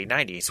bookings in the late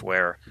 90s,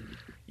 where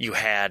you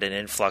had an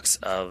influx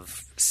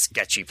of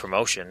sketchy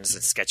promotions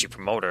and sketchy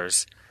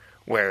promoters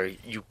where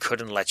you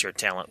couldn't let your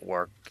talent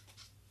work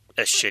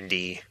a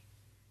shindy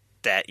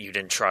that you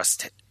didn't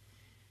trust.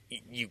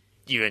 You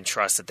didn't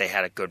trust that they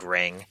had a good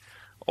ring,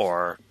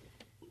 or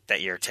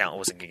that your talent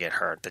wasn't going to get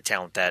hurt. The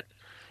talent that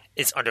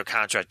is under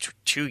contract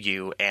to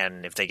you,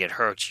 and if they get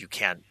hurt, you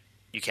can't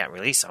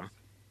release them.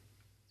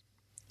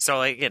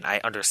 So again, I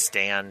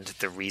understand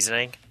the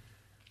reasoning,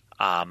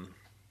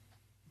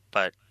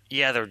 but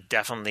yeah, there's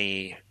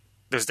definitely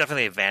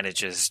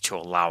advantages to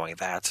allowing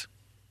that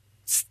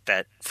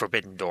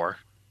forbidden door.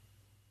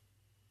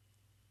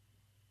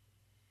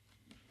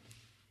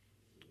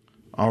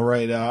 All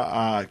right,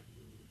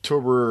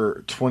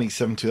 October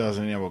 27,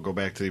 2008, we'll go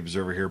back to the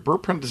Observer here.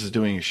 Burt Prentice is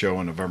doing a show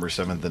on November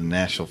 7th at the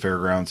Nashville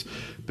Fairgrounds,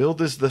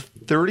 billed as the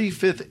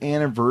 35th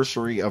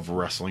anniversary of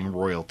wrestling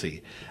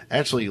royalty.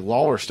 Actually,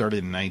 Lawler started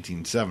in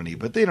 1970,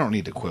 but they don't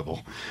need to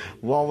quibble.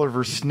 Lawler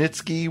vs.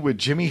 Snitsky with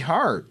Jimmy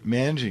Hart.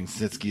 Managing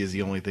Snitsky is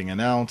the only thing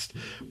announced,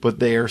 but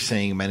they are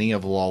saying many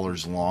of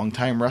Lawler's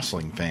longtime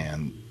wrestling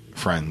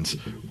friends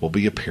will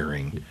be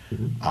appearing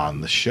on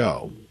the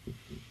show.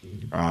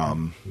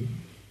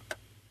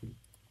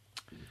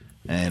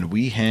 And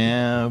we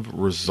have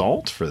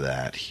results for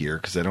that here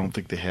because I don't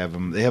think they have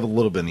them. They have a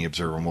little bit in the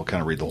Observer, and we'll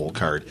kind of read the whole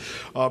card.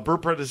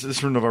 Burt Prentice, this is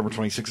from November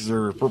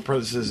 26th. Burt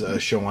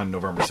Prentice's show on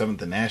November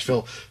 7th in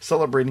Nashville,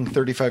 celebrating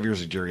 35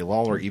 years of Jerry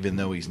Lawler, even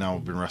though he's now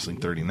been wrestling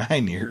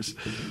 39 years.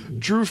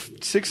 Drew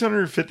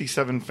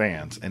 657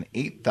 fans and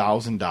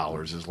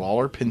 $8,000 as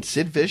Lawler pinned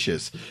Sid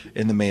Vicious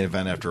in the main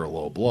event after a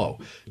low blow.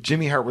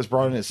 Jimmy Hart was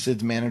brought in as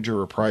Sid's manager,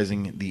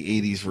 reprising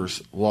the 80s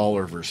versus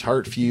Lawler versus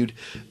Hart feud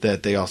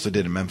that they also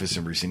did in Memphis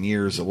in recent years.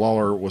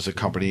 Lawler was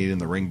accompanied in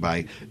the ring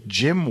by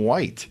Jim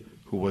White,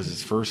 who was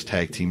his first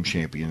tag team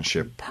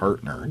championship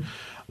partner.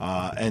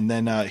 And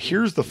then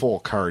here's the full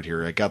card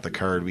here. I got the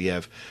card. We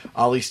have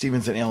Ollie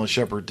Stevens and Alan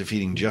Shepard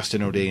defeating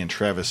Justin O'Day and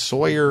Travis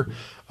Sawyer.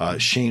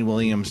 Shane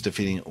Williams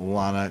defeating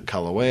Lana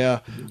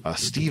Kalawea.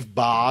 Steve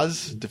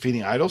Boz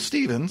defeating Idol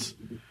Stevens.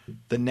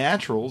 The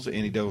Naturals,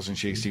 Andy Douglas and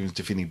Shake Stevens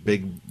defeating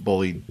Big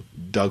Bully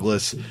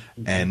Douglas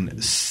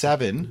and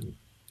Seven,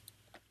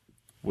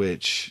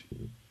 which...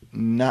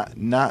 Not.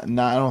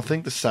 I don't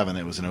think the 7.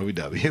 It was an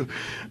OVW.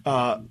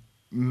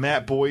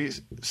 Matt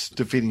Boyce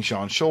defeating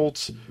Sean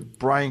Schultz.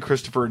 Brian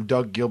Christopher and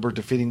Doug Gilbert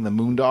defeating the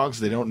Moondogs.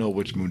 They don't know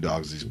which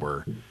Moondogs these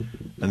were.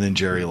 And then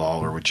Jerry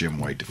Lawler with Jim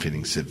White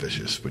defeating Sid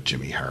Vicious with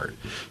Jimmy Hart.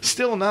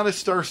 Still not as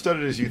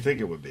star-studded as you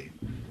think it would be.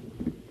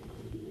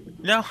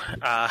 No.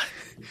 Yeah,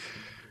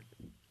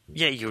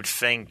 you would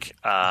think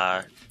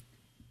 30.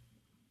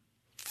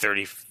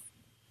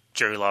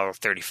 Jerry Lawler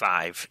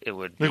 35. It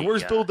would. Like, be,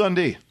 where's Bill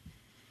Dundee?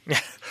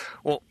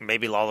 Well,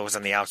 maybe Lawler was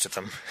on the outs with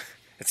him.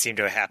 It seemed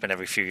to happen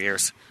every few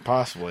years.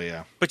 Possibly,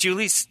 yeah. But you at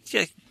least,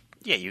 yeah,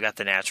 you got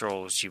the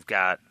Naturals, you've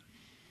got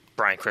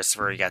Brian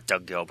Christopher, you got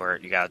Doug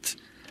Gilbert, you got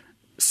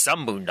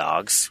some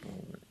Moondogs.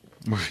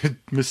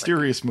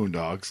 Mysterious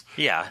Moondogs.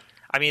 Yeah.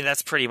 I mean,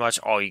 that's pretty much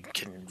all you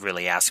can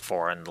really ask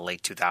for in the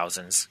late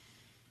 2000s.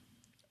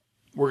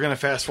 We're going to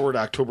fast forward to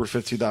October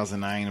 5th,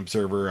 2009.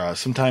 Observer,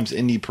 sometimes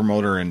indie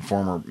promoter and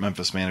former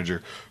Memphis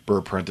manager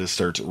Burt Prentice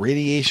starts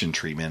radiation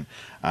treatment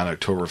on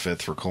October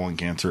 5th for colon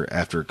cancer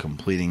after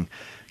completing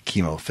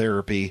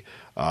chemotherapy.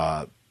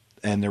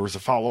 And there was a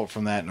follow-up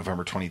from that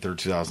November 23rd,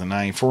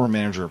 2009. Former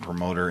manager and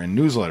promoter and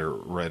newsletter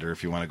writer,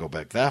 if you want to go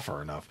back that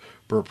far enough,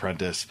 Burt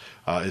Prentice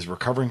is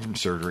recovering from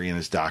surgery, and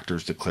his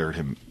doctors declared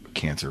him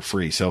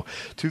cancer-free. So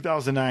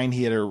 2009,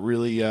 he had a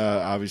really,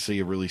 obviously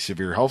a really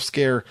severe health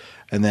scare,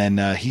 and then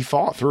he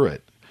fought through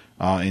it.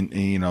 And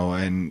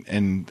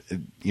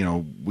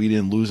we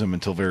didn't lose him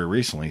until very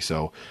recently.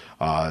 So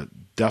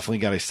definitely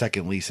got a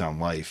second lease on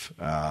life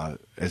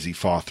as he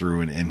fought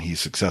through, and he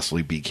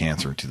successfully beat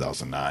cancer in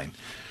 2009.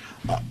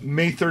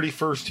 May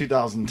 31st,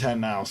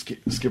 2010 now,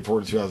 skip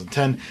forward to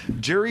 2010.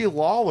 Jerry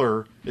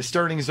Lawler is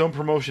starting his own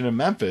promotion in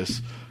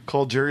Memphis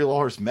called Jerry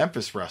Lawler's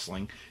Memphis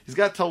Wrestling. He's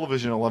got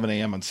television at 11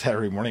 a.m. on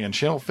Saturday morning on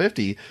Channel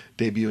 50,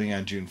 debuting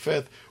on June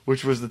 5th,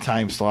 which was the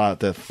time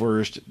slot that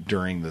flourished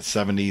during the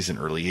 70s and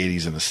early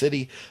 80s in the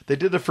city. They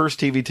did the first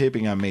TV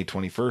taping on May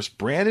 21st.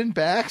 Brandon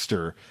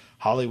Baxter,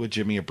 Hollywood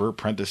Jimmy, and Burt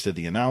Prentice did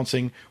the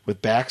announcing,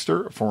 with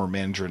Baxter, a former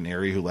manager in the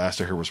area who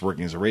last I heard was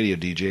working as a radio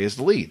DJ, as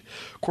the lead.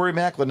 Corey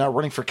Macklin, now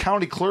running for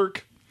county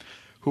clerk,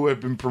 who had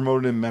been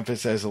promoted in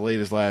Memphis as late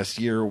as last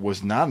year,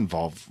 was not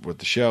involved with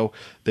the show.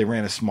 They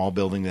ran a small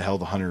building that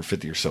held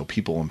 150 or so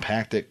people and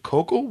packed it.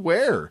 Coco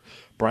Ware,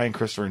 Brian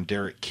Christopher, and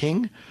Derek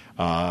King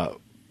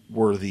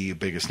were the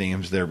biggest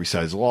names there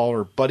besides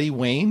Lawler. Buddy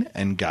Wayne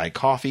and Guy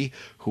Coffey,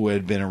 who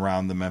had been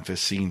around the Memphis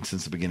scene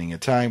since the beginning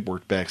of time,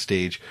 worked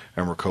backstage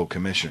and were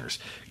co-commissioners.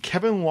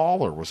 Kevin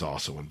Lawler was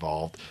also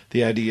involved.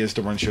 The idea is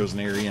to run shows in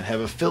the area and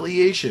have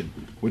affiliation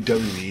with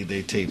WWE.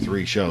 They taped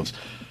 3 shows.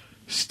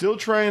 Still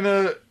trying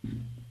to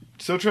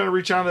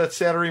reach out to that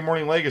Saturday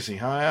morning legacy,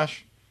 huh,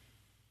 Ash?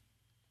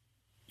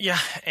 Yeah,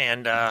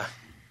 and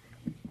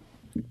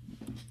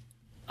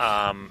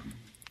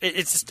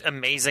it's just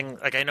amazing.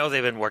 Like, I know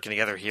they've been working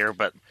together here,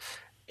 but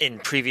in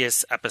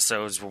previous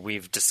episodes where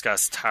we've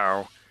discussed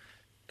how,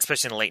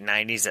 especially in the late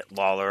 90s, that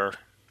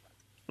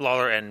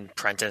Lawler and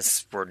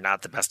Prentice were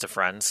not the best of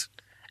friends,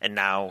 and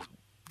now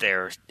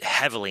they're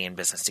heavily in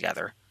business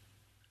together.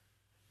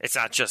 It's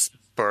not just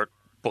Burt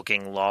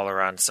booking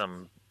Lawler on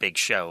some big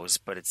shows,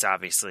 but it's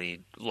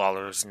obviously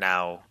Lawler's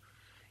now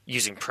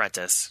using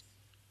Prentice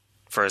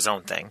for his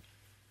own thing.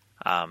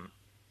 They're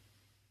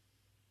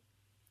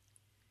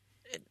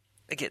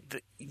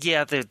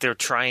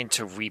trying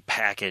to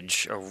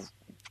repackage or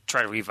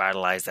try to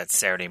revitalize that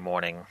Saturday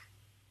morning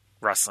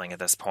wrestling at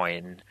this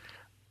point. And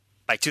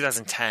by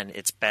 2010,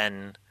 it's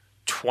been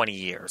 20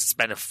 years. It's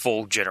been a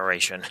full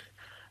generation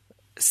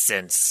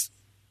since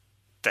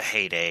the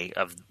heyday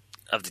of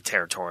the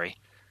territory.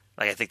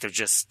 Like, I think they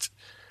just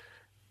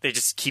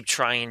keep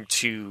trying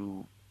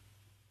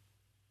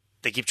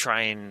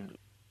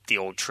the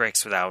old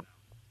tricks without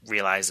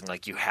realizing,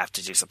 like, you have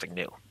to do something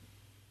new.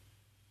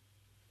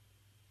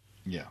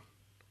 Yeah.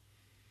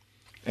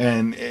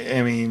 And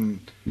I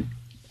mean,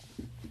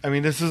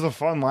 this is a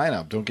fun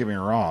lineup, don't get me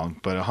wrong,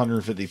 but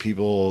 150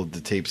 people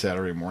to tape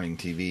Saturday morning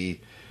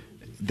TV,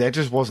 that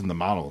just wasn't the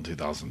model in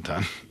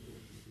 2010.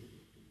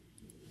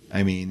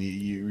 I mean,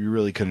 you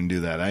really couldn't do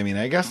that. I mean,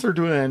 I guess they're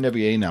doing it in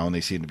NWA now, and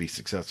they seem to be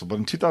successful. But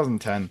in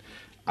 2010,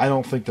 I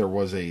don't think there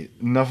was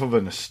enough of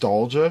a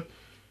nostalgia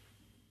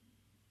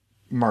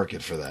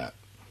market for that,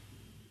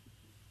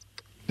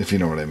 if you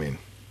know what I mean.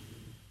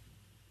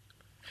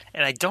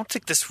 And I don't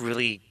think this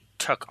really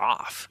took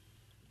off.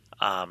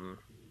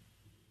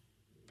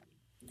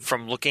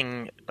 From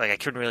looking, like, I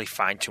couldn't really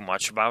find too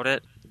much about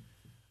it,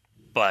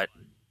 but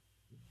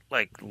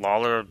like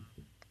Lawler,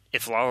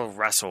 if Lawler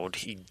wrestled,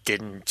 if he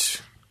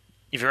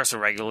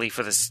wrestled regularly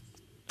for this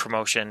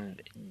promotion,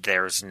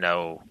 there's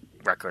no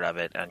record of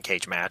it on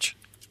Cage Match.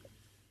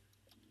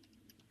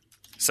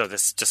 So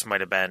this just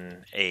might have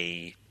been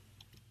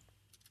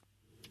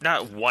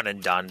not one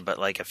and done, but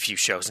like a few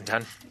shows and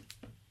done.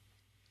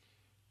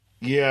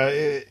 Yeah,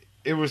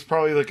 it was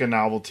probably like a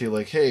novelty,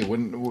 like, hey,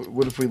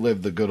 what if we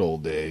lived the good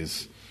old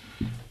days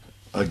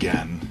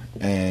again?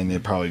 And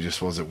it probably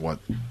just wasn't what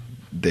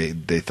they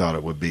thought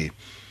it would be.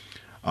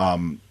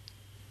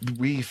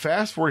 We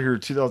fast forward here to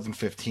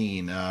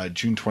 2015,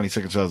 June 22nd,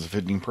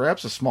 2015.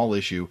 Perhaps a small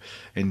issue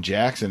in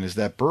Jackson is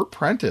that Burt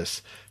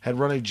Prentice had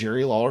run a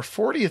Jerry Lawler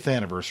 40th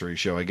anniversary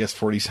show. I guess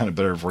 40 sounded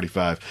better than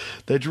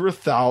 45. That drew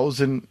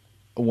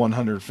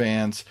 1,100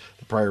 fans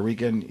the prior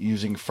weekend,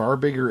 using far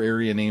bigger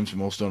area names,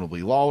 most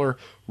notably Lawler,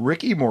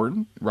 Ricky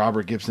Morton,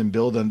 Robert Gibson,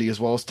 Bill Dundee, as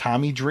well as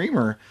Tommy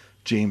Dreamer,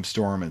 James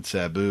Storm, and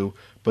Sabu.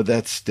 But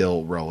that's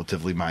still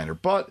relatively minor.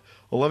 But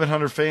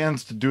 1,100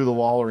 fans to do the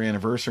Lawler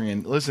anniversary.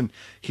 And listen,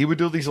 he would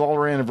do these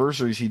Lawler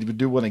anniversaries. He would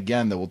do one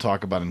again that we'll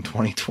talk about in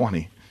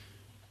 2020.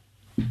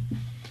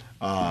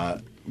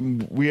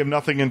 We have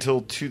nothing until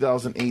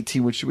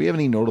 2018, which do we have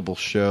any notable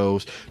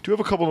shows? Do we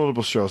have a couple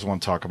notable shows I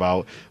want to talk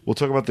about? We'll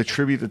talk about the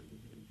tribute to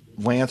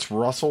Lance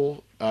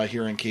Russell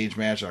here in Cage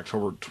Match,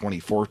 October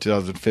 24th,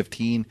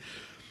 2015.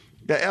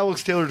 Got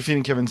Alex Taylor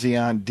defeating Kevin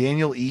Zeon.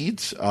 Daniel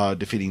Eads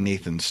defeating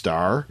Nathan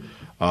Starr.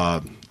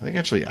 I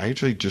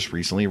actually just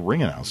recently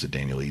ring announced a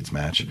Daniel Eads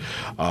match.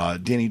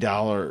 Danny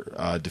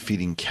Dollar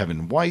defeating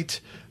Kevin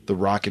White. The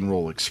Rock and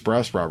Roll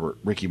Express,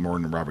 Ricky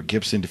Morton and Robert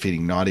Gibson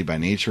defeating Naughty by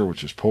Nature,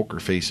 which was Poker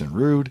Face and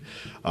Rude.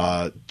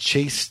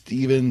 Chase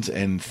Stevens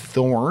and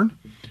Thorne,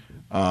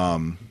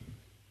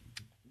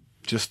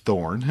 just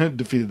Thorne,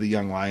 defeated the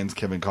Young Lions,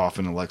 Kevin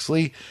Coffin and Lex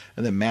Lee.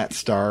 And then Matt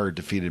Starr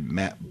defeated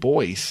Matt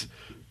Boyce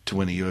to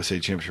win the USA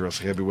Championship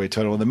Wrestling Heavyweight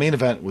title. And the main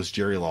event was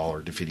Jerry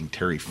Lawler defeating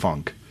Terry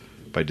Funk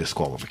by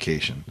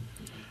disqualification.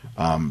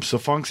 So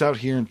Funk's out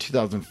here in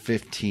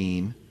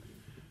 2015.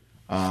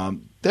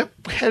 That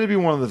had to be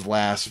one of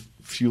the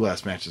few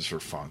last matches for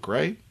Funk,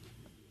 right?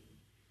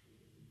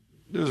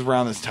 It was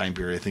around this time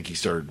period. I think he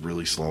started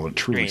really slowing it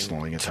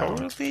down.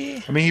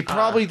 Totally. I mean, he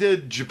probably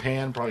did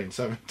Japan probably in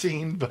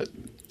 17, but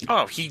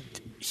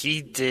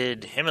he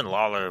did. Him and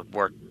Lawler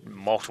worked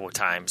multiple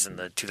times in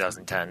the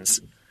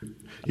 2010s.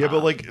 Yeah,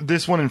 but like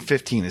this one in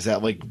 15, is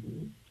that like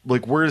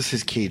where does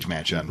his cage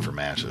match end for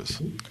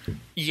matches?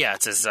 Yeah,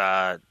 it's his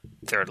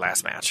third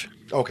last match.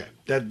 Okay,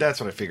 that's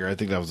what I figured. I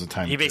think that was the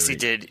time. He basically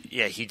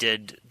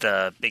did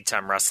the big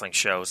time wrestling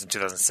shows in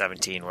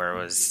 2017,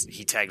 where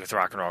he tagged with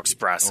Rock and Roll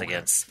Express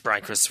against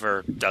Brian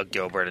Christopher, Doug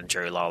Gilbert, and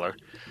Jerry Lawler,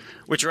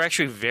 which are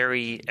actually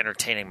very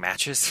entertaining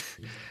matches.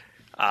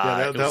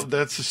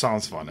 That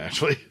sounds fun,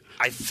 actually.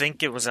 I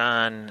think it was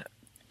on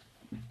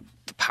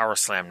the Power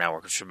Slam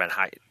Network, which should have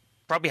been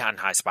probably on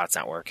High Spots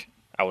Network,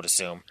 I would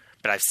assume.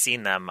 But I've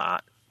seen them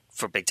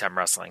for Big Time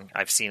Wrestling.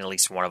 I've seen at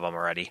least one of them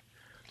already.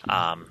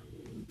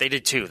 They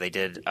did two. They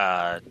did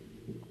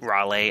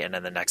Raleigh and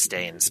then the next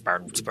day in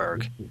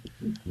Spartansburg.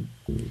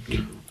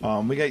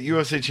 We got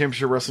USA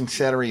Championship Wrestling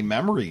Saturday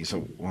Memories.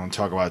 I want to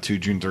talk about too.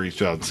 June 30th,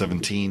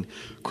 2017.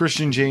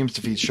 Christian James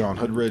defeats Sean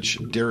Hoodrich.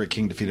 Derek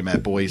King defeated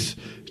Matt Boyce.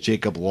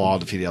 Jacob Law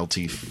defeated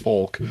LT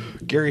Folk.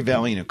 Gary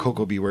Valiant and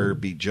Coco Beware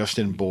beat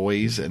Justin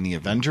Boyes and the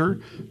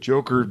Avenger.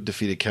 Joker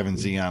defeated Kevin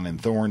Zeon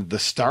and Thorne. The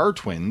Star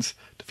Twins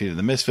defeated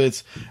the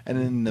Misfits. And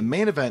in the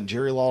main event,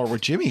 Jerry Lawler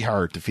with Jimmy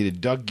Hart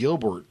defeated Doug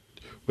Gilbert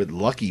with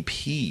Lucky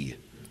P.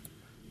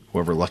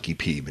 Whoever Lucky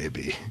P may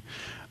be.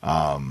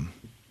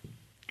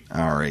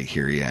 All right,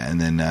 here, yeah.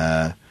 And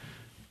then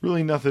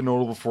really nothing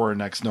notable for our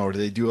next note.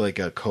 They do like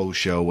a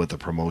co-show with a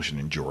promotion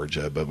in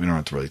Georgia, but we don't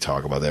have to really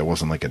talk about that. It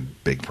wasn't like a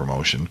big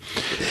promotion.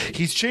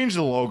 He's changed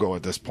the logo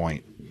at this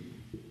point.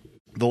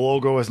 The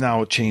logo has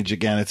now changed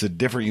again. It's a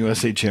different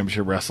USA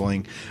Championship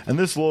Wrestling, and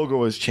this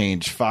logo has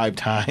changed 5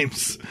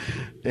 times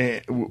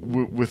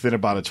within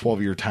about a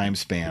 12-year time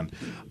span.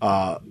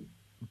 But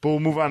we'll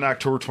move on to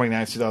October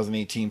 29th,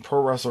 2018.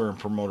 Pro wrestler and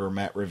promoter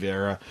Matt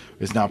Rivera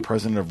is now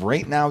president of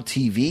Right Now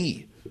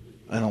TV,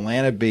 an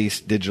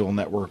Atlanta-based digital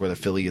network with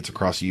affiliates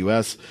across the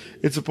U.S.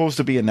 It's supposed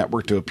to be a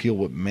network to appeal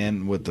with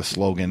men with the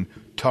slogan,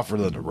 tougher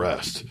than the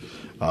rest.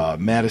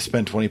 Matt has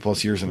spent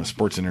 20-plus years in the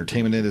sports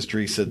entertainment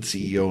industry, said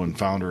CEO and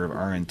founder of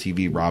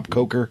RNTV Rob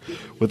Coker.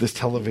 With his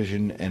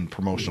television and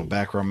promotional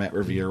background, Matt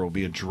Riviere will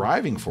be a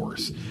driving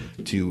force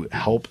to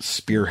help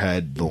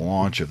spearhead the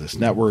launch of this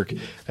network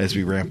as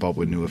we ramp up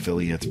with new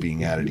affiliates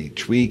being added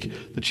each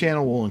week. The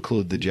channel will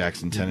include the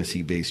Jackson,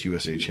 Tennessee-based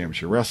USA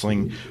Championship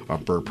Wrestling,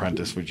 Burr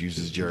Prentice, which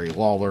uses Jerry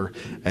Lawler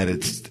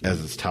as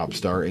its top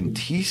star, and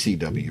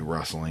TCW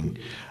Wrestling.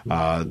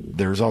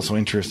 There's also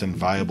interest in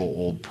viable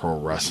old pro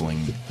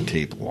wrestling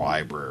tape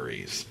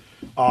libraries.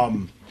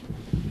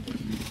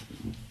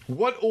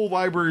 What old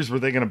libraries were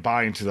they going to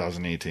buy in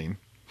 2018?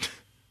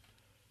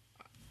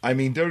 I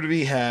mean,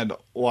 WWE had a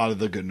lot of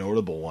the good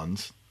notable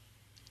ones.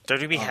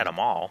 WWE had them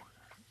all.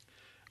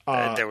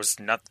 There was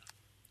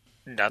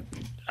it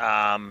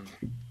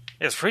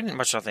was pretty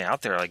much nothing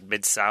out there. Like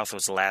Mid-South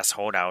was the last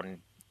holdout, and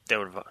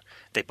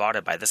they bought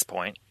it by this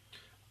point.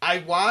 I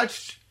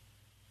watched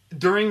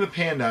during the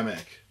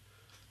pandemic.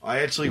 I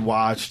actually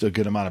watched a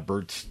good amount of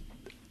Bert's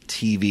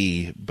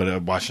TV, but I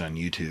watched it on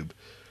YouTube.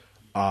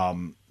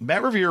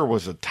 Matt Riviere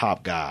was a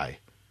top guy.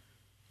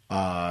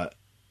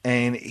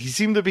 And he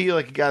seemed to be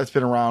like a guy that's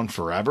been around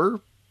forever,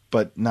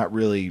 but not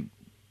really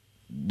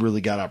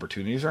got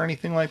opportunities or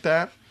anything like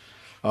that.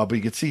 But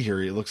you can see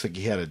here, it looks like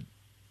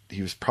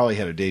he probably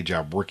had a day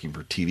job working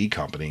for TV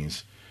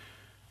companies.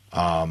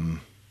 I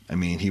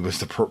mean, he was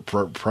the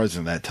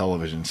president of that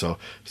television, so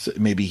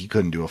maybe he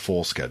couldn't do a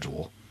full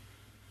schedule.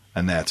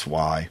 And that's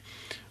why.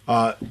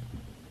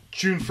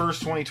 June 1st,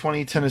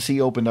 2020,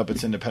 Tennessee opened up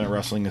its independent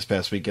wrestling this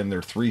past weekend. There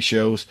are 3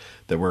 shows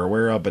that we're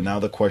aware of, but now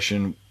the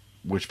question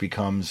which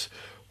becomes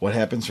what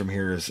happens from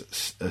here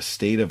is a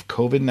state of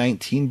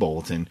COVID-19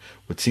 bulletin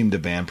would seem to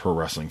ban pro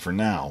wrestling for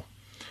now.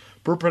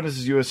 Burr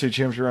Prentice's USA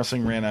Championship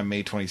Wrestling ran on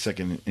May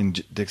 22nd in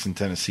Dixon,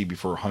 Tennessee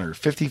before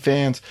 150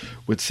 fans,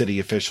 with city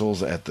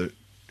officials at the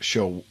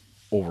show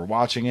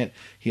overwatching it.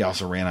 He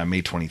also ran on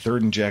May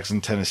 23rd in Jackson,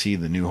 Tennessee,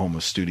 the new home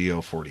of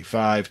Studio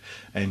 45,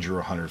 and drew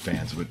 100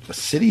 fans with the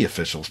city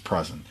officials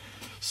present.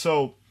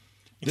 So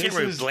you can't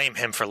really blame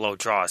him for low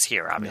draws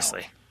here,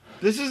 obviously. No.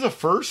 This is a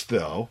first,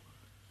 though.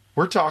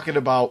 We're talking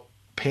about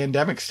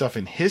pandemic stuff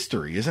in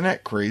history. Isn't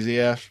that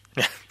crazy, Ash?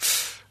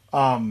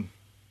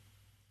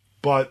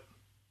 But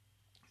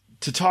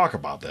to talk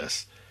about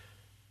this,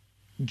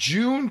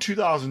 June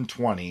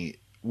 2020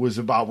 was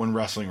about when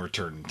wrestling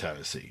returned in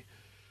Tennessee.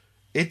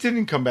 It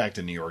didn't come back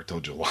to New York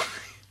till July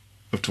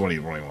of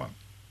 2021.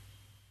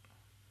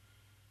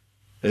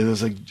 It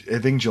was like, I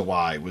think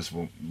July was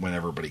when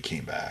everybody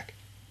came back.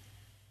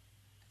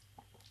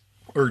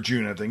 Or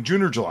June, I think.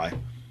 June or July.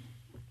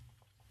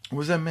 Or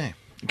was that May?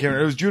 I can't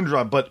remember. It was June or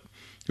July, but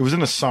it was in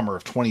the summer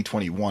of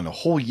 2021, a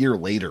whole year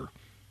later,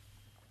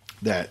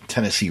 that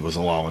Tennessee was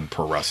allowing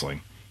pro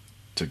wrestling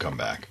to come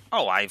back.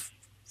 Oh,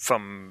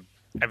 from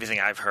everything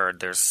I've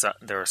heard,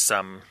 there are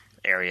some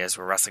areas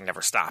where wrestling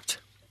never stopped.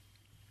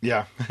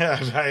 Yeah,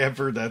 I have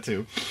heard that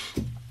too.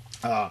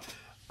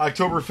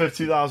 October 5th,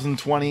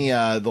 2020,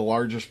 the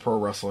largest pro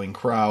wrestling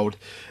crowd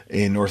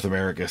in North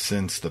America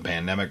since the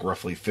pandemic,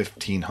 roughly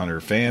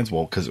 1,500 fans,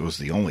 well, because it was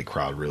the only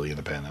crowd really in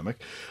the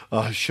pandemic,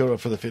 showed up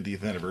for the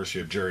 50th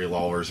anniversary of Jerry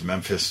Lawler's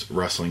Memphis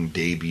Wrestling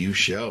debut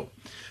show.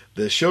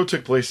 The show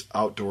took place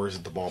outdoors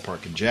at the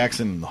ballpark in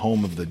Jackson, the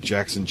home of the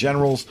Jackson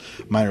Generals,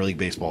 minor league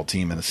baseball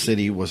team in the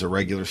city, was a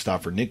regular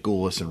stop for Nick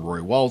Goulas and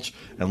Roy Welch,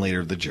 and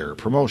later the Jarrett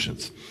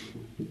Promotions.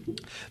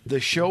 The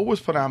show was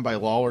put on by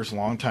Lawler's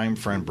longtime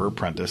friend Burr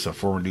Prentice, a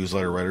former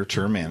newsletter writer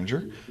turned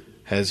manager,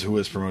 who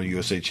has promoted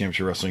USA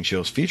Championship Wrestling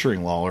shows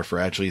featuring Lawler for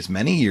actually as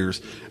many years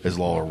as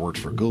Lawler worked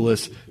for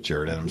Goulas,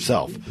 Jarrett, and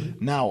himself.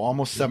 Now,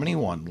 almost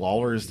 71,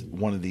 Lawler is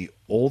one of the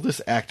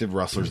oldest active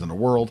wrestlers in the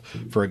world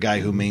for a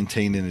guy who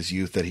maintained in his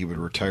youth that he would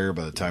retire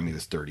by the time he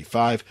was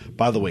 35.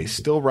 By the way,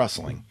 still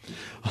wrestling.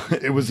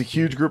 It was a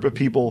huge group of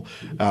people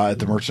at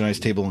the merchandise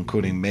table,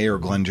 including Mayor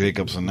Glenn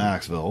Jacobs in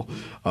Knoxville,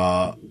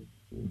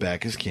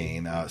 Backus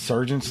Kane,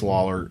 Sergeant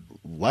Lawler,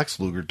 Lex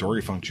Luger, Dory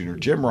Funk Jr.,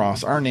 Jim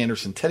Ross, Arn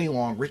Anderson, Teddy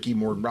Long, Ricky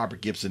Morton,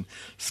 Robert Gibson,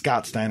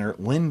 Scott Steiner,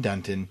 Lynn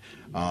Denton.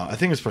 I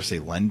think it's supposed to say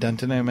Len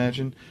Denton, I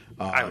imagine.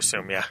 I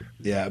assume, yeah.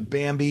 Yeah,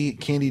 Bambi,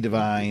 Candy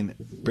Devine,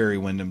 Barry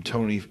Windham,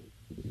 Tony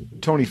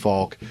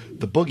Falk,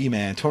 The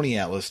Boogeyman, Tony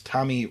Atlas,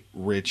 Tommy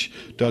Rich,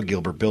 Doug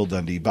Gilbert, Bill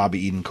Dundee, Bobby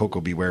Eaton,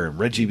 Coco Beware, and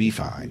Reggie B.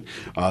 Fine.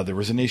 There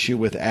was an issue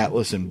with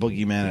Atlas and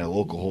Boogeyman at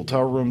local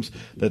hotel rooms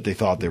that they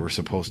thought they were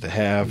supposed to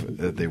have,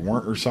 that they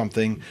weren't or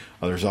something.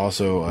 There's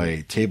also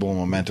a table of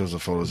mementos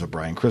of photos of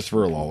Brian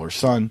Christopher, Lawler's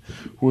son,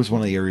 who was one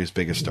of the area's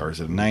biggest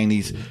stars in the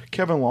 90s.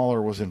 Kevin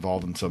Lawler was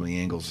involved in some of the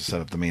angles to set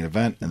up the main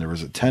event, and there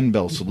was a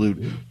 10-bell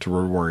salute to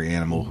Road Warrior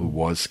Animal, who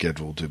was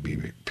scheduled to be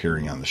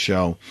appearing on the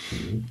show.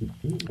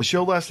 The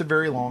show lasted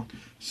very long,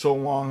 so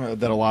long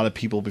that a lot of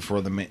people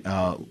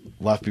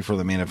left before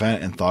the main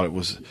event and thought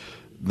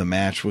the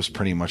match was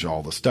pretty much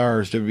all the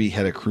stars. WWE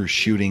had a crew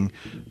shooting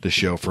the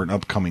show for an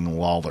upcoming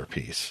Lawler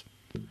piece,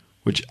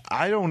 which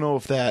I don't know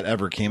if that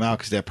ever came out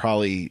because that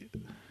probably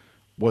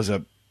was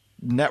a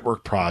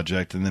network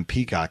project and then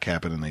Peacock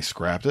happened and they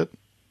scrapped it.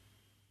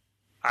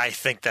 I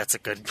think that's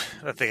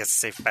a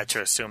safe bet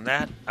to assume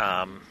that.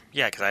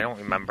 Yeah, because I don't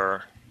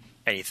remember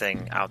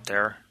anything out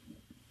there.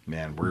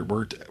 Man,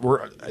 we're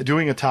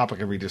doing a topic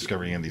of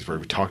Rediscovering Indies where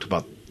we talked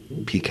about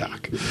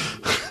Peacock.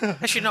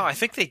 Actually, no, I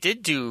think they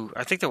did do.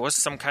 I think there was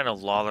some kind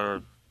of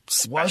Lawler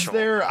special. Was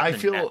there? I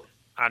feel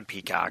on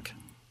Peacock.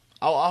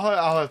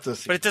 I'll have to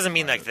see. But it doesn't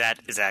mean like that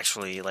is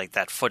actually like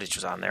that footage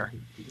was on there.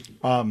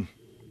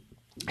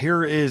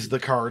 Here is the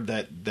card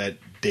that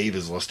Dave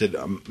has listed.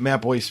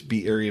 Matt Boyce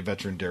beat area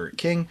veteran Derek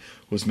King.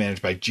 Was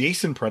managed by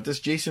Jason Prentice.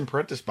 Jason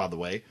Prentice, by the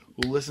way,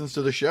 who listens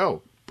to the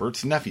show.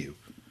 Bert's nephew.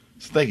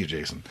 So thank you,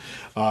 Jason.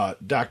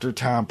 Dr.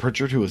 Tom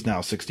Pritchard, who is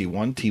now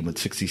 61, teamed with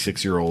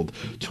 66-year-old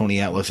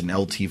Tony Atlas and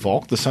LT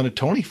Falk, the son of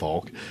Tony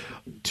Falk,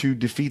 to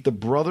defeat the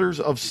Brothers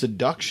of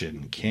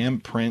Seduction,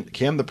 Cam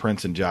the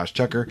Prince and Josh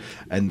Tucker,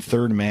 and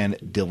third man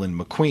Dylan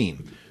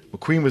McQueen.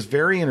 McQueen was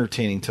very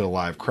entertaining to the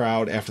live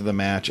crowd. After the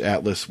match,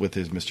 Atlas, with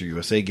his Mr.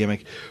 USA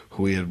gimmick,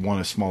 who he had won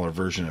a smaller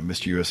version of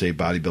Mr. USA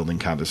bodybuilding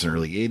contest in the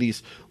early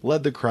 80s,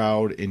 led the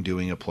crowd in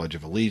doing a Pledge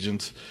of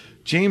Allegiance.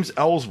 James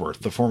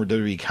Ellsworth, the former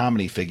WWE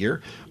comedy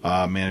figure,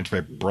 managed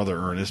by Brother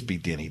Ernest,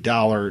 beat Danny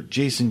Dollar.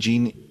 Jason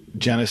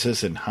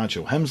Genesis and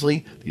Honcho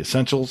Hemsley, the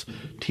Essentials,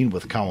 teamed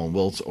with Colin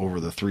Wiltz over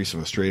the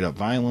threesome of Straight Up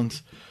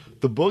Violence.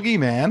 The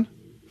Boogeyman,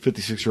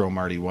 56-year-old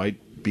Marty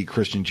White, beat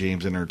Christian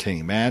James in an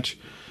entertaining match.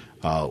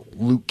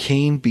 Luke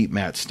Kane beat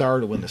Matt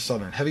Starr to win the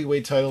Southern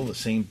Heavyweight title, the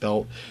same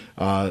belt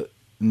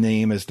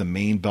name as the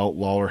main belt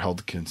Lawler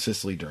held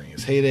consistently during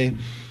his heyday.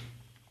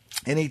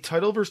 In a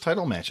title versus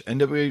title match,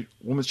 NWA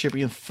Women's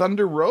Champion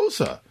Thunder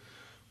Rosa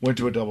went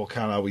to a double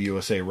countout with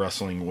USA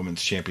Wrestling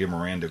Women's Champion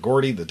Miranda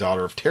Gordy, the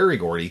daughter of Terry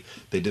Gordy.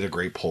 They did a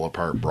great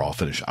pull-apart brawl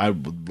finish. I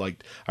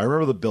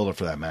remember the build-up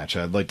for that match.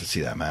 I'd like to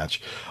see that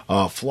match.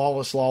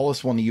 Flawless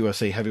Lawless won the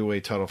USA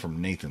Heavyweight title from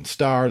Nathan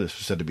Starr. This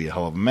was said to be a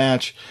hell of a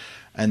match.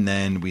 And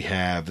then we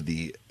have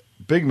the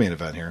big main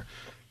event here.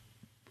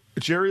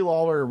 Jerry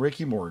Lawler and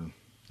Ricky Morton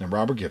and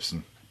Robert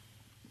Gibson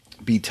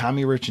beat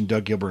Tommy Rich and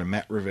Doug Gilbert and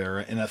Matt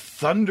Rivera in a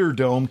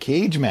Thunderdome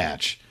cage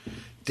match.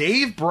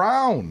 Dave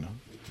Brown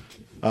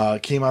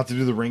came out to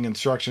do the ring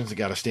instructions and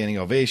got a standing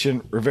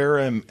ovation.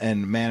 Rivera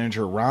and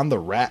manager Ron the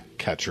Rat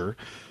Catcher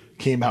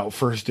came out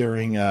first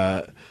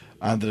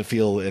onto the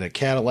field in a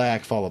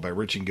Cadillac, followed by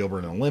Rich and Gilbert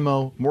in a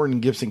limo. Morton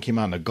and Gibson came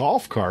out in a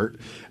golf cart,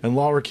 and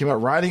Lawler came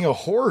out riding a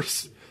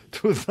horse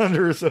to a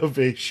thunderous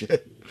ovation.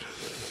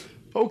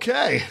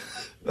 Okay.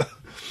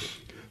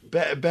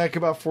 Back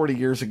about 40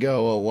 years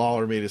ago,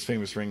 Lawler made his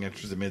famous ring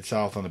entrance at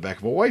Mid-South on the back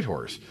of a white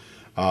horse.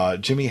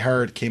 Jimmy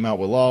Hart came out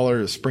with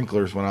Lawler. The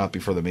sprinklers went out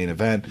before the main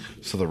event,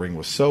 so the ring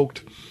was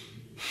soaked.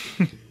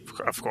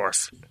 Of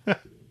course.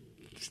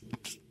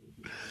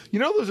 You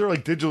know those are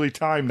like digitally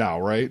timed now,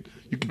 right?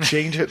 You can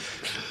change it.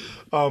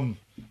 You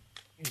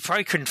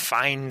probably couldn't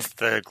find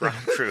the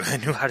ground crew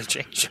that knew how to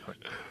change it.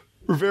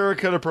 Rivera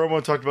cut a promo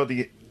and talked about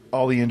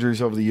all the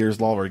injuries over the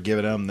years Lawler had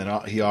given him.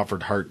 Then he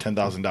offered Hart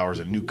 $10,000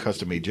 a new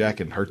custom-made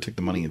jacket, and Hart took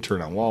the money and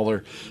turned on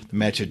Lawler. The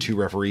match had two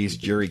referees,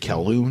 Jerry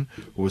Calhoun,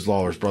 who was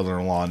Lawler's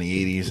brother-in-law in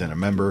the 80s and a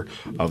member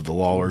of the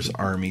Lawler's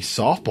Army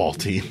softball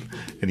team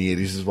in the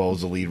 80s, as well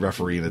as the lead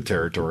referee in the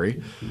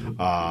territory.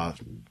 I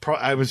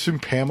would assume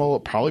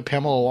probably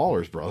Pamela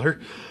Lawler's brother.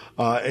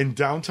 And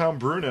Downtown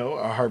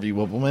Bruno, Harvey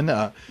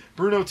Whippleman.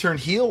 Bruno turned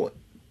heel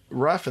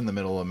ref in the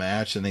middle of the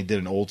match, and they did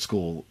an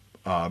old-school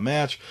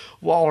match.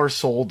 Lawler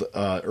sold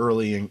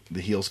early, and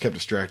the heels kept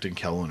distracting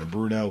Calhoun and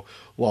Bruno.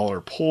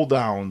 Lawler pulled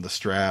down the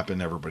strap,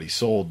 and everybody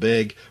sold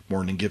big.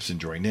 Morton and Gibson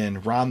joined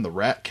in. Ron the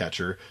Rat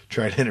Catcher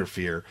tried to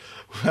interfere.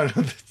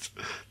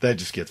 That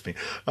just gets me.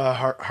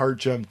 Hart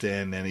jumped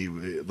in, and he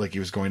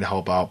was going to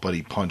help out, but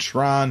he punched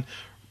Ron.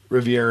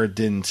 Riviera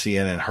didn't see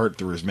it, and Hart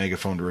threw his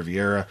megaphone to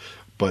Riviera,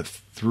 but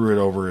threw it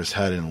over his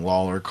head, and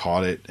Lawler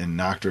caught it and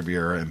knocked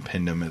Riviera and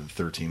pinned him at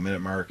the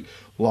 13-minute mark.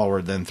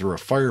 Lawler then threw a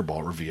fireball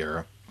at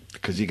Riviera,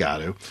 because you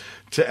got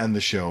to end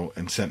the show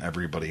and sent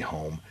everybody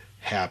home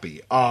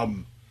happy. All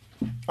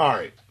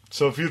right,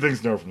 so a few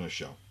things to know from this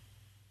show.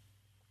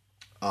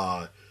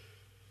 A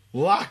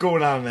lot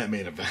going on in that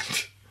main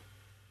event.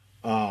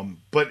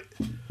 But,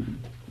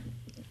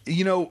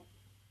 you know,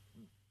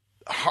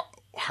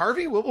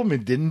 Harvey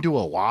Whippleman didn't do a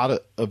lot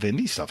of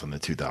indie stuff in the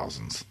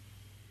 2000s.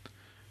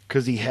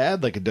 Because he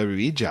had like a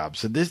WWE job.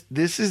 So this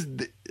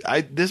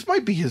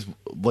might be his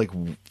like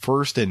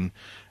first and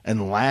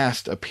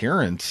last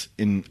appearance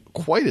in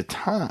quite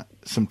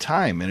some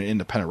time in an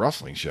independent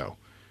wrestling show,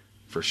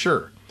 for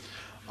sure.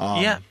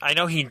 Yeah, I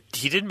know he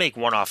did make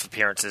one-off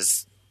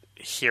appearances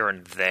here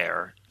and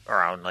there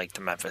around like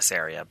the Memphis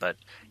area, but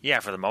yeah,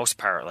 for the most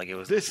part, like it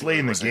was this late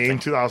in the game,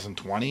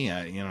 2020.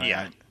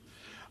 Yeah.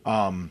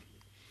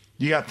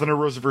 You got Thunder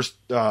Rosa versus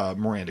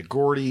Miranda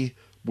Gordy,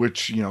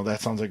 which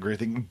that sounds like a great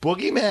thing.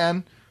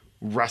 Boogeyman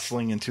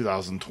wrestling in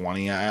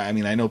 2020. I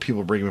mean, I know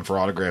people bring him in for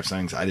autograph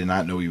signings. I did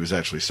not know he was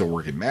actually still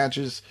working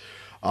matches.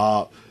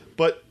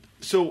 But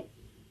so,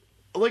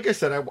 like I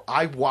said,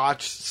 I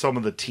watched some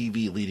of the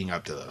TV leading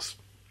up to this.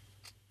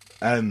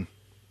 And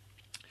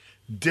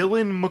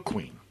Dylan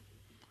McQueen,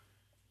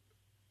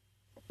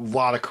 a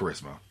lot of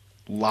charisma,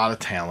 a lot of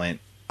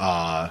talent.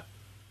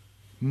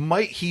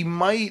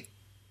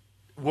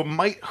 what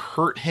might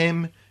hurt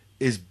him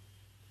is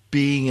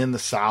being in the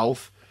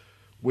South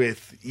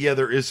with,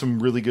 there is some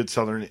really good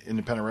Southern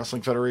independent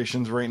wrestling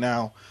federations right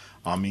now.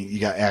 You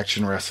got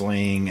Action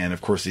Wrestling, and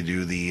of course they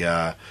do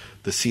the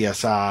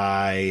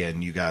CSI,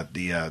 and you got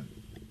the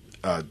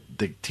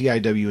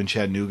TIW in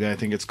Chattanooga, I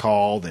think it's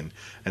called, and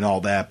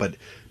all that. But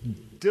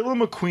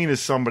Dylan McQueen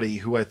is somebody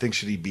who I think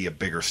should be a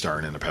bigger star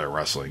in independent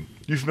wrestling.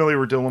 You familiar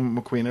with Dylan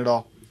McQueen at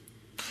all?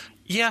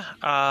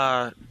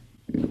 Yeah.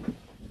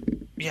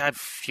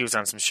 He was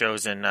on some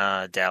shows in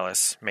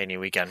Dallas Mania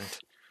Weekend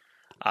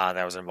that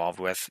I was involved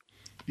with.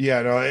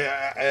 Yeah, no,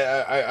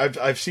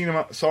 I've seen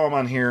him, saw him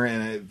on here,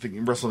 and I think he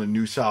wrestled in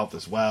New South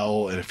as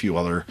well, and a few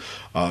other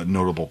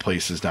notable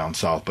places down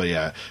south. But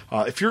yeah,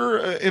 if you're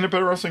an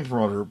independent wrestling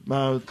promoter,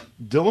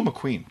 Dylan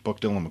McQueen, book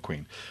Dylan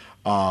McQueen.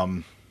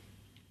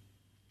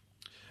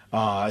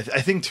 I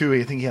think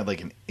he had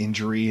like an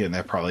injury, and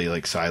that probably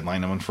like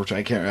sidelined him.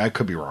 Unfortunately, I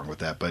could be wrong with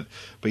that, but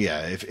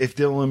yeah, if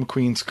Dylan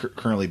McQueen's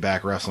currently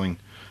back wrestling,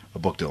 a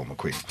book Dylan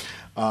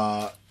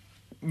McQueen.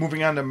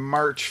 Moving on to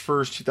March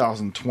 1st,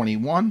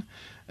 2021,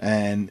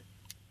 and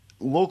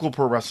local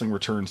pro wrestling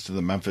returns to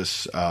the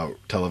Memphis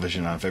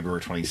television on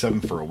February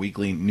 27th for a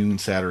weekly noon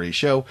Saturday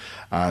show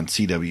on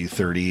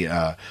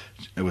CW30.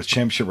 It was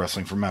Championship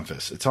Wrestling from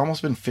Memphis. It's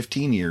almost been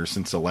 15 years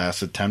since the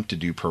last attempt to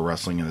do pro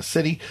wrestling in a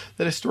city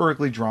that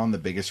historically drawn the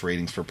biggest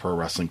ratings for pro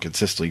wrestling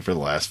consistently for the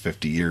last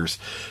 50 years.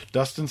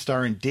 Dustin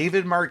Starr and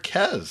David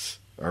Marquez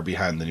are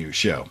behind the new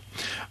show.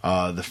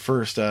 The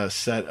first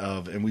set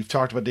of, and we've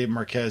talked about David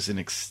Marquez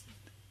in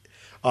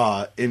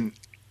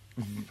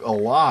a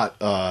lot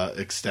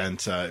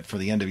extent for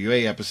the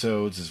NWA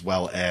episodes as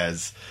well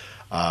as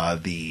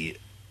the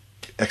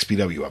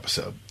XPW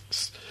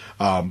episodes.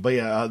 But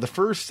yeah, the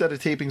first set of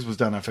tapings was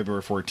done on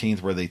February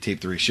 14th, where they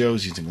taped 3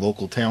 shows using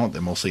local talent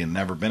that mostly had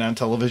never been on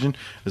television,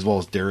 as well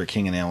as Derek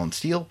King and Alan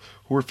Steele,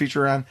 who were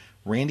featured on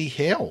Randy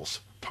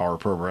Hale's Power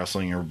Pro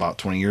Wrestling about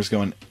 20 years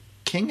ago, and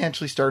King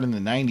actually started in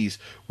the 90s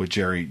with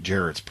Jerry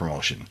Jarrett's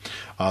promotion.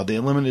 They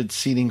limited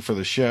seating for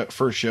the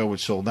first show,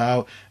 which sold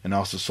out, and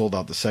also sold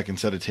out the second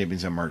set of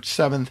tapings on March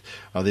 7th.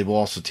 They will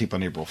also tape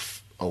on April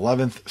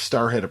 11th.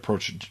 Starr had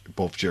approached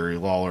both Jerry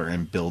Lawler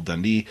and Bill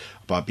Dundee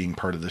about being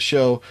part of the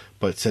show,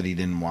 but said he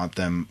didn't want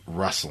them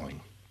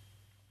wrestling.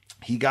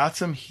 He got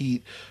some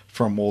heat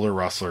from older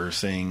wrestlers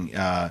saying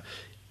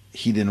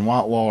he didn't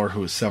want Lawler,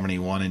 who was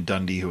 71, and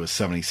Dundee, who was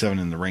 77,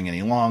 in the ring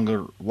any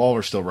longer.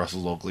 Lawler still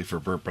wrestles locally for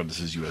Burt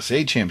Prentice's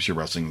USA Championship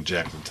Wrestling in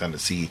Jackson,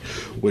 Tennessee,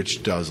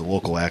 which does a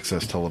local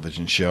access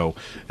television show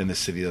in the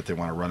city that they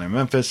want to run in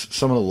Memphis.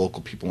 Some of the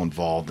local people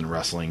involved in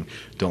wrestling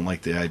don't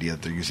like the idea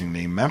that they're using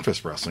the name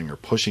Memphis Wrestling or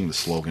pushing the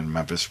slogan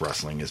Memphis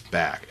Wrestling is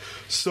back.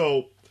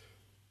 So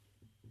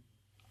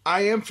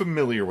I am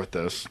familiar with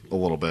this a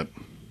little bit.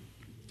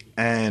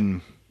 And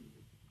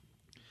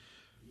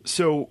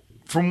so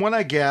from what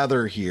I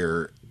gather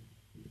here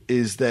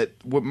is that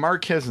what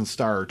Marquez and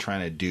Starr are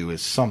trying to do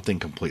is something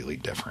completely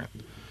different.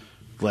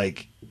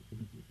 Like,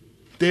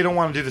 they don't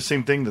want to do the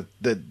same thing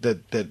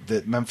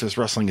that Memphis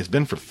Wrestling has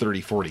been for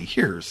 30, 40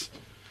 years.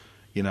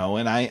 You know,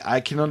 and I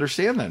can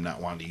understand them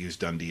not wanting to use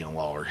Dundee and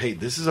Lawler. Hey,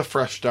 this is a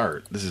fresh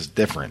start. This is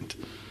different.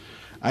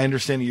 I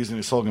understand using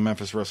the slogan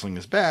Memphis Wrestling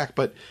is back,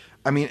 but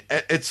I mean,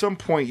 at some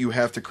point you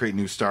have to create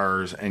new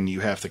stars and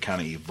you have to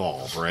kind of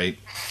evolve, right?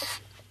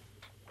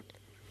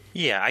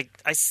 Yeah,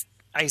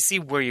 I see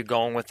where you're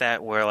going with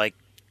that, where, like,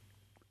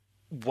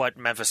 what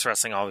Memphis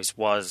Wrestling always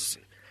was,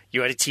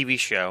 you had a TV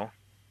show,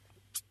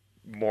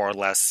 more or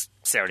less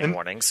Saturday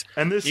mornings.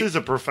 And this is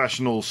a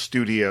professional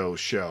studio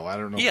show. I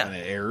don't know when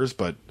it airs,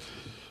 but...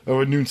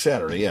 Oh, noon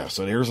Saturday, yeah,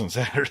 so it airs on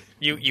Saturday.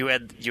 You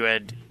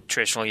had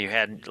traditionally, you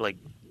had, like,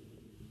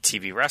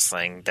 TV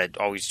wrestling that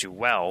always do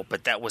well,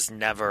 but that was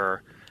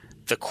never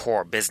the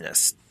core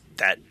business.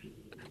 That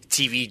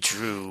TV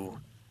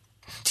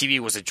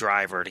was a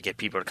driver to get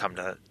people to come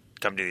to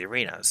the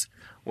arenas,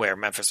 where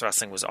Memphis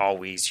Wrestling was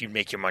always, you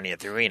make your money at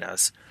the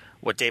arenas.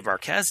 What Dave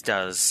Marquez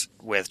does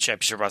with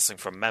Championship Wrestling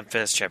from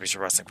Memphis,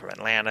 Championship Wrestling from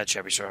Atlanta,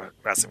 Championship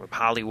Wrestling from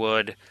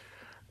Hollywood,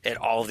 and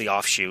all the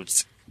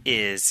offshoots,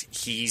 is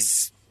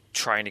he's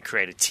trying to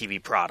create a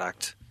TV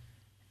product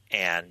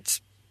and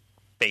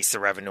base the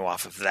revenue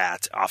off of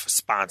that, off of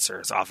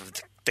sponsors, off of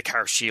the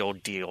Car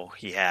Shield deal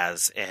he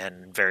has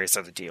and various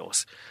other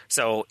deals.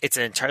 So it's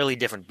an entirely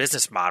different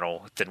business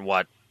model than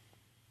what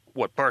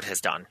Burt has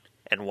done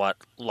and what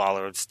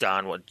Lawler has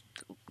done, what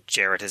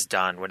Jarrett has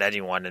done, what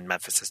anyone in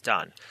Memphis has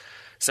done.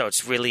 So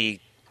it's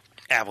really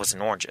apples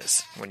and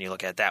oranges when you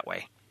look at it that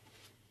way.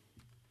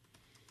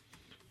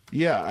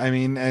 Yeah, I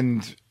mean,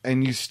 and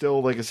you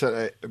still, like I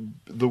said,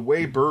 the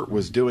way Burt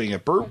was doing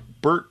it,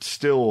 Burt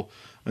still,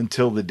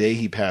 until the day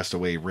he passed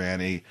away, ran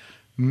a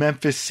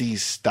Memphis-y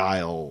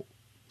style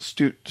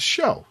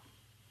show.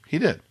 He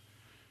did.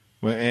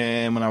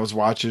 And when I was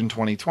watching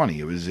 2020,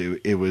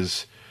 it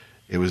was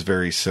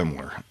very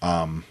similar.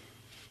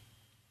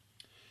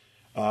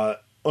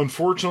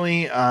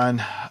 Unfortunately,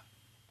 on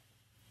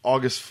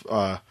August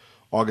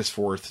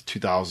 4th,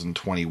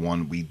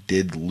 2021, we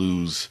did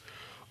lose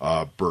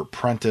Burt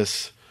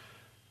Prentice,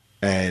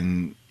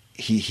 and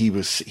he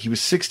was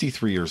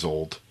 63 years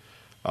old,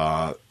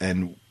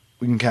 and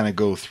we can kind of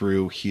go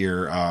through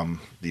here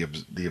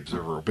the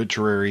Observer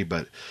obituary,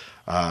 but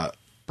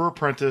Burt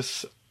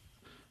Prentice,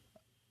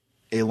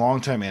 a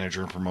longtime manager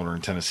and promoter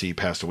in Tennessee,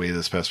 passed away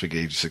this past week at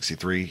age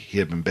 63. He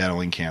had been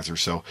battling cancer,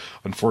 so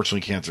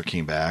unfortunately cancer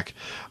came back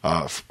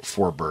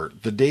for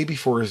Burt. The day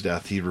before his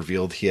death, he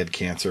revealed he had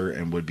cancer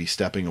and would be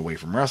stepping away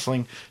from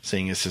wrestling,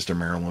 saying his sister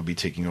Marilyn would be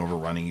taking over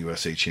running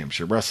USA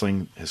Championship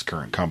Wrestling, his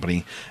current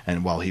company,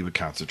 and while he would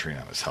concentrate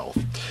on his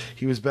health.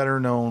 He was better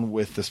known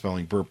with the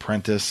spelling Burt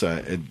Prentice,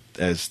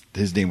 as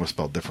his name was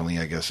spelled differently,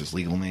 I guess his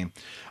legal name.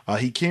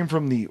 He came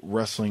from the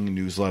wrestling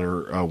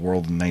newsletter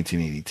world in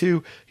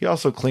 1982. He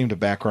also claimed a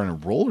background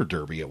in roller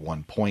derby at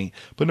one point,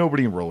 but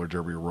nobody in roller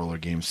derby or roller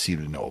games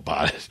seemed to know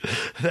about it.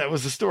 That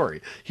was the story.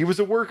 He was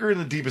a worker in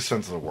the deepest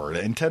sense of the word,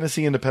 and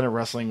Tennessee independent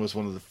wrestling was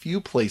one of the few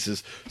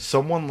places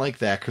someone like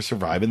that could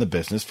survive in the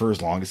business for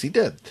as long as he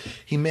did.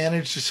 He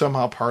managed to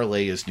somehow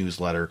parlay his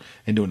newsletter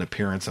into an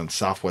appearance on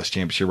Southwest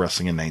Championship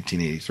Wrestling in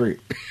 1983.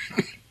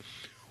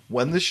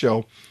 When the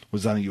show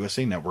was on the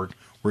USA Network,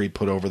 where he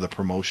put over the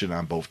promotion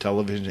on both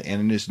television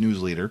and in his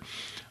newsletter.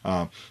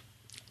 The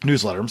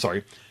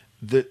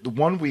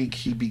 1 week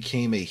he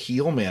became a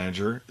heel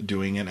manager,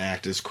 doing an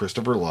act as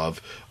Christopher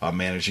Love,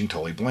 managing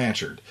Tully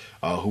Blanchard,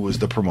 who was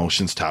the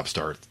promotion's top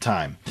star at the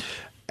time.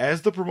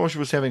 As the promotion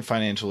was having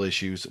financial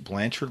issues,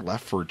 Blanchard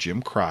left for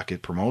Jim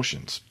Crockett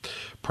Promotions.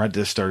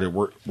 Prentice started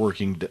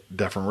working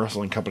different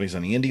wrestling companies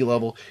on the indie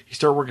level. He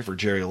started working for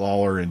Jerry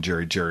Lawler and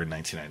Jerry Jarrett in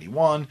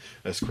 1991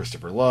 as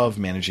Christopher Love,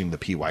 managing the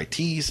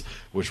PYTs,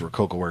 which were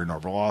Coco Ware and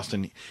Norval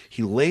Austin.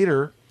 He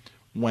later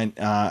went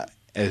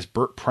as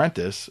Burt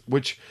Prentice,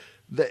 which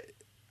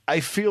I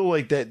feel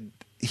like that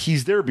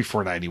he's there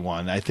before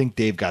 91. I think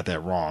Dave got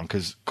that wrong,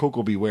 because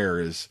Coco Beware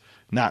is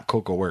not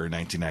Coco Ware in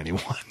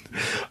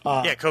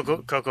 1991. Yeah,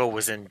 Coco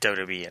was in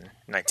WWE in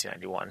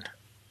 1991.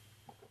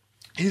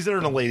 He's there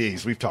in the late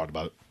 80s. We've talked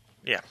about it.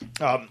 Yeah.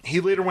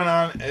 He later went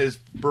on as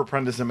Burt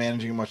Prentice and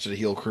managing much of the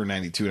heel crew in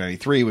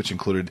 92-93, which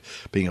included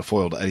being a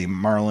foil to Eddie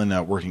Marlin,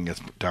 working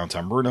against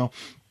Downtown Bruno.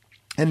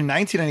 And in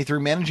 1993,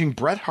 managing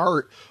Bret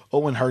Hart,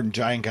 Owen Hart, and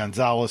Giant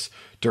Gonzalez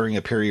during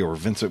a period where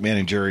Vince McMahon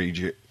and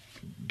Jerry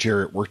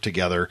Jarrett worked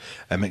together,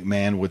 and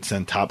McMahon would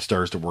send top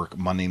stars to work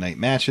Monday night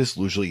matches,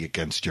 usually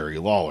against Jerry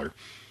Lawler.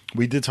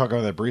 We did talk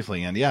about that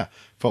briefly, and yeah,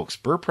 folks,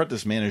 Burt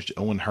Prentice managed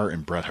Owen Hart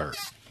and Bret Hart.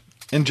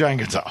 And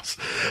Giant Gonzalez.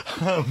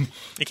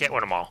 You can't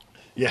win them all.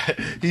 Yeah,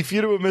 he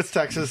feuded with Miss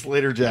Texas.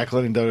 Later,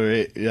 Jacqueline and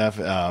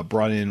WWF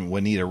brought in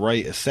Juanita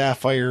Wright as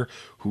Sapphire,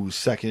 who's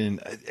second.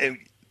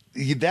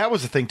 That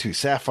was the thing, too,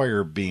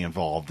 Sapphire being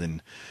involved,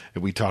 and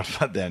we talked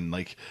about that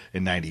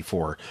in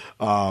 94.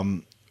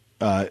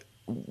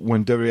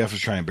 When WWF was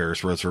trying to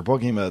embarrass Rose for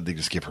booking, they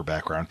just give her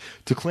background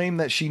to claim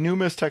that she knew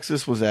Miss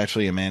Texas was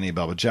actually a man named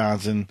Bubba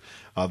Johnson.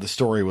 The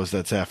story was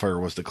that Sapphire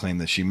was to claim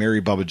that she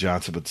married Bubba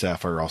Johnson, but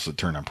Sapphire also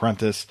turned on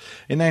Prentice.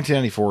 In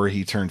 1994,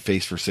 he turned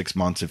face for 6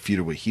 months and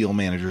feuded with heel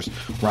managers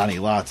Ronnie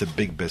Lotz and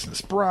Big Business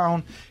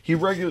Brown.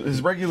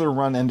 His regular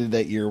run ended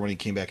that year when he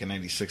came back in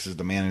 96 as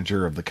the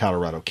manager of the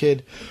Colorado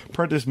Kid.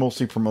 Prentice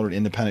mostly promoted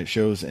independent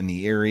shows in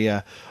the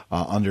area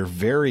under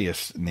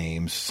various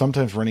names,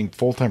 sometimes running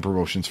full-time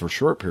promotions for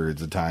short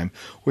periods of time,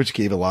 which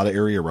gave a lot of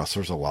area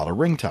wrestlers a lot of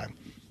ring time.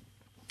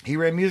 He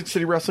ran Music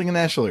City Wrestling in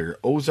Nashville area,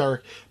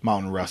 Ozark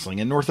Mountain Wrestling,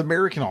 and North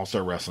American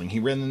All-Star Wrestling. He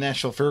ran the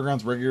Nashville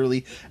Fairgrounds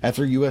regularly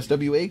after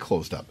USWA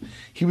closed up.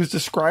 He was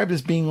described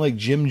as being like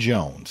Jim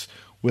Jones,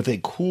 with a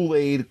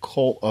Kool-Aid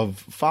cult of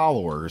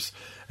followers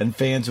and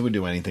fans who would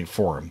do anything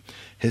for him.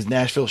 His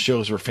Nashville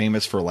shows were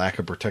famous for lack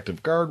of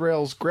protective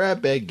guardrails,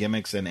 grab bag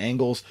gimmicks, and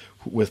angles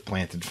with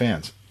planted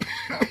fans.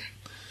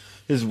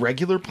 His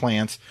regular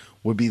plants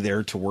would be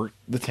there to work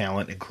the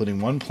talent,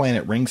 including one plant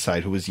at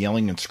ringside who was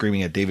yelling and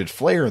screaming at David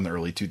Flair in the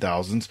early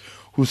 2000s,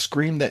 who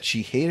screamed that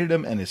she hated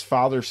him and his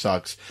father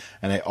sucks,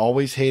 and I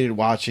always hated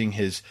watching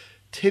his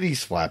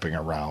titties flapping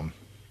around.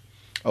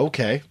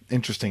 Okay,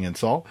 interesting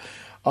insult.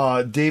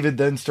 David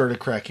then started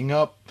cracking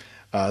up.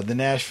 The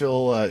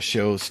Nashville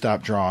shows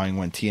stopped drawing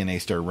when TNA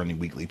started running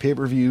weekly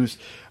pay-per-views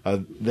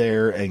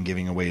there and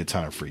giving away a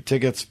ton of free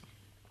tickets.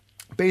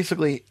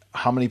 Basically,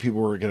 how many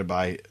people were going to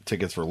buy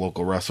tickets for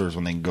local wrestlers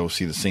when they can go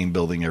see the same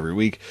building every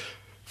week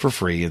for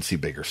free and see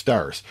bigger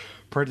stars?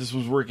 Prentice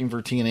was working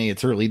for TNA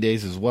its early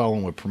days as well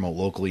and would promote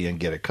locally and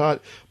get a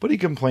cut, but he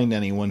complained to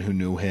anyone who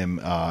knew him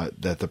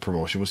that the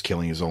promotion was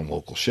killing his own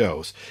local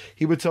shows.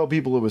 He would tell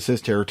people it was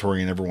his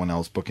territory and everyone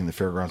else booking the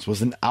fairgrounds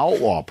was an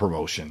outlaw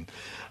promotion.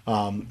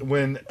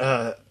 When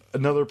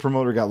another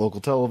promoter got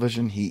local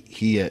television,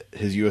 he at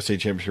his USA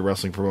Championship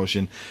Wrestling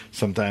promotion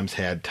sometimes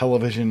had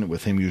television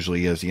with him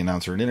usually as the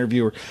announcer and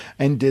interviewer,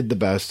 and did the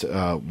best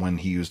when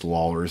he used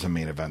Lawler as a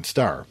main event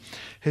star.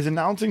 His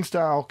announcing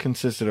style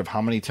consisted of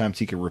how many times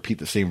he could repeat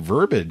the same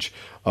verbiage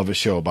of a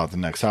show about the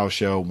next house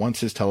show.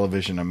 Once his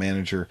television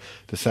manager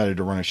decided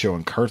to run a show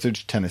in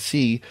Carthage,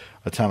 Tennessee,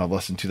 a town of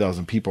less than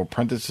 2,000 people,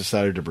 Prentice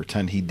decided to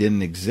pretend he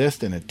didn't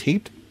exist in a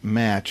taped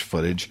match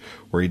footage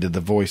where he did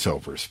the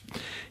voiceovers.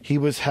 He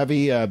was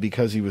heavy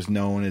because he was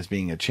known as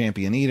being a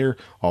champion eater,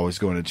 always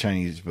going to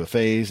Chinese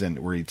buffets and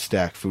where he'd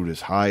stack food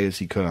as high as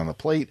he could on the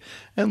plate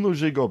and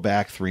usually go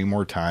back 3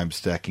 more times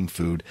stacking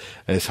food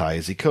as high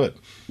as he could.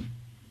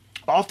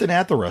 Often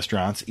at the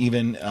restaurants,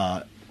 even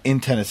in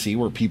Tennessee,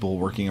 where people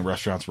working in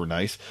restaurants were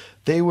nice,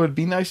 they would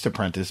be nice to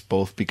Prentice,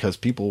 both because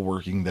people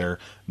working there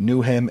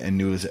knew him and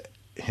knew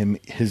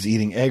his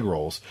eating egg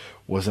rolls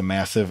was a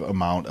massive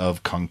amount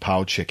of Kung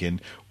Pao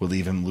chicken, would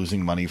leave him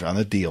losing money on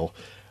the deal,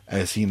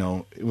 as he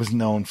was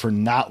known for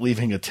not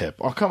leaving a tip.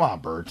 Oh, come on,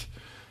 Bert.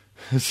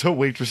 So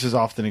waitresses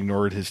often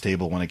ignored his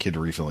table when a kid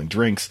refilling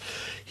drinks.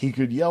 He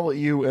could yell at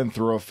you and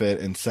throw a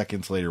fit, and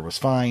seconds later was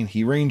fine.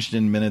 He ranged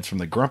in minutes from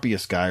the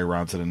grumpiest guy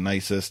around to the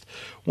nicest.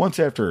 Once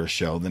after a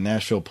show, the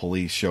Nashville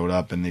police showed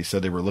up, and they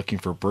said they were looking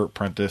for Bert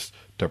Prentice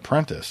to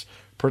Prentice.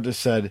 Prentice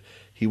said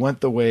he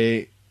went the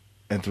way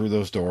and through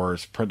those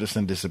doors. Prentice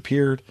then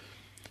disappeared.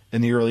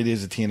 In the early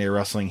days of TNA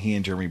Wrestling, he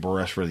and Jeremy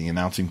Borash were the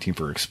announcing team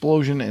for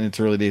Explosion in its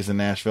early days in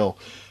Nashville.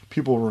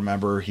 People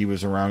remember he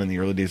was around in the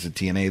early days of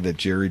TNA, that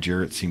Jerry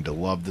Jarrett seemed to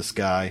love this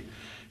guy.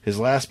 His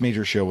last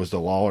major show was the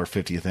Lawler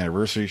 50th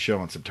Anniversary Show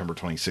on September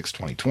 26,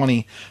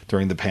 2020,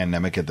 during the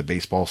pandemic at the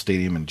baseball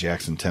stadium in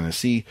Jackson,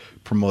 Tennessee,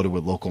 promoted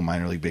with local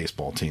minor league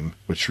baseball team,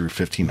 which drew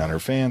 1,500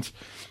 fans.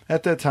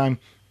 At that time,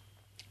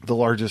 the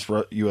largest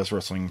U.S.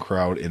 wrestling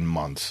crowd in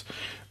months.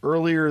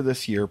 Earlier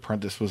this year,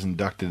 Prentice was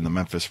inducted in the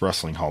Memphis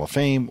Wrestling Hall of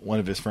Fame. One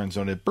of his friends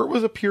noted, Bert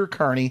was a pure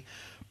carny,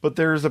 but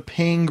there's a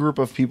paying group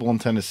of people in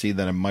Tennessee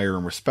that admire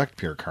and respect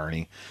Pierre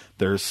Carney.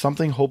 There's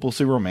something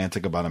hopelessly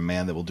romantic about a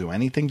man that will do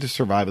anything to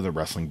survive in the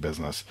wrestling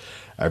business.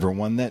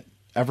 Everyone that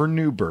ever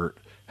knew Bert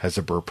has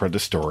a Bert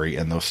Prentice story,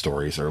 and those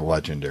stories are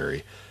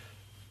legendary.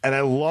 And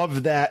I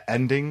love that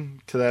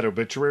ending to that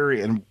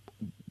obituary. And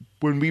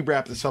when we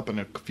wrap this up in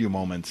a few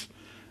moments,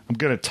 I'm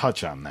going to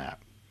touch on that,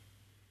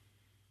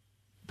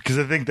 because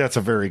I think that's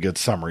a very good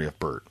summary of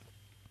Bert.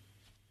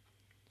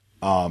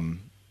 And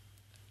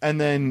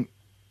then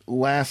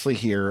lastly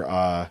here,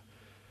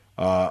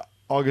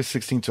 August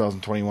 16,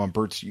 2021,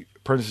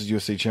 Prentice's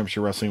USA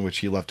Championship Wrestling, which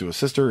he left to his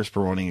sister, is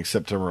promoting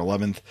September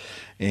 11th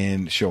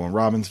in show in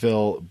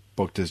Robbinsville,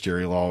 booked as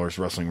Jerry Lawler's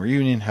Wrestling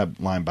Reunion,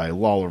 headlined by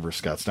Lawler vs.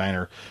 Scott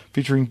Steiner,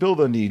 featuring Bill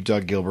Dundee,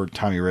 Doug Gilbert,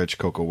 Tommy Rich,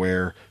 Coco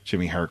Ware,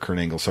 Jimmy Hart, Kurt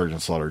Angle,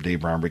 Sergeant Slaughter, Dave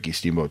Brown, Ricky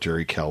Steamboat,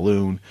 Jerry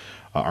Calhoun,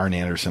 Arn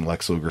Anderson,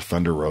 Lex Luger,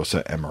 Thunder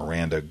Rosa, and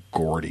Miranda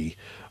Gordy.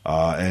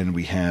 And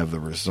we have the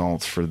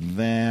results for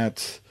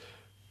that.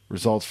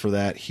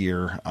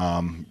 Here.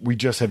 We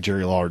just have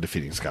Jerry Lawler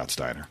defeating Scott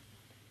Steiner.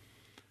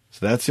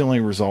 So that's the only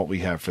result we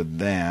have for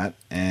that.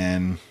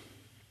 And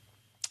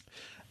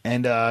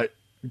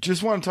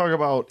just want to talk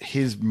about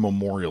his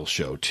memorial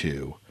show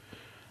too.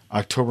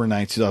 October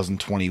 9th,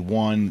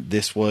 2021.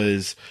 This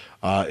was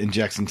in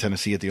Jackson,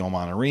 Tennessee at the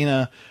Oman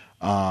Arena.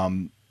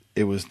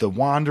 It was the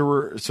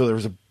Wanderer. So there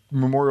was a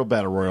Memorial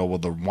Battle Royal where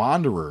the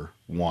Wanderer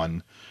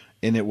won.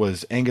 And it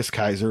was Angus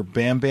Kaiser,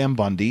 Bam Bam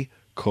Bundy,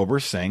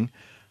 Cobra Singh,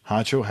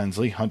 Honcho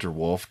Hensley, Hunter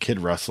Wolf, Kid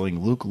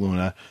Wrestling, Luke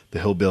Luna, The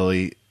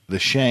Hillbilly, The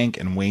Shank,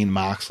 and Wayne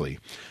Moxley.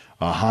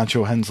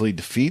 Honcho Hensley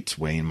defeats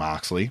Wayne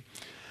Moxley.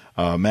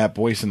 Matt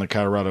Boyce and the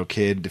Colorado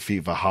Kid defeat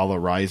Valhalla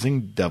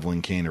Rising,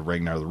 Devlin Kane and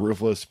Ragnar the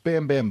Ruthless.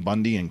 Bam Bam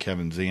Bundy and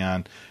Kevin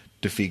Zion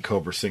defeat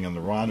Cobra Singh and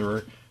the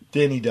Wanderer.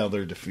 Danny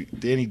Dollar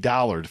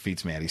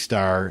defeats Matty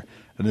Starr.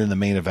 And then the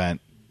main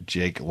event,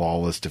 Jake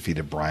Lawless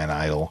defeated Brian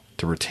Idol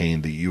to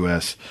retain the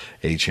USA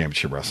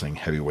Championship Wrestling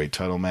heavyweight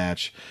title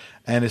match.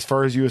 And as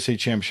far as USA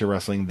Championship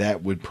Wrestling,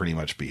 that would pretty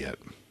much be it.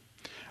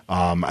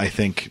 I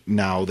think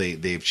now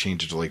they've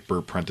changed it to like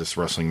Bert Prentice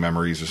Wrestling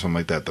Memories or something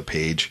like that, the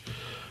page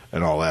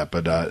and all that.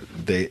 But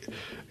they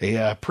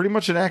pretty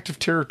much an active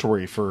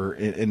territory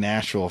in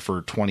Nashville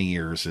for 20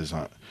 years is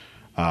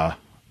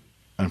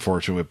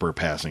unfortunately with Bert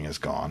passing is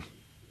gone.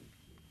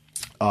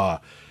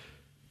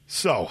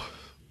 So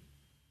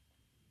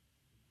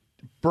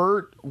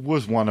Bert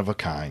was one of a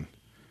kind.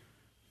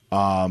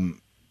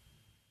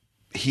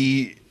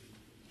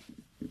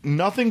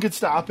 Nothing could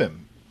stop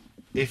him.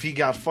 If he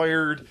got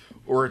fired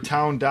or a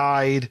town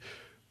died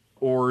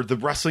or the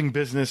wrestling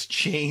business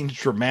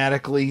changed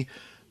dramatically,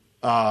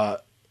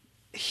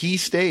 he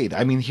stayed.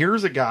 I mean,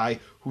 here's a guy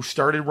who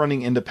started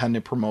running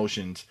independent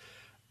promotions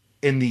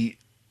as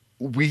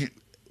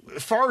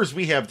far as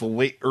we have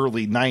the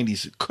early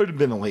 90s, it could have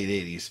been the late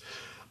 80s.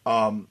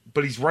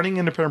 But he's running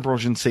independent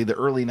promotions, say the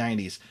early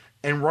 90s,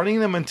 and running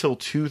them until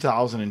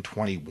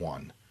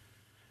 2021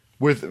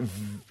 with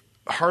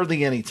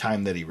hardly any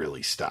time that he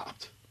really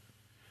stopped.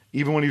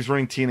 Even when he was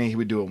running TNA, he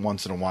would do it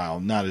once in a while.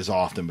 Not as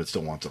often, but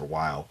still once in a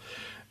while.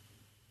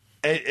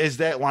 As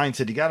that line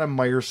said, you got to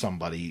admire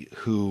somebody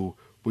who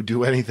would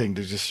do anything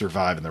to just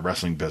survive in the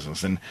wrestling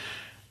business. And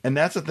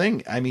that's the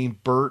thing. I mean,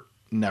 Bert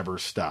never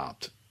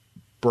stopped.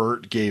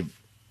 Bert gave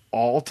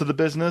all to the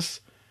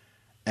business.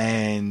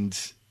 And,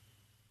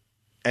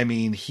 I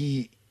mean,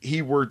 he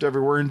worked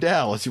everywhere in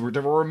Dallas. He worked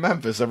everywhere in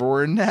Memphis,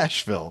 everywhere in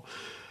Nashville.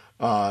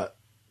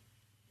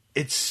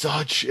 It's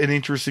such an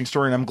interesting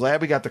story, and I'm glad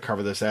we got to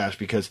cover this, Ash,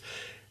 because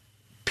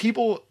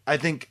people, I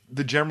think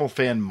the general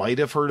fan might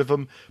have heard of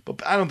him,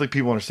 but I don't think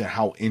people understand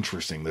how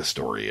interesting this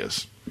story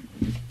is.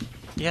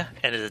 Yeah,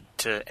 and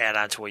to add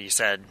on to what you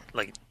said,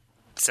 like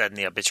said in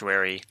the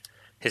obituary,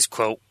 his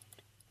quote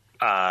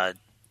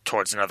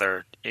towards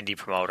another indie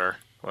promoter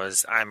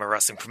was, "I'm a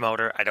wrestling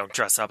promoter. I don't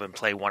dress up and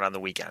play one on the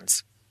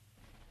weekends."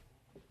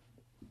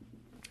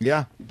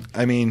 Yeah,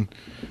 I mean,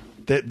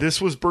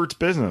 this was Bert's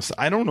business.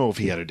 I don't know if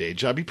he had a day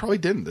job. He probably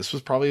didn't. This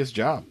was probably his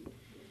job.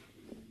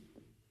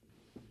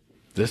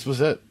 This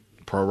was it.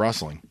 Pro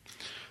wrestling.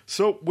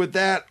 So with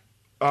that,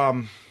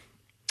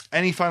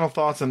 any final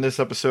thoughts on this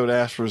episode,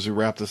 Ash, as we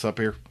wrap this up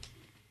here?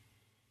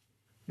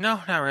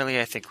 No, not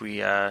really. I think we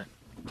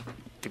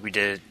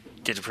did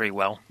it pretty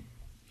well.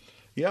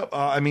 Yep.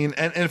 I mean,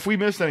 and if we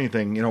missed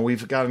anything,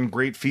 we've gotten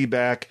great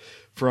feedback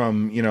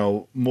from,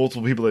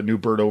 multiple people that knew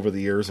Bert over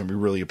the years, and we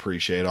really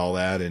appreciate all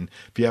that. And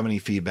if you have any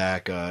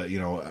feedback,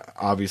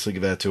 obviously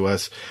give that to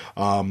us.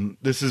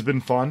 This has been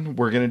fun.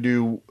 We're going to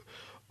do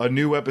a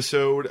new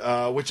episode,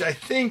 which I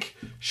think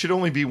should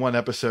only be one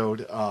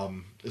episode,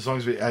 as long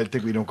as I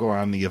think we don't go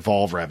on the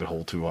Evolve rabbit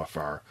hole too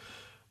far.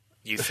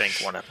 You think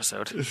one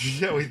episode?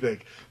 Yeah, we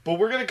think. But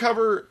we're going to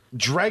cover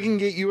Dragon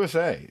Gate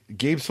USA,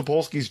 Gabe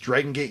Sapolsky's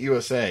Dragon Gate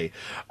USA,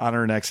 on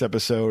our next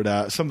episode.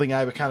 Something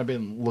I've kind of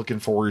been looking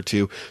forward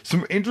to.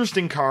 Some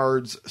interesting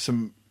cards,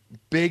 some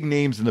big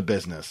names in the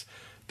business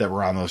that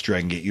were on those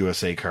Dragon Gate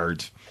USA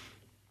cards,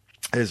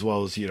 as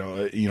well as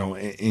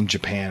in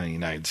Japan and the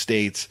United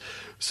States.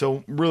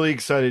 So really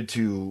excited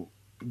to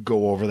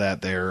go over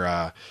that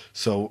there.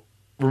 So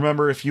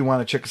remember, if you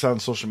want to check us out on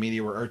social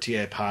media, we're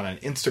RTI Pod on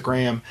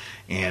Instagram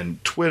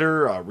and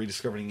Twitter,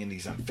 Rediscovering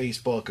Indies on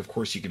Facebook. Of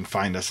course, you can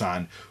find us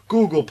on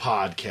Google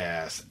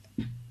Podcasts,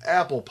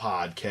 Apple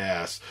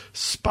Podcasts,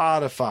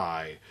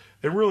 Spotify,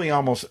 and really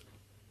almost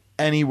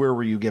anywhere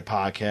where you get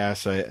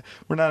podcasts.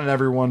 We're not on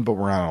everyone, but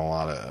we're on a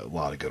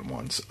lot of good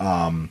ones.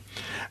 And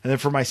then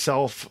for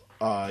myself,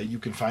 you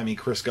can find me,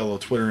 Chris Gullo,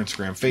 Twitter,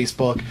 Instagram,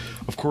 Facebook.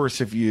 Of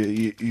course, if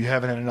you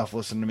haven't had enough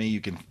listening to me,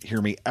 you can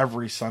hear me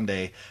every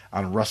Sunday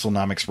on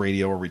WrestleNomics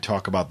Radio, where we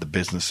talk about the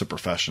business of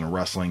professional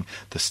wrestling,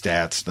 the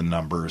stats, the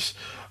numbers,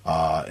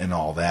 and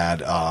all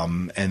that.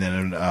 And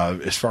then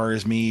as far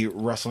as me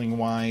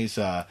wrestling-wise,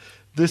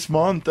 this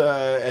month,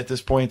 at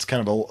this point, it's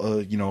kind of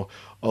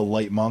a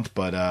light month,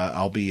 but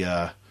I'll be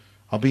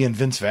in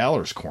Vince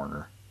Valor's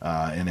corner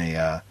in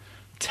a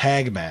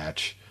tag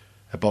match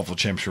at Buffalo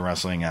Championship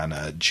Wrestling on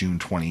June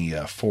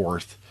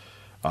 24th.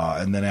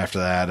 And then after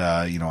that,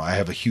 I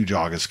have a huge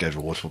August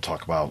schedule, which we'll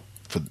talk about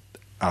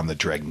on the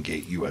Dragon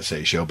Gate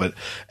USA show. But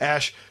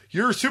Ash,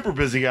 you're a super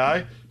busy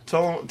guy.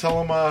 Tell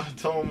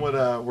them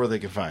where they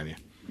can find you.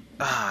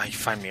 You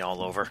find me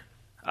all over.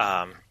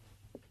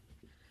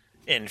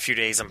 In a few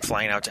days, I'm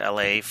flying out to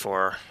LA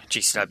for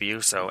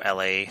GCW. So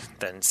LA,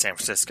 then San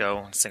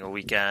Francisco, single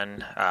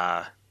weekend.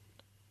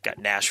 Got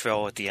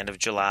Nashville at the end of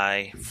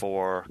July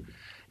for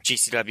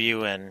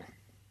GCW and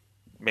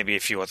maybe a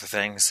few other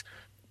things.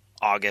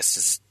 August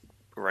is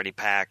already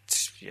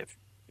packed. You have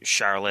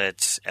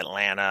Charlotte,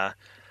 Atlanta,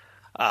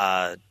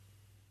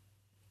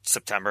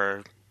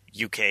 September,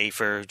 UK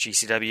for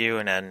GCW,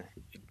 and then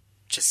it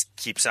just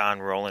keeps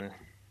on rolling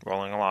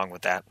along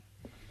with that.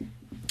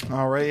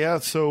 All right, yeah.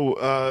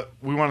 So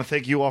we want to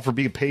thank you all for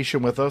being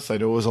patient with us. I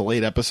know it was a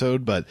late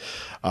episode, but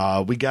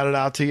we got it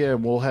out to you,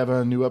 and we'll have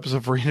a new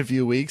episode for you in a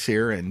few weeks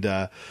here. And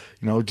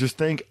just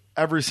thank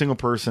every single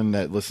person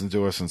that listens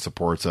to us and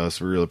supports us.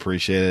 We really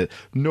appreciate it.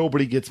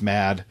 Nobody gets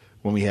mad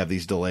when we have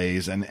these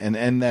delays,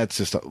 and that's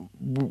just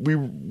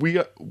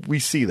we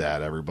see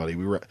that, everybody.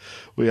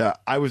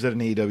 I was at an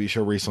AEW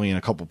show recently, and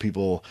a couple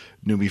people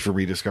knew me for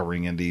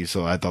Rediscovering Indies,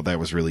 so I thought that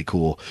was really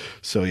cool.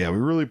 So yeah, we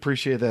really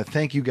appreciate that.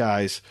 Thank you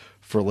guys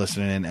for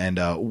listening, and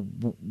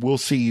we'll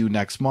see you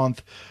next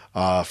month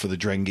for the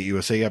Dragon Gate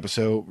USA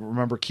episode.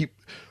 Remember, keep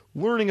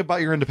learning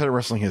about your independent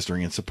wrestling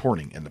history and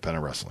supporting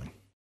independent wrestling.